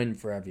win-win-win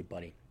for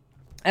everybody.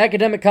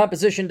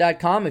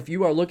 AcademicComposition.com, if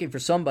you are looking for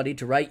somebody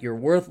to write your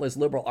worthless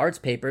liberal arts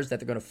papers that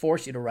they're going to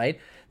force you to write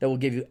that will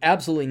give you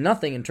absolutely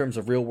nothing in terms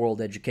of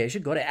real-world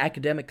education, go to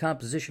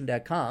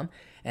AcademicComposition.com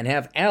and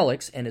have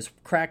Alex and his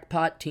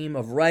crackpot team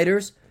of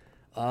writers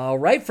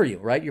write for you,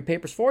 write your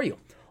papers for you.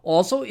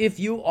 Also, if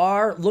you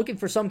are looking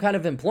for some kind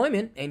of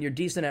employment and you're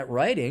decent at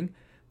writing,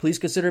 please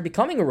consider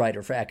becoming a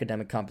writer for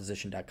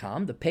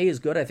AcademicComposition.com. The pay is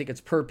good. I think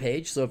it's per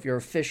page, so if you're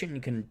efficient,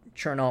 you can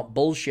churn out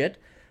bullshit.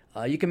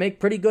 You can make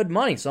pretty good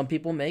money. Some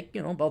people make,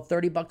 about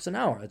 $30 an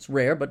hour. It's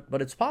rare,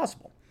 but it's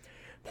possible.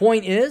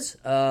 Point is,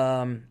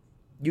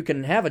 you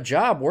can have a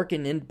job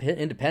working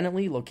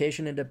independently,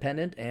 location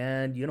independent,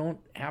 and you don't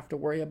have to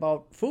worry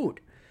about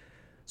food.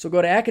 So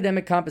go to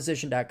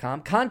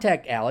academiccomposition.com,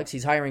 contact Alex.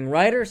 He's hiring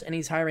writers and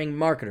he's hiring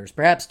marketers.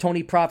 Perhaps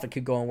Tony Profit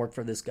could go and work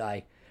for this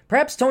guy.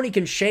 Perhaps Tony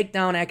can shake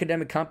down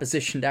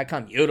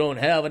academiccomposition.com. You don't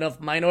have enough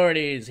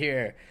minorities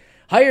here.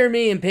 Hire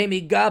me and pay me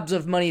gobs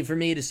of money for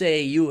me to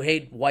say you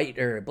hate white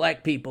or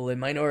black people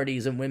and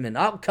minorities and women.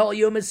 I'll call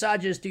you a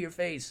misogynist to your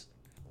face.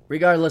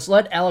 Regardless,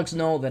 let Alex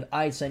know that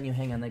I sent you.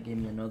 Hang on, that gave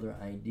me another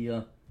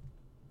idea.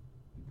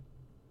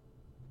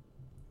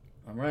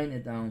 I'm writing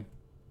it down.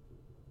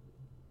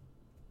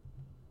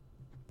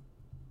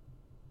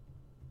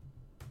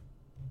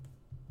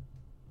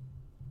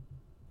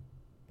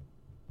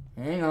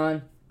 Hang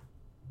on.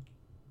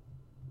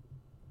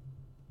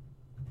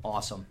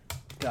 Awesome.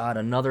 God,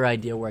 another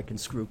idea where I can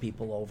screw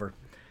people over.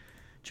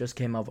 Just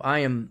came up.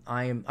 I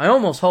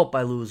almost hope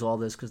I lose all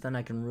this because then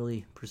I can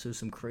really pursue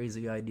some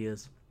crazy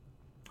ideas.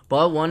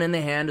 But one in the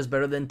hand is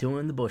better than two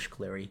in the bush,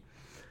 Clary.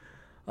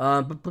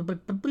 Where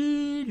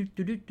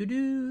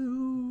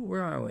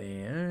are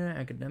we?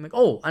 Academic.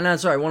 Oh, and I'm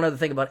sorry. One other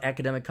thing about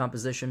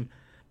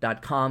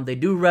academiccomposition.com. They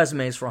do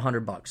resumes for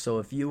 $100. So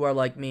if you are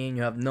like me and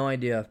you have no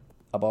idea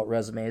about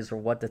resumes or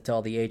what to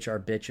tell the HR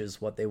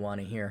bitches what they want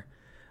to hear,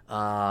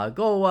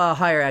 go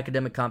hire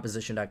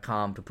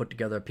academiccomposition.com to put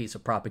together a piece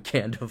of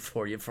propaganda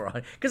for you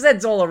because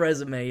that's all a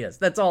resume is.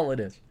 That's all it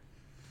is.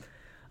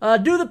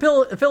 Do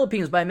the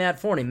Philippines by Matt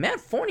Forney. Matt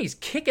Forney's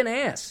kicking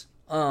ass.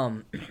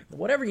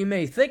 Whatever you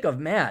may think of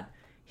Matt,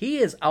 he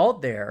is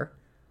out there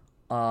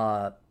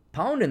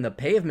pounding the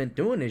pavement,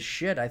 doing his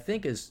shit. I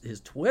think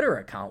his Twitter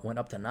account went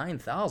up to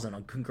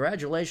 9,000.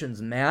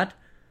 Congratulations, Matt.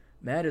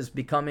 Matt is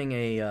becoming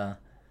a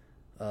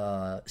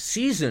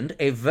seasoned,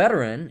 a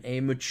veteran, a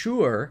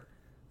mature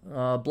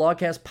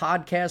blogcast,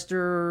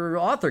 podcaster,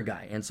 author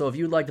guy. And so if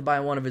you'd like to buy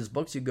one of his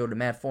books, you go to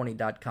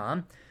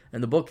mattforney.com.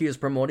 And the book he is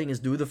promoting is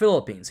Do the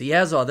Philippines. He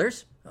has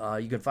others.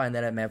 You can find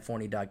that at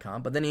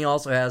mattforney.com. But then he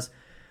also has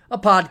a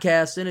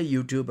podcast and a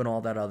YouTube and all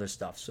that other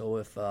stuff. So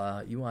if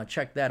you want to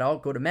check that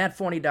out, go to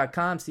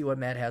mattforney.com, see what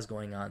Matt has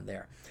going on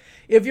there.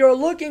 If you're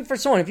looking for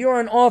someone, if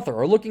you're an author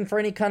or looking for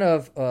any kind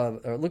of,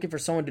 or looking for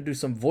someone to do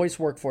some voice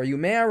work for you,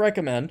 may I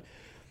recommend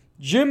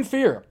Jim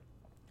Fear.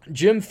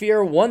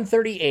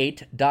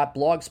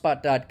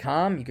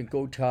 JimFear138.blogspot.com. You can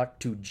go talk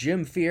to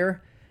Jim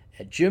Fear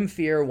at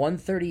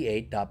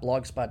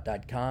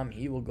jimfear138.blogspot.com.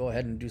 He will go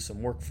ahead and do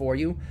some work for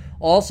you.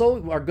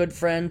 Also, our good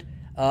friend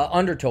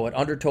Undertow at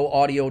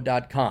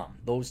undertowaudio.com.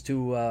 Those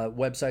two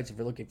websites, if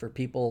you're looking for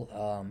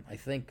people, I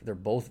think they're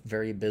both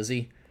very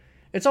busy.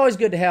 It's always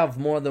good to have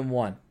more than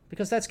one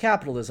because that's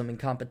capitalism and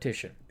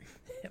competition.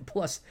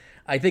 Plus,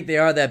 I think they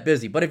are that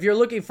busy. But if you're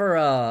looking for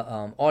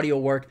audio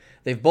work,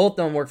 they've both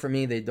done work for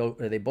me. They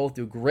both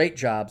do great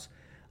jobs.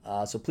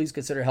 So please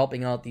consider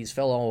helping out these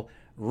fellow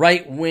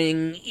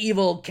right-wing,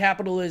 evil,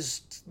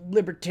 capitalist,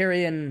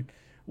 libertarian,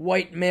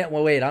 white men.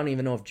 Well, wait, I don't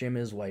even know if Jim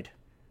is white.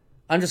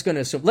 I'm just going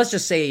to assume. Let's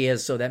just say he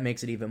is, so that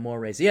makes it even more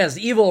racist. Yes,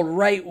 evil,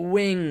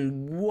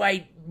 right-wing,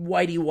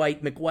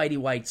 McWhitey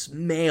whites,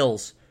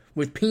 males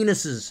with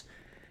penises.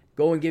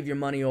 Go and give your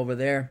money over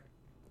there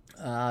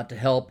to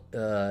help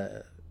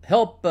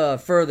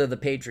further the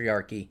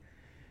patriarchy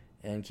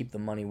and keep the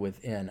money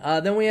within.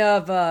 Then we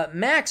have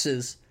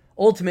Max's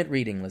Ultimate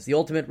Reading List. The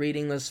Ultimate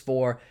Reading List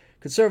for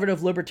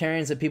conservative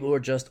libertarians and people who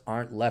just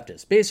aren't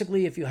leftists.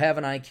 Basically, if you have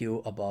an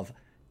IQ above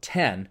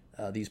 10,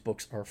 these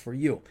books are for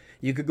you.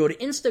 You could go to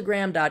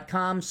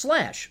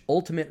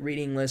Instagram.com/Ultimate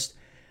Reading List.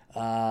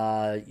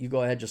 You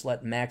go ahead, just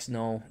let Max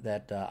know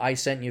that I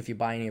sent you if you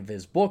buy any of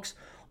his books.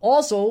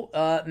 Also,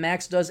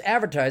 Max does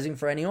advertising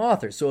for any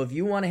author. So if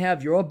you want to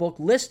have your book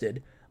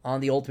listed on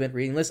the Ultimate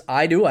Reading List,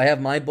 I do. I have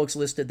my books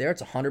listed there.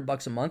 It's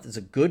 $100 a month. It's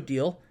a good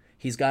deal.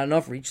 He's got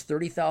enough reach,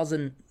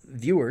 30,000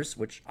 viewers,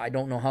 which I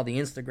don't know how the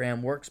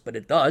Instagram works, but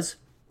it does.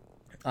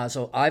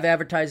 So I've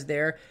advertised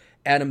there.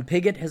 Adam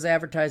Piggott has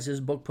advertised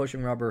his book,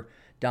 Pushing Rubber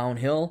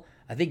Downhill.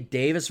 I think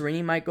Davis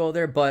Rini might go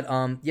there. But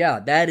yeah,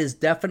 that is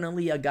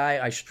definitely a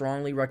guy I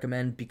strongly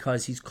recommend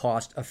because he's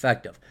cost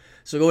effective.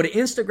 So go to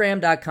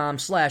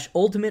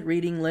Instagram.com/ultimate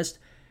reading list.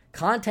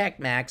 Contact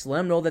Max.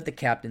 Let him know that the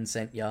captain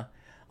sent you.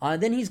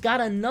 Then he's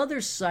got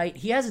another site.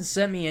 He hasn't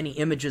sent me any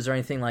images or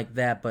anything like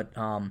that, but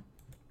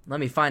let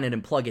me find it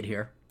and plug it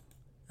here.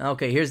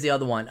 Okay, here's the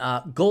other one.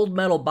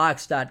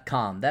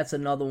 Goldmedalbox.com. That's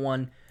another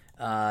one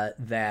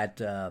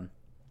who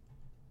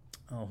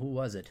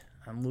was it?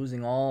 I'm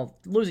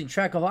losing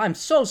track of. I'm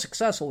so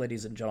successful,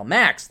 ladies and gentlemen.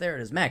 Max, there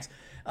it is, Max.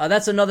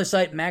 That's another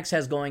site Max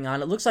has going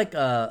on. It looks like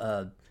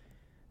the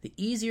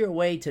easier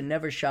way to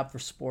never shop for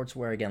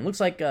sportswear again.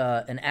 Looks like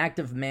an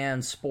active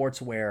man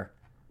sportswear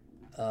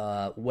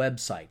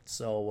website.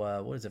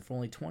 So what is it? For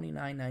only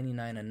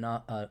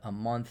 $29.99 a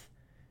month.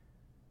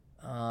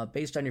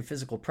 Based on your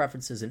physical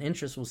preferences and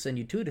interests, we'll send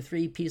you 2 to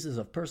 3 pieces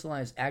of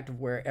personalized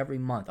activewear every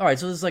month. All right,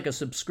 so this is like a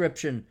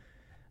subscription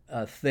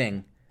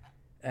thing.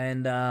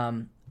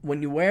 And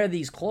when you wear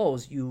these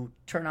clothes, you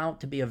turn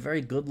out to be a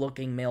very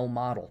good-looking male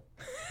model.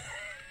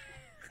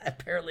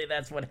 Apparently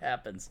that's what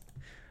happens.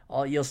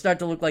 You'll start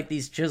to look like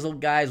these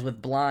chiseled guys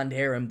with blonde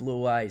hair and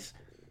blue eyes.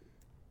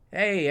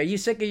 Hey, are you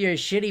sick of your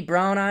shitty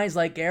brown eyes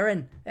like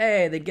Aaron?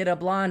 Hey, they get a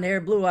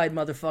blonde-haired, blue-eyed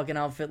motherfucking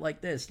outfit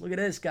like this. Look at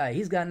this guy.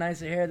 He's got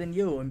nicer hair than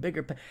you and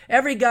bigger...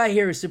 Every guy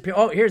here is superior.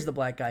 Oh, here's the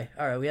black guy.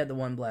 All right, we had the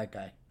one black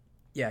guy.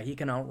 Yeah, he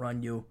can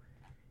outrun you.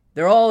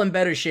 They're all in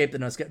better shape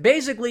than us.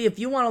 Basically, if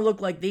you want to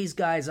look like these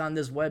guys on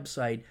this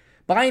website,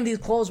 buying these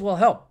clothes will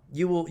help.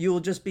 You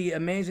will just be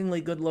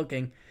amazingly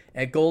good-looking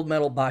at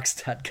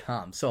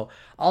goldmedalbox.com. So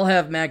I'll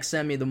have Max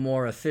send me the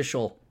more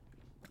official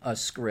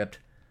script.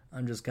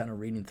 I'm just kind of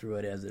reading through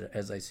it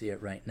as I see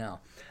it right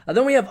now.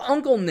 Then we have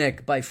Uncle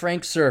Nick by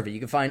Frank Servey. You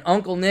can find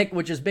Uncle Nick,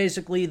 which is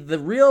basically the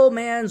real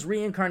man's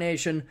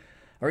reincarnation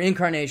or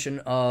incarnation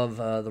of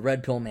the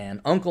Red Pill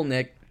Man. Uncle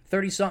Nick,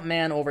 30-something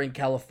man over in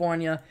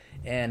California,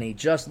 and he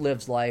just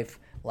lives life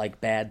like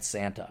Bad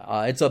Santa.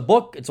 It's a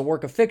book. It's a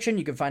work of fiction.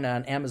 You can find it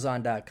on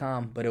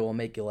Amazon.com, but it will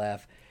make you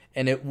laugh.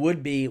 And it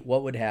would be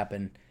what would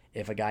happen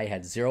if a guy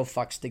had 0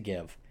 fucks to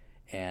give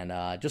and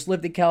just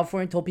lived in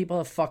California and told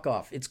people to fuck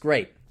off. It's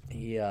great.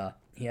 He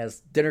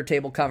has dinner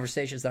table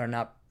conversations that are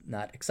not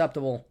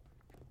acceptable.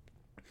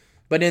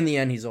 But in the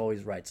end, he's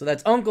always right. So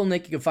that's Uncle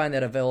Nick. You can find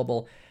that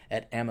available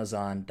at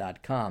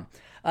Amazon.com.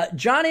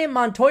 Johnny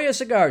Montoya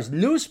Cigars,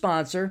 new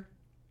sponsor.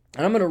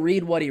 And I'm going to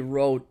read what he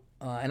wrote.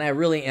 And I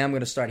really am going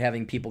to start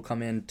having people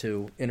come in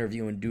to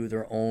interview and do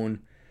their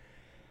own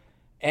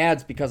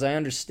ads because I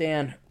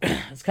understand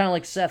it's kind of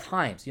like Seth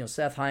Himes. You know,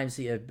 Seth Himes,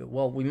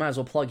 we might as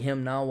well plug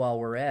him now while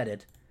we're at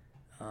it.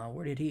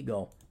 Where did he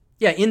go?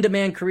 Yeah,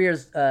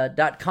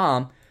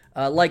 indemandcareers.com.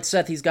 Like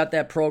Seth, he's got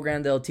that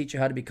program that'll teach you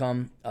how to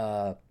become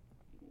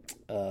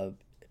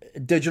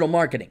digital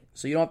marketing.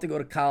 So you don't have to go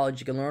to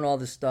college. You can learn all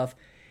this stuff.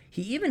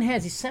 He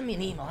sent me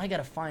an email. I got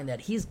to find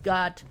that. He's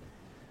got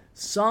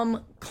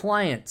some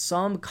client,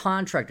 some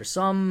contractor,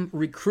 some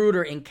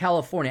recruiter in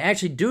California.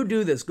 Actually,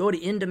 do this. Go to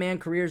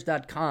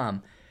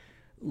indemandcareers.com.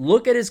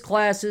 Look at his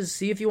classes.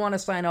 See if you want to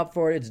sign up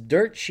for it. It's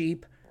dirt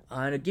cheap.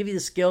 And it'll give you the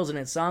skills, and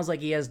it sounds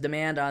like he has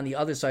demand on the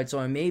other side, so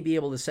I may be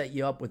able to set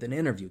you up with an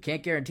interview.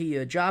 Can't guarantee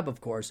you a job, of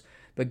course,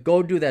 but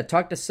go do that.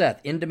 Talk to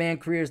Seth,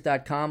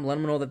 indemandcareers.com. Let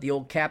him know that the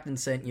old captain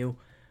sent you.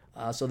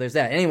 So there's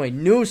that. Anyway,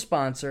 new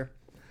sponsor,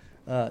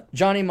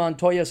 Johnny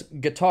Montoya's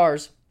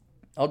Guitars.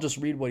 I'll just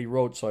read what he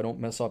wrote so I don't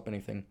mess up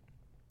anything.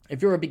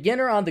 If you're a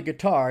beginner on the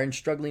guitar and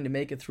struggling to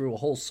make it through a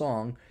whole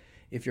song,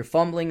 if you're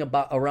fumbling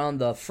around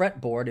the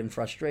fretboard in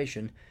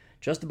frustration,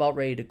 just about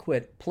ready to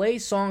quit, Play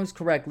Songs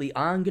Correctly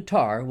on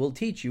Guitar will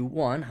teach you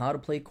 1, how to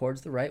play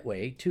chords the right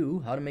way, 2,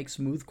 how to make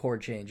smooth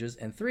chord changes,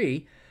 and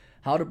 3,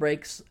 how to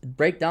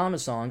break down a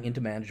song into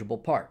manageable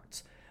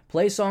parts.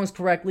 Play Songs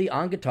Correctly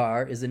on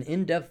Guitar is an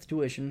in-depth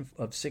tuition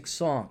of 6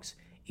 songs.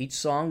 Each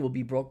song will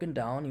be broken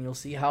down, and you'll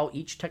see how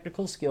each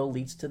technical skill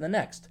leads to the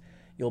next.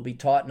 You'll be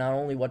taught not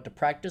only what to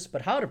practice,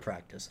 but how to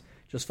practice.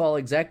 Just follow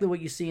exactly what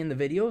you see in the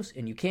videos,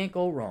 and you can't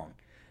go wrong.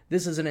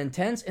 This is an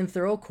intense and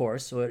thorough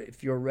course, so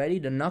if you're ready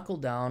to knuckle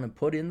down and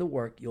put in the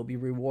work, you'll be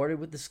rewarded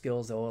with the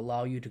skills that will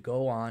allow you to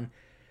go on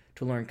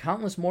to learn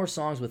countless more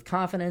songs with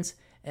confidence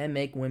and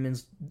make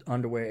women's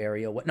underwear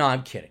area wet. No,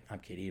 I'm kidding.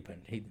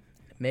 He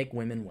make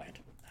women wet.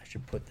 I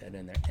should put that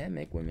in there. And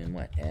make women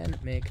wet. And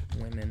make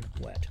women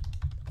wet.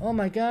 Oh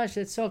my gosh,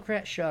 that's so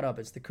crap. Shut up.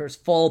 It's the Curse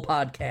Full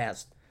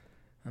podcast.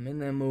 I'm in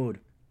the mood.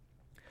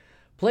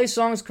 Play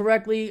Songs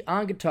Correctly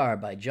on Guitar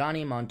by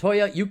Johnny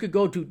Montoya. You could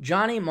go to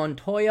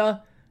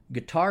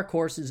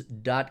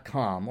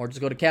JohnnyMontoyaGuitarCourses.com or just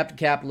go to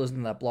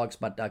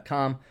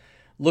CaptainCapitalism.blogspot.com.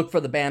 Look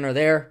for the banner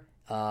there.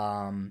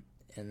 And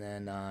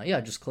then,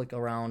 just click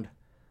around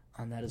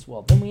on that as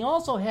well. Then we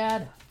also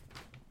had...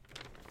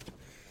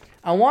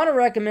 I want to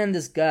recommend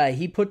this guy.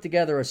 He put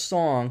together a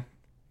song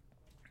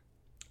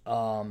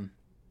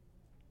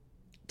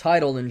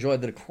titled Enjoy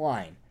the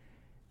Decline.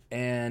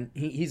 And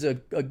he's a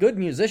good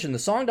musician. The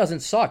song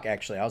doesn't suck,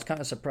 actually. I was kind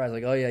of surprised.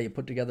 Like, oh, yeah, you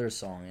put together a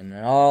song. And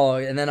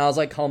then I was,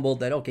 like,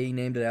 humbled that, okay, he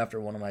named it after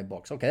one of my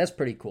books. Okay, that's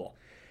pretty cool.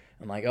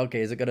 I'm like,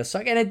 okay, is it going to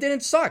suck? And it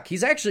didn't suck.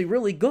 He's actually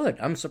really good.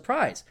 I'm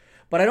surprised.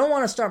 But I don't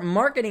want to start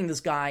marketing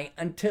this guy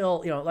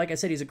until, like I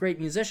said, he's a great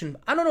musician.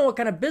 I don't know what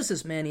kind of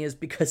businessman he is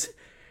because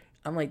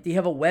I'm like, do you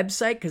have a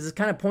website? Because it's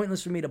kind of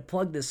pointless for me to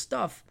plug this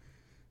stuff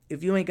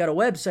if you ain't got a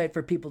website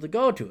for people to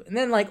go to. And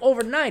then like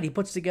overnight, he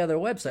puts together a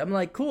website. I'm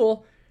like,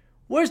 cool.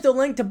 Where's the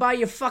link to buy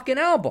your fucking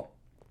album?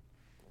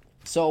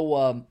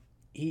 So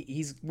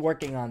he's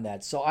working on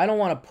that. So I don't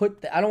want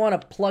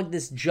to plug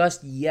this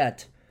just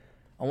yet.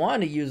 I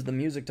wanted to use the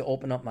music to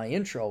open up my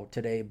intro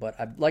today, but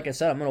like I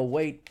said, I'm going to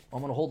wait. I'm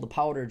going to hold the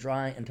powder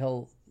dry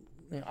until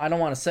I don't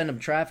want to send him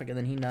traffic and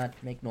then he not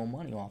make no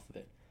money off of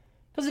it.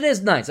 Because it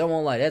is nice, I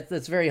won't lie.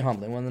 That's very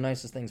humbling. One of the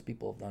nicest things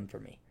people have done for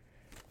me.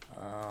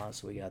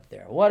 So we got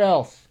there. What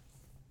else?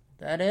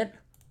 That it?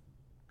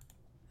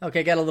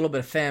 Okay, got a little bit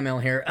of fan mail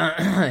here.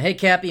 Hey,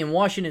 Cappy, in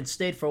Washington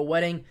State for a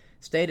wedding.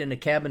 Stayed in a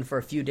cabin for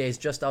a few days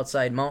just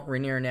outside Mount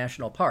Rainier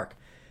National Park.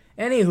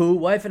 Anywho,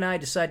 wife and I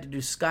decided to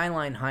do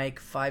Skyline hike,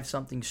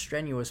 5-something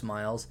strenuous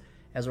miles.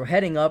 As we're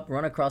heading up,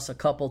 run across a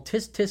couple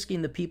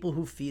tisk-tisking the people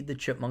who feed the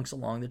chipmunks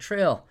along the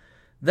trail.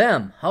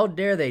 Them, how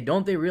dare they?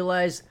 Don't they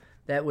realize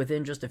that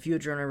within just a few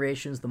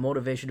generations, the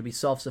motivation to be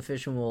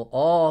self-sufficient will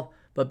all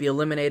but be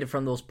eliminated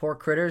from those poor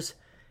critters?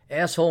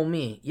 Asshole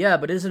me. Yeah,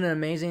 but isn't it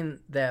amazing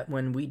that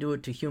when we do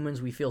it to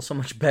humans, we feel so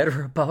much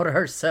better about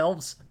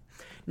ourselves?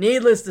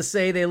 Needless to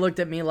say, they looked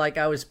at me like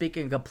I was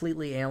speaking a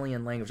completely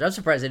alien language. I'm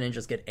surprised they didn't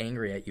just get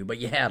angry at you, but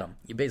you had them.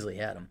 You basically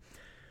had them.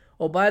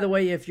 Oh, by the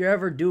way, if you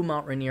ever do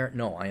Mount Rainier...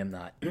 No, I am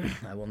not.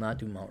 I will not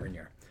do Mount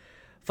Rainier.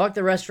 Fuck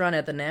the restaurant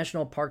at the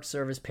National Park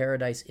Service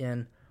Paradise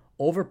Inn.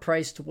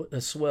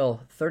 Overpriced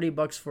swill.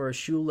 $30 for a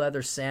shoe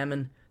leather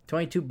salmon.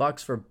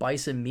 $22 for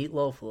bison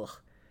meatloaf. Ugh.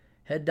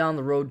 Head down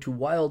the road to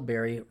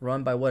Wildberry,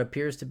 run by what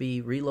appears to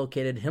be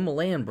relocated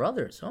Himalayan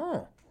brothers.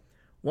 Oh.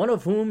 One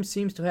of whom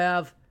seems to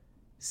have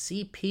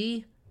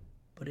CP,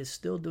 but is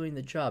still doing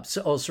the job.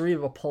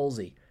 Cerebral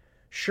palsy.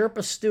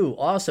 Sherpa stew.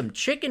 Awesome.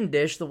 Chicken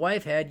dish the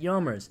wife had.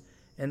 Yummers.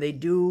 And they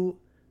do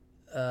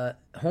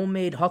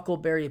homemade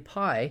huckleberry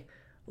pie.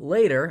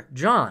 Later,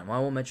 John. Well,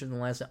 I won't mention the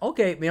last name.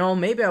 Okay,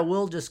 maybe I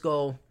will just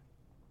go.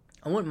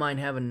 I wouldn't mind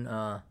having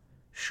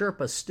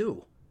Sherpa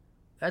stew.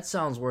 That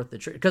sounds worth the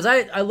trip. Because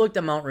I looked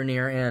at Mount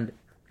Rainier and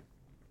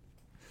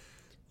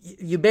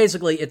you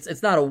basically,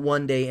 it's not a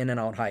one-day in and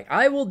out hike.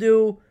 I will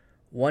do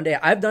one day.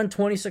 I've done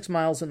 26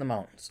 miles in the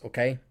mountains,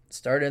 okay?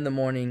 Started in the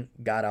morning,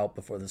 got out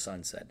before the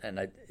sun set. And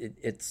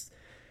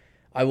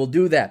I will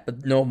do that,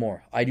 but no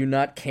more. I do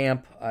not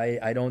camp.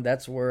 I don't,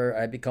 that's where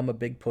I become a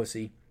big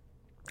pussy.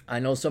 I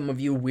know some of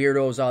you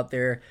weirdos out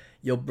there,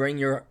 you'll bring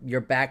your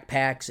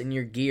backpacks and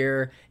your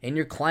gear and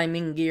your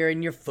climbing gear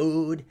and your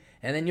food,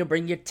 and then you'll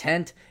bring your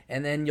tent,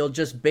 and then you'll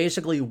just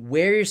basically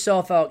wear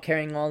yourself out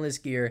carrying all this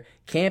gear,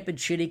 camp in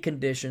shitty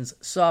conditions,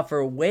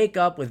 suffer, wake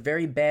up with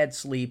very bad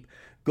sleep,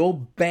 go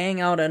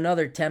bang out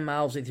another 10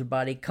 miles with your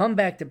body, come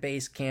back to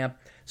base camp,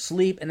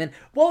 sleep, and then, it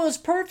was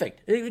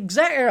perfect.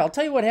 Exactly. I'll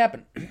tell you what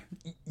happened.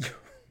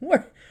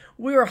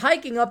 We were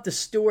hiking up to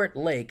Stewart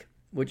Lake,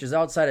 which is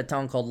outside a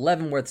town called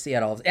Leavenworth,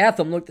 Seattle.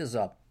 Atham, look this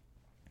up.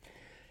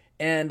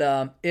 And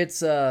it's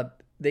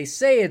they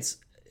say it's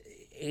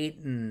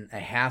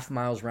 8.5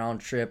 miles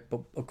round trip,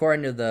 but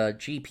according to the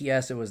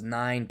GPS, it was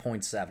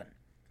 9.7.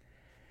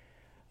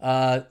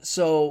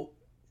 So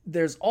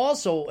there's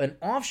also an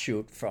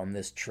offshoot from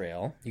this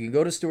trail. You can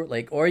go to Stewart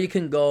Lake, or you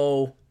can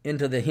go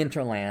into the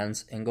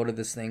hinterlands and go to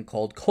this thing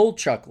called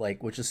Kolchak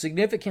Lake, which is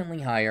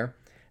significantly higher,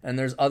 and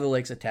there's other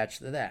lakes attached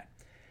to that.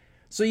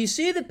 So you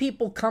see the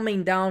people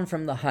coming down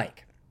from the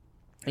hike,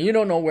 and you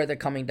don't know where they're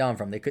coming down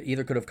from. They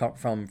could have come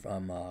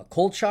from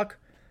Kolchak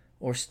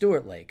or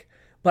Stewart Lake.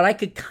 But I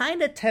could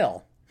kind of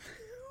tell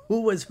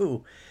who was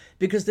who,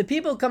 because the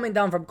people coming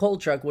down from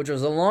Kolchak, which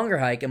was a longer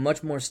hike and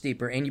much more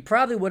steeper, and you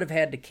probably would have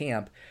had to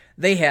camp,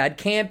 they had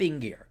camping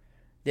gear.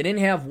 They didn't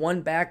have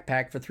one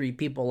backpack for 3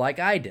 people like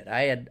I did.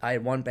 I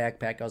had one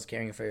backpack I was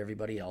carrying for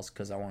everybody else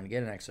because I wanted to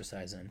get an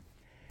exercise in.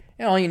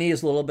 And all you need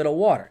is a little bit of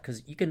water,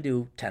 because you can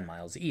do 10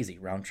 miles easy,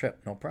 round trip,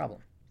 no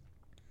problem.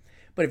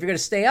 But if you're going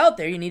to stay out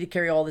there, you need to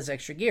carry all this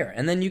extra gear.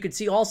 And then you could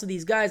see also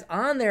these guys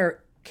on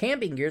their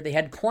camping gear, they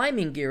had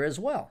climbing gear as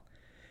well.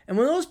 And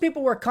when those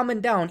people were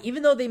coming down,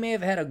 even though they may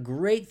have had a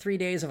great 3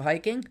 days of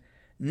hiking,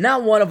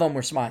 not one of them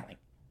were smiling.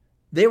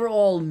 They were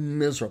all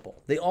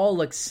miserable. They all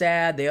looked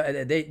sad.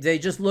 They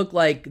just looked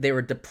like they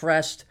were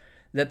depressed,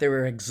 that they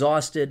were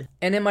exhausted.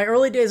 And in my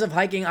early days of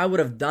hiking, I would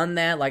have done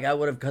that. Like I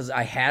would have, because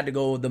I had to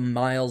go the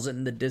miles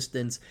and the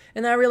distance.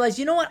 And then I realized,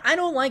 you know what? I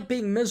don't like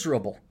being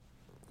miserable.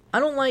 I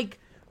don't like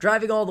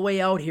driving all the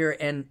way out here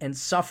and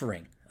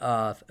suffering,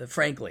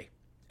 frankly,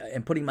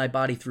 and putting my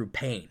body through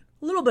pain.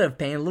 A little bit of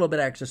pain, a little bit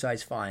of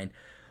exercise, fine.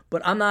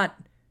 But I'm not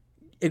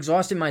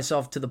exhausting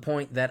myself to the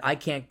point that I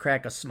can't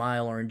crack a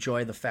smile or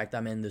enjoy the fact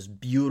I'm in this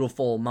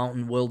beautiful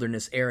mountain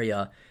wilderness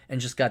area and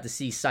just got to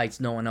see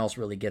sights no one else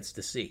really gets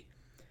to see.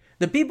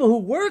 The people who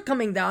were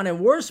coming down and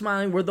were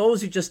smiling were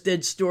those who just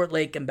did Stewart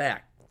Lake and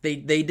back. They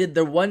did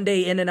their one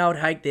day in and out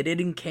hike. They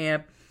didn't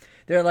camp.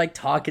 They're like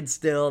talking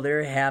still.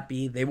 They're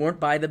happy. They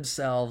weren't by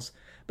themselves.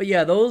 But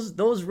yeah,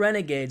 those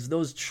renegades,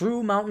 those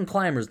true mountain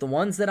climbers, the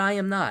ones that I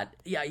am not.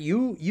 Yeah,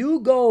 you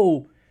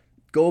go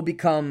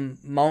become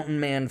Mountain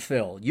Man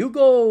Phil. You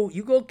go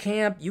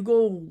camp, you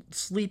go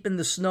sleep in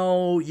the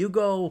snow, you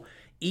go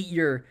eat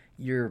your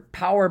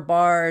power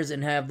bars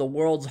and have the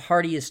world's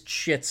heartiest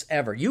shits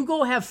ever. You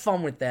go have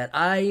fun with that.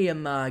 I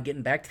am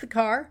getting back to the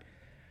car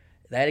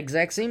that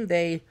exact same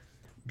day,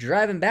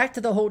 driving back to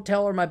the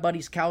hotel or my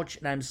buddy's couch,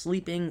 and I'm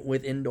sleeping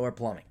with indoor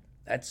plumbing.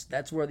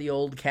 That's where the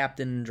old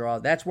captain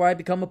draws. That's where I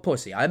become a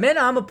pussy. I'm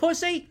a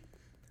pussy.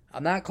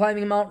 I'm not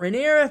climbing Mount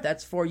Rainier.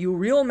 That's for you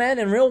real men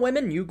and real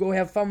women. You go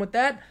have fun with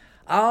that.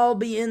 I'll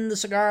be in the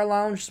cigar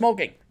lounge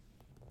smoking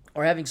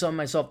or having some of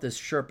myself this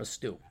Sherpa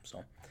stew.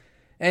 So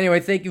anyway,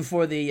 thank you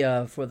for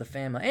the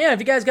fan mail. And if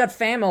you guys got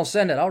fan mail,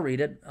 send it. I'll read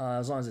it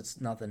as long as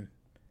it's nothing.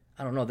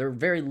 I don't know. They're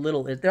very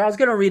little. I was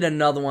going to read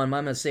another one. I'm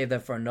going to save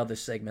that for another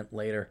segment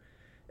later.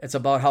 It's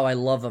about how I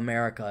love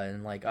America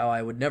and like, oh,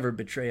 I would never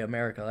betray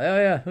America.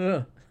 Oh,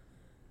 yeah.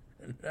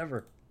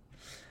 Never.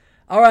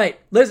 All right.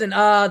 Listen,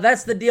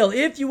 that's the deal.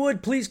 If you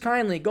would, please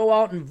kindly go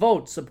out and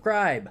vote,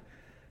 subscribe,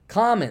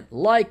 comment,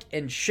 like,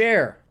 and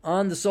share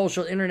on the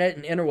social internet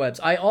and interwebs.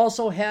 I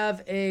also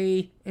have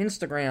a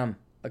Instagram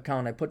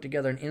account. I put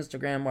together an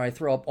Instagram where I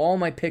throw up all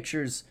my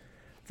pictures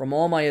from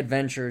all my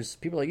adventures.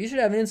 People are like, you should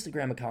have an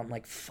Instagram account. I'm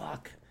like,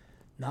 fuck,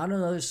 not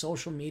another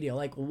social media.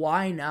 Like,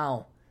 why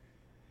now?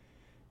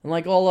 And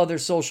like all other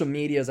social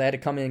medias, I had to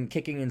come in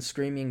kicking and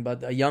screaming,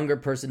 but a younger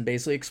person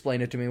basically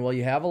explained it to me. Well,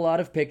 you have a lot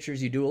of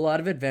pictures, you do a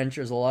lot of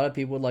adventures, a lot of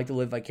people would like to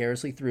live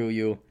vicariously through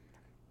you.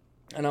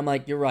 And I'm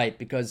like, you're right,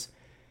 because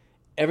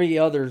every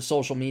other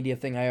social media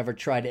thing I ever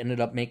tried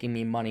ended up making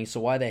me money, so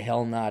why the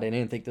hell not? I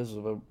didn't think this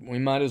was, we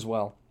might as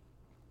well.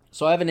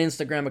 So I have an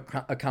Instagram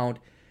account.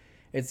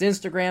 It's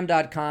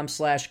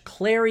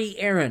Instagram.com/Clary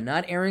Aaron,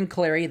 not Aaron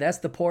Clary. That's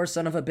the poor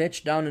son of a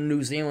bitch down in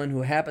New Zealand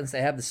who happens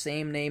to have the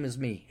same name as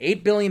me.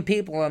 8 billion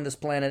people on this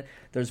planet.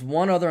 There's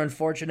one other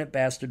unfortunate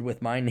bastard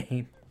with my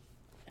name.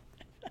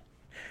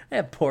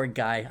 That poor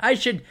guy. I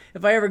should,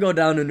 if I ever go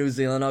down to New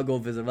Zealand, I'll go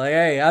visit. Like,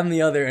 hey, I'm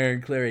the other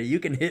Aaron Clary. You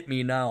can hit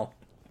me now.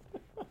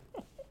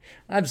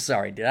 I'm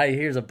sorry, dude.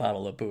 Here's a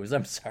bottle of booze.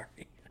 I'm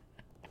sorry.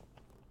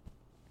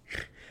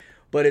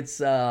 But it's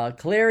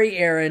Clary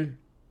Aaron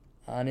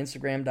on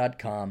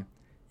Instagram.com.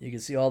 You can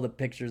see all the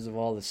pictures of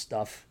all the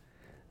stuff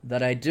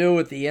that I do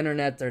with the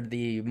internet, or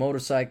the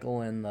motorcycle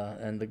and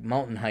the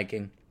mountain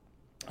hiking.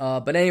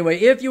 But anyway,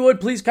 if you would,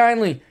 please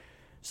kindly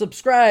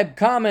subscribe,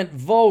 comment,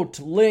 vote,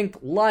 link,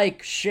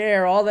 like,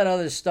 share, all that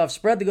other stuff.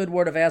 Spread the good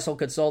word of Asshole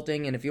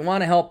Consulting. And if you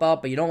want to help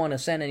out, but you don't want to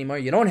send any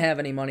money, you don't have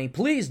any money,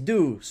 please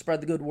do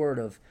spread the good word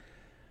of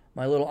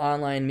my little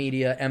online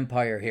media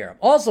empire here.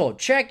 Also,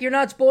 check your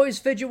nuts, boys.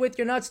 Fidget with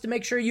your nuts to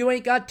make sure you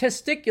ain't got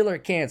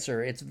testicular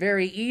cancer. It's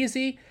very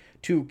easy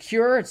to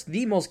cure. It's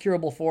the most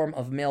curable form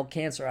of male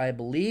cancer, I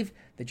believe.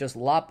 They just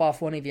lop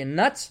off one of your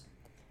nuts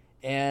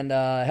and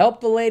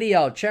help the lady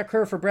out. Check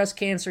her for breast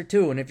cancer,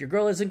 too. And if your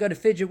girl isn't going to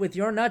fidget with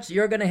your nuts,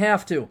 you're going to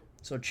have to.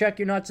 So check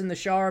your nuts in the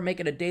shower. Make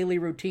it a daily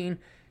routine.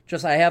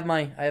 I have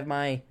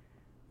my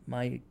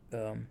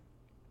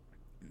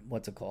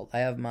what's it called? I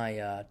have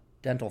my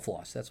dental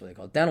floss. That's what they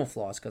call it. Dental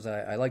floss, because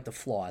I like to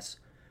floss.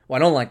 Well, I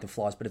don't like to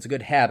floss, but it's a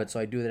good habit, so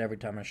I do that every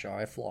time I shower.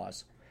 I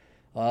floss.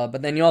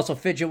 But then you also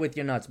fidget with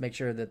your nuts. Make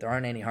sure that there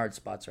aren't any hard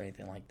spots or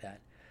anything like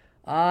that.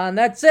 And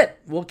that's it.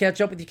 We'll catch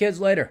up with you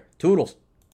kids later. Toodles.